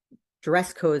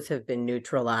 dress codes have been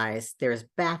neutralized. There's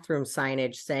bathroom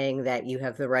signage saying that you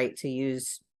have the right to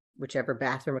use whichever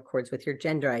bathroom accords with your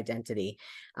gender identity.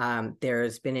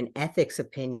 There's been an ethics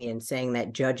opinion saying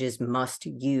that judges must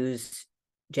use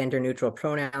gender neutral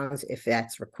pronouns if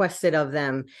that's requested of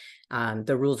them.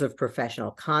 The rules of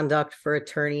professional conduct for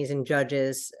attorneys and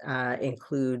judges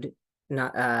include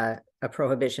not a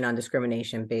prohibition on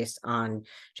discrimination based on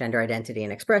gender identity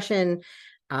and expression.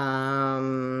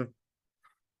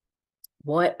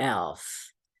 What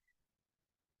else?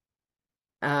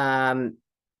 There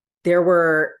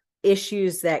were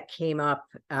issues that came up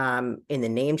in the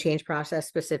name change process,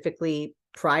 specifically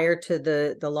prior to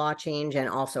the law change and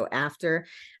also after.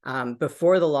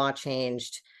 Before the law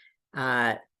changed,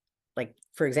 like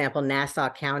for example, Nassau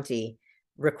County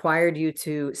required you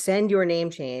to send your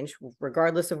name change,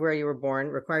 regardless of where you were born,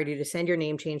 required you to send your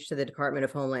name change to the Department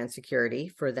of Homeland Security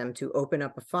for them to open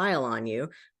up a file on you,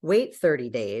 wait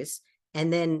 30 days,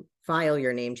 and then file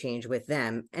your name change with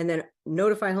them, and then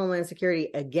notify Homeland Security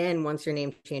again once your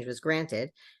name change was granted,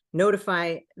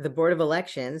 notify the Board of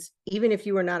Elections, even if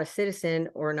you were not a citizen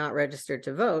or not registered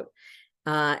to vote.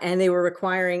 And they were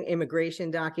requiring immigration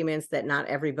documents that not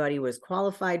everybody was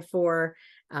qualified for.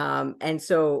 And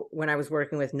so when I was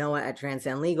working with Noah at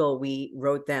Transcend Legal, we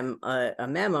wrote them a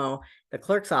memo, the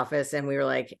clerk's office, and we were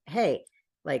like, hey,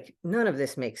 like none of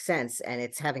this makes sense and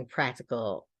it's having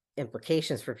practical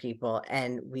implications for people.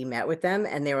 And we met with them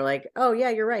and they were like, oh yeah,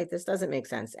 you're right, this doesn't make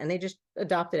sense. And they just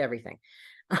adopted everything.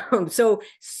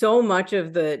 So much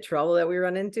of the trouble that we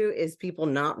run into is people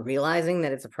not realizing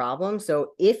that it's a problem.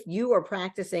 So if you are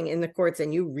practicing in the courts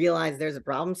and you realize there's a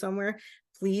problem somewhere,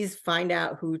 please find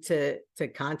out who to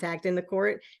contact in the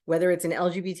court, whether it's an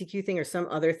LGBTQ thing or some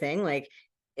other thing. Like,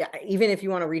 even if you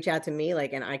want to reach out to me,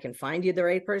 like, and I can find you the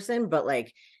right person, but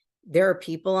like, there are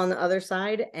people on the other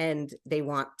side and they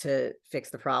want to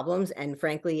fix the problems. And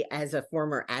frankly, as a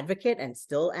former advocate and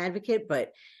still advocate,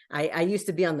 but I used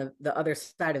to be on the other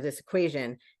side of this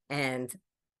equation, and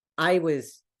I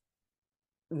was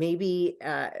maybe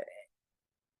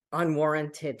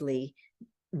unwarrantedly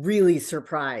really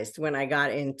surprised when I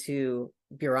got into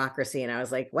bureaucracy, and I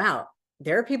was like, wow,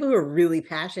 there are people who are really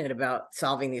passionate about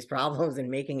solving these problems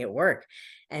and making it work.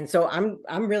 And so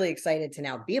I'm really excited to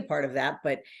now be a part of that.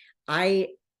 But I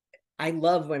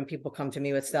love when people come to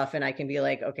me with stuff and I can be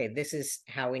like, okay, this is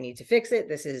how we need to fix it.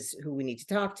 This is who we need to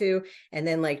talk to. And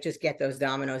then like, just get those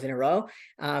dominoes in a row.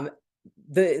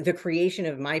 The creation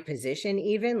of my position,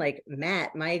 even like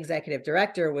Matt, my executive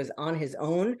director, was on his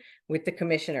own with the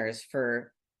commissioners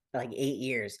for like 8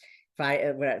 years,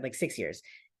 6 years.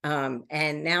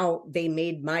 And now they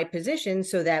made my position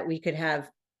so that we could have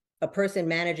a person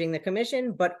managing the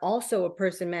commission, but also a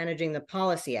person managing the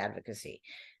policy advocacy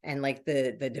and like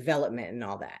the development and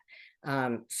all that.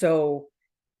 So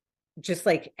just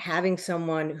like having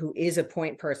someone who is a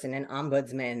point person, an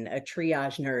ombudsman, a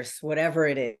triage nurse, whatever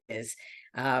it is,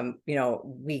 a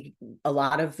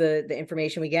lot of the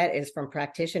information we get is from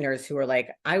practitioners who are like,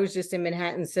 I was just in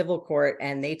Manhattan civil court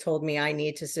and they told me I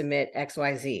need to submit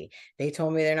XYZ. They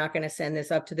told me they're not going to send this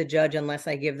up to the judge unless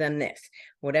I give them this,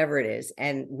 whatever it is.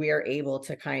 And we are able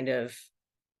to kind of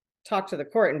talk to the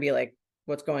court and be like,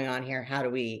 what's going on here? How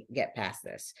do we get past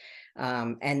this?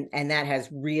 And that has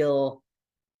real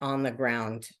on the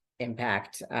ground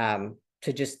impact,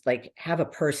 to just like have a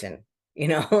person,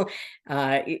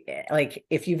 like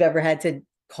if you've ever had to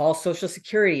call Social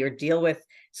Security or deal with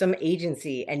some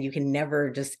agency and you can never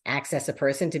just access a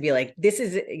person to be like, this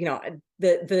is,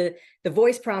 the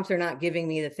voice prompts are not giving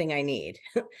me the thing I need.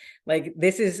 Like,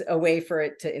 this is a way for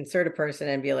it to insert a person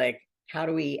and be like, how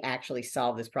do we actually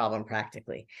solve this problem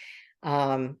practically?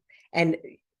 And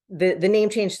the name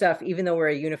change stuff, even though we're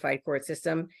a unified court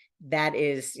system, that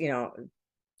is,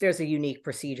 there's a unique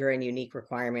procedure and unique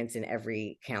requirements in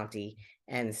every county.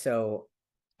 And so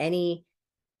any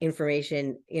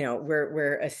information,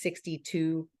 we're a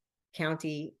 62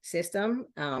 county system.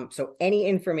 So any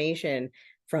information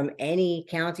from any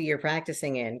county you're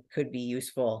practicing in could be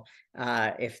useful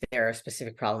if there are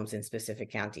specific problems in specific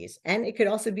counties. And it could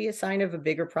also be a sign of a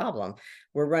bigger problem.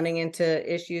 We're running into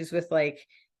issues with like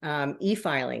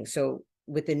e-filing. So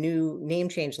with the new name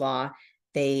change law,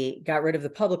 they got rid of the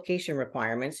publication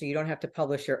requirement. So you don't have to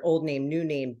publish your old name, new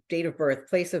name, date of birth,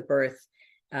 place of birth,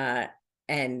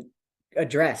 and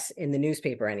address in the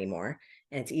newspaper anymore.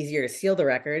 And it's easier to seal the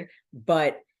record.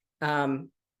 But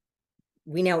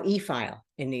we now e-file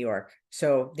in New York.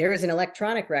 So there is an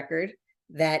electronic record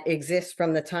that exists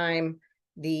from the time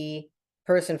the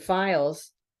person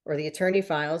files or the attorney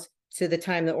files to the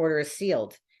time the order is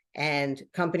sealed. And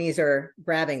companies are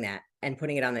grabbing that and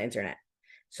putting it on the internet.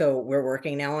 So we're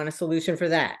working now on a solution for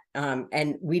that.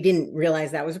 And we didn't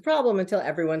realize that was a problem until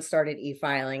everyone started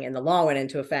e-filing and the law went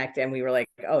into effect. And we were like,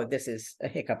 oh, this is a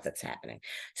hiccup that's happening.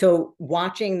 So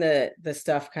watching the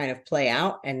stuff kind of play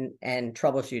out and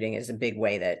troubleshooting is a big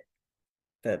way that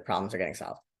the problems are getting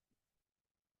solved.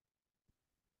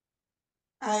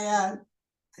 I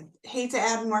hate to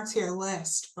add more to your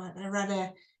list, but I read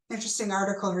an interesting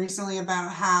article recently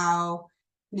about how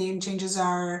name changes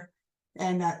are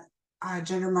and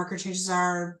gender marker changes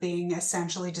are being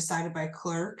essentially decided by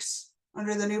clerks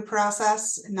under the new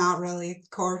process, not really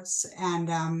courts. And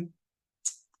I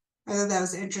thought that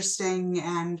was interesting.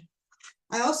 And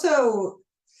I also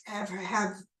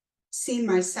have seen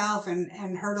myself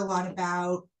and heard a lot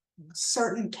about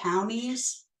certain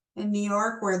counties in New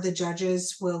York where the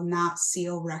judges will not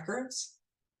seal records.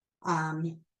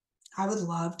 I would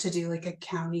love to do like a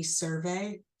county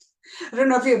survey. I don't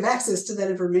know if you have access to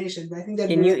that information, but I think that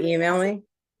Can you email me?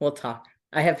 We'll talk.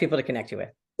 I have people to connect you with.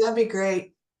 That'd be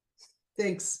great.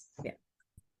 Thanks. Yeah.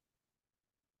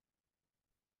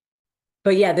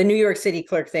 But yeah, the New York City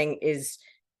clerk thing it's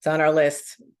on our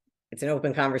list. It's an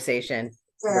open conversation.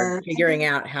 We're figuring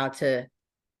out how to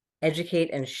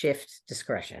educate and shift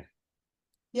discretion.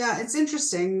 Yeah, it's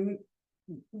interesting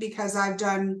because I've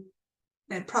done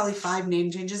probably 5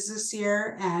 name changes this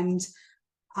year and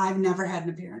I've never had an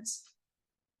appearance,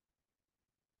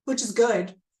 which is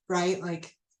good, right?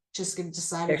 Like just get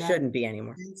decided. There shouldn't be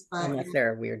anymore, unless there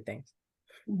are weird things.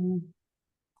 Mm-hmm.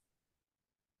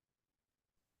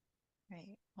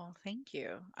 Right. Well, thank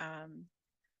you.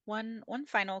 One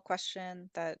final question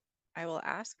that I will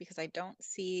ask, because I don't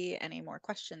see any more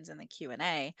questions in the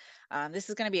Q&A. This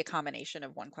is going to be a combination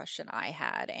of one question I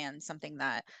had and something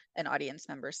that an audience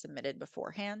member submitted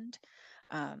beforehand.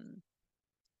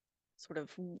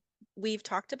 We've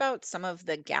talked about some of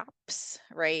the gaps,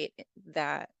 right?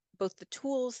 That both the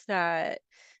tools that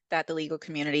the legal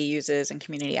community uses and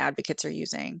community advocates are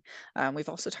using. We've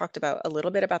also talked about a little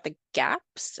bit about the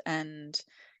gaps, and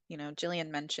Jillian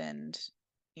mentioned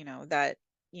that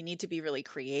you need to be really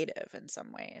creative in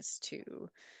some ways to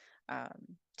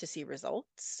see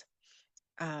results.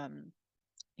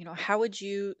 How would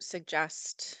you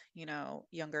suggest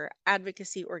younger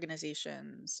advocacy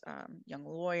organizations, young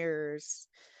lawyers,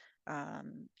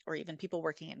 or even people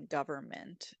working in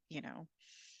government,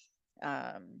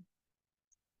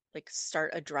 like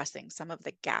start addressing some of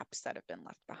the gaps that have been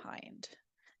left behind?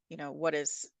 What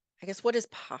is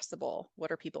possible?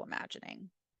 What are people imagining?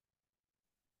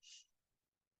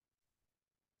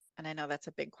 And I know that's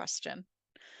a big question.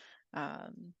 I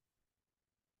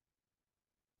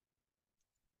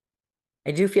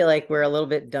do feel like we're a little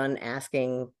bit done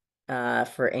asking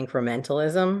for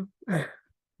incrementalism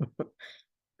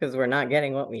because we're not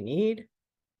getting what we need.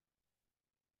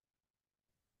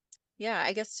 Yeah,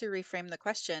 I guess to reframe the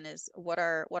question is, what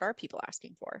are people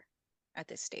asking for at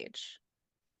this stage?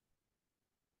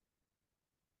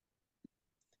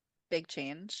 Big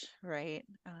change, right?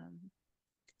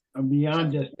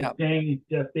 Beyond just the change,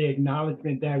 just the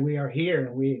acknowledgement that we are here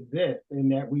and we exist and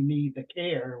that we need the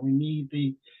care, we need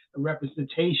the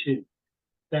representation,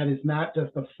 that is not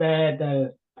just a fad that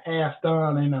is passed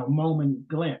on in a moment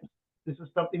glimpse. This is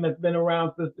something that's been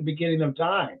around since the beginning of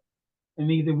time. And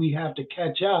either we have to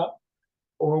catch up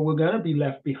or we're going to be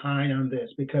left behind on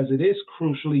this, because it is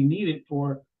crucially needed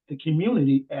for the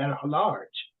community at large.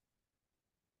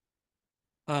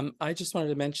 I just wanted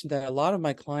to mention that a lot of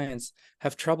my clients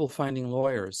have trouble finding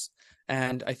lawyers.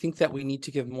 And I think that we need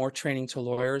to give more training to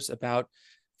lawyers about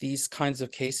these kinds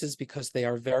of cases because they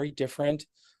are very different.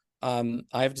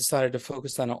 I've decided to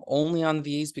focus only on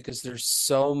these because there's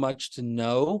so much to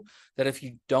know that if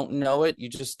you don't know it, you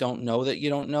just don't know that you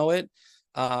don't know it.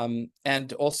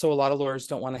 And also a lot of lawyers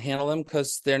don't want to handle them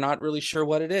because they're not really sure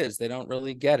what it is. They don't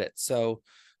really get it. So,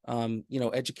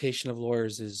 education of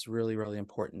lawyers is really, really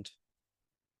important.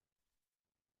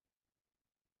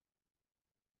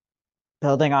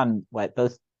 Building on what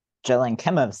both Jill and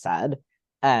Kym have said,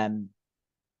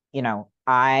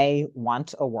 I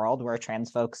want a world where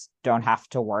trans folks don't have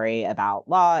to worry about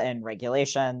law and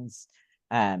regulations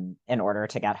in order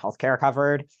to get healthcare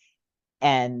covered.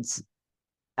 And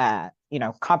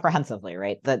comprehensively,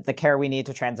 right? The care we need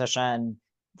to transition,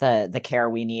 the care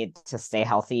we need to stay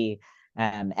healthy.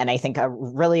 And I think a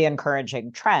really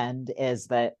encouraging trend is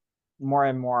that more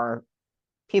and more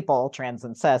people, trans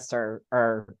and cis,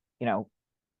 are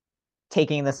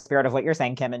taking the spirit of what you're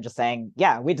saying, Kym, and just saying,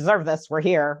 yeah, we deserve this. We're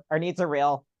here. Our needs are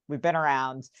real. We've been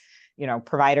around.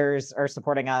 Providers are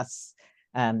supporting us.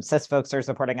 Cis folks are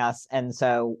supporting us. And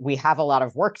so we have a lot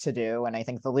of work to do. And I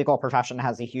think the legal profession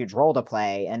has a huge role to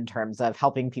play in terms of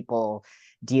helping people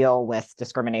deal with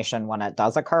discrimination when it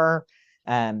does occur.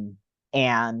 And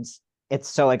it's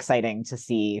so exciting to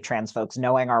see trans folks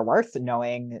knowing our worth,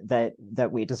 knowing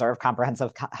that we deserve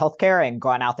comprehensive healthcare and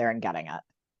going out there and getting it.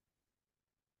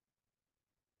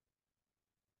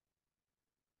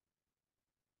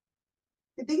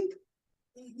 I think,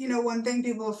 one thing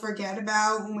people forget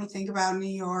about when we think about New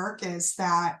York is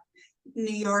that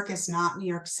New York is not New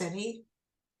York City,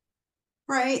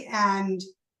 right? And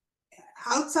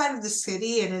outside of the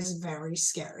city, it is very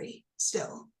scary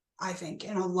still, I think,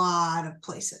 in a lot of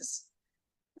places.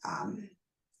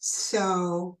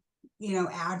 So,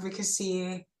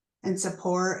 advocacy and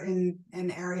support in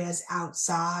areas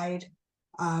outside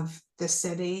of the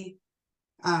city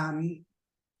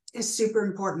is super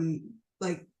important.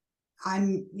 Like, I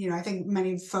think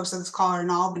many folks on this call are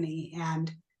in Albany,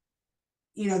 and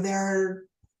why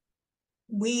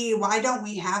don't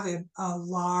we have a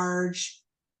large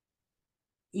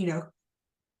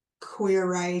queer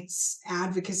rights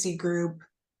advocacy group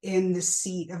in the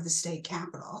seat of the state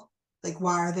capitol? Like,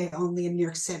 why are they only in New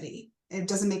York City? It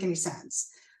doesn't make any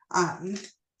sense.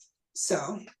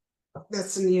 So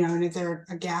that's, and if there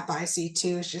a gap I see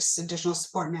too is just additional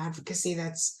support and advocacy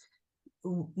that's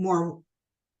more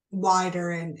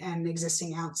wider and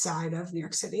existing outside of New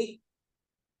York City.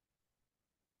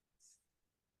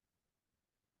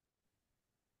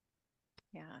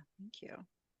 Yeah, thank you.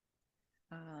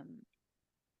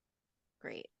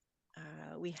 Great.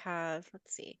 We have,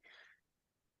 let's see.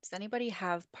 Does anybody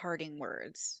have parting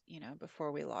words,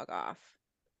 before we log off?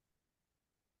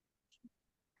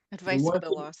 Advice for the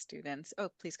law students. Oh,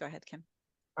 please go ahead, Kym.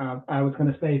 I was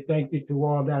going to say thank you to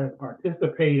all that have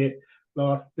participated,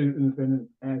 law students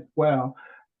as well.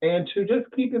 And to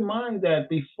just keep in mind that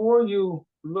before you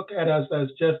look at us as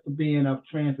just being of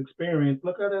trans experience,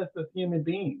 look at us as human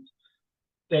beings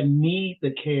that need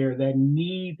the care, that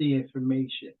need the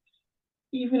information.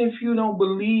 Even if you don't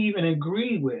believe and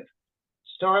agree with,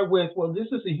 start with, well, this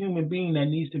is a human being that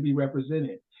needs to be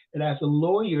represented. And as a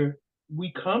lawyer,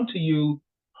 we come to you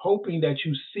hoping that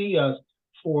you see us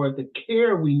for the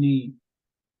care we need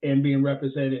and being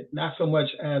represented, not so much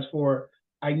as for,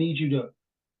 I need you to,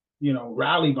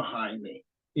 rally behind me,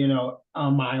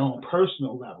 on my own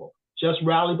personal level. Just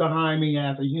rally behind me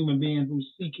as a human being who's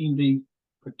seeking the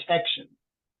protection.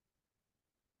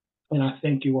 And I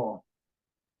thank you all.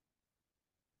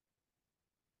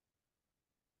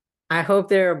 I hope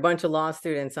there are a bunch of law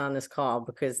students on this call,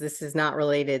 because this is not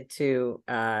related to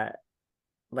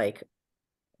like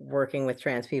working with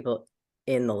trans people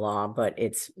in the law, but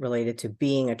it's related to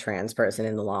being a trans person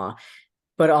in the law.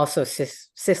 But also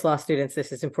cis law students,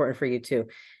 this is important for you too.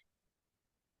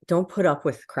 Don't put up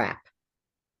with crap.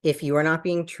 If you are not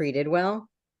being treated well,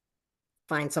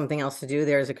 find something else to do.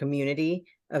 There's a community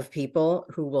of people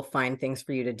who will find things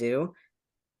for you to do.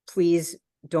 Please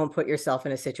don't put yourself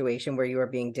in a situation where you are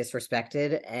being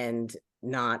disrespected and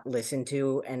not listened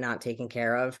to and not taken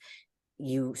care of.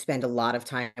 You spend a lot of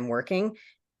time working.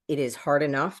 It is hard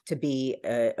enough to be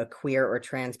a queer or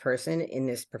trans person in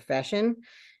this profession.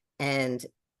 And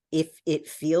if it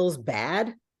feels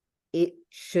bad, it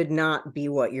should not be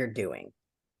what you're doing.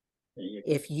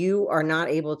 If you are not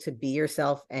able to be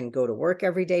yourself and go to work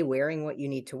every day wearing what you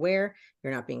need to wear,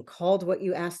 you're not being called what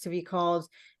you asked to be called,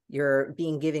 you're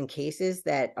being given cases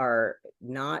that are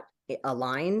not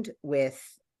aligned with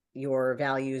your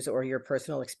values or your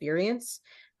personal experience,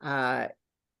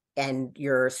 and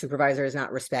your supervisor is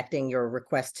not respecting your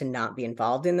request to not be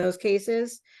involved in those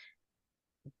cases,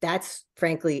 that's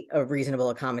frankly a reasonable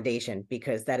accommodation,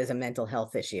 because that is a mental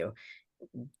health issue.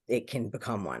 It can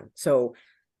become one. So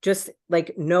just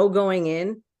like know going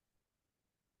in,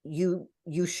 you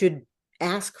should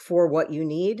ask for what you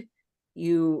need.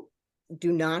 You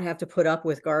do not have to put up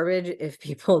with garbage if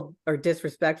people are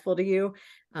disrespectful to you,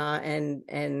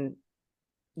 and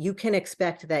you can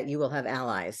expect that you will have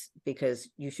allies, because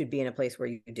you should be in a place where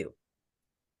you do.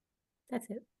 That's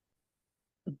it.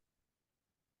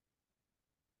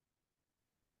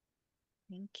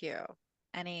 Thank you.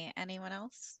 Anyone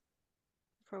else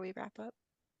before we wrap up?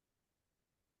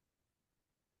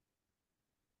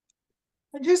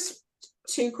 Just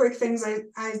two quick things.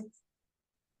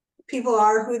 People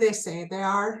are who they say they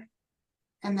are,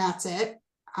 and that's it.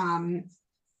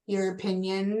 Your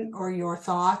opinion or your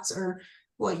thoughts or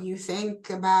what you think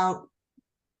about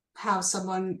how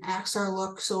someone acts or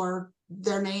looks or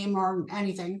their name or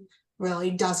anything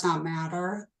really does not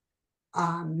matter.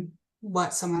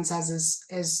 What someone says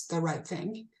is the right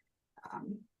thing.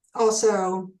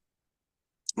 Also,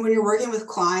 when you're working with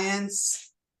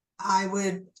clients, I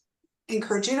would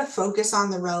encourage you to focus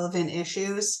on the relevant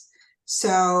issues.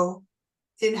 So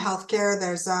in healthcare,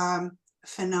 there's a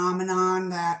phenomenon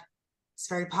that is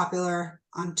very popular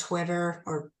on Twitter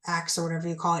or X or whatever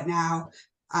you call it now,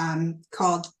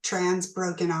 called trans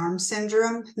broken arm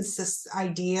syndrome. It's this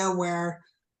idea where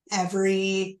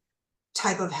every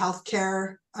type of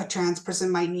healthcare a trans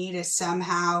person might need is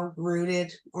somehow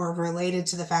rooted or related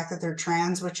to the fact that they're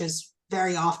trans, which is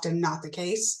very often not the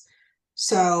case.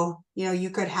 So, you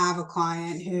could have a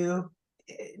client who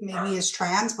maybe is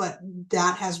trans, but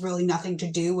that has really nothing to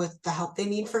do with the help they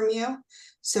need from you.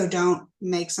 So don't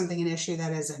make something an issue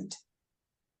that isn't.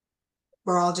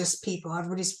 We're all just people.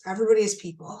 Everybody is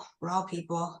people. We're all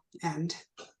people, and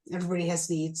everybody has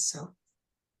needs. So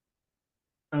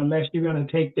Unless you're going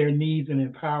to take their needs and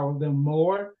empower them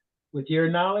more with your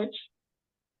knowledge,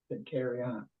 then carry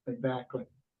on. Exactly.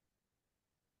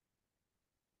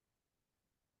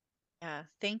 Yeah,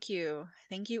 thank you.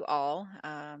 Thank you all,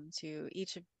 to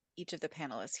each of the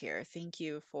panelists here. Thank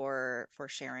you for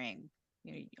sharing,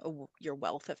 your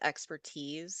wealth of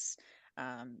expertise,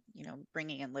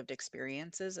 bringing in lived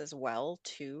experiences as well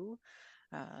too,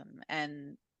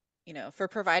 and for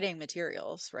providing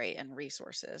materials, right, and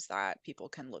resources that people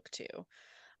can look to.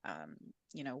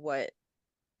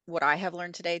 What I have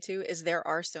learned today too is there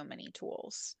are so many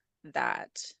tools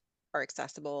that are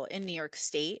accessible in New York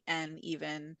State and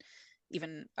even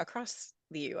across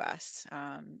the US,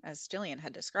 as Jillian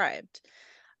had described.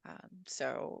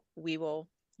 So we will,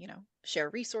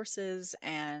 share resources,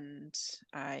 and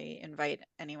I invite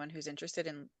anyone who's interested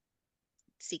in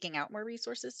seeking out more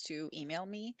resources to email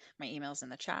me. My email's in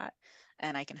the chat,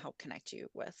 and I can help connect you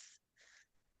with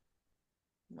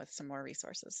some more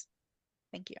resources.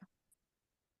 Thank you.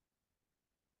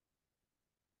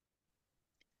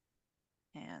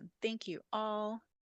 And thank you all.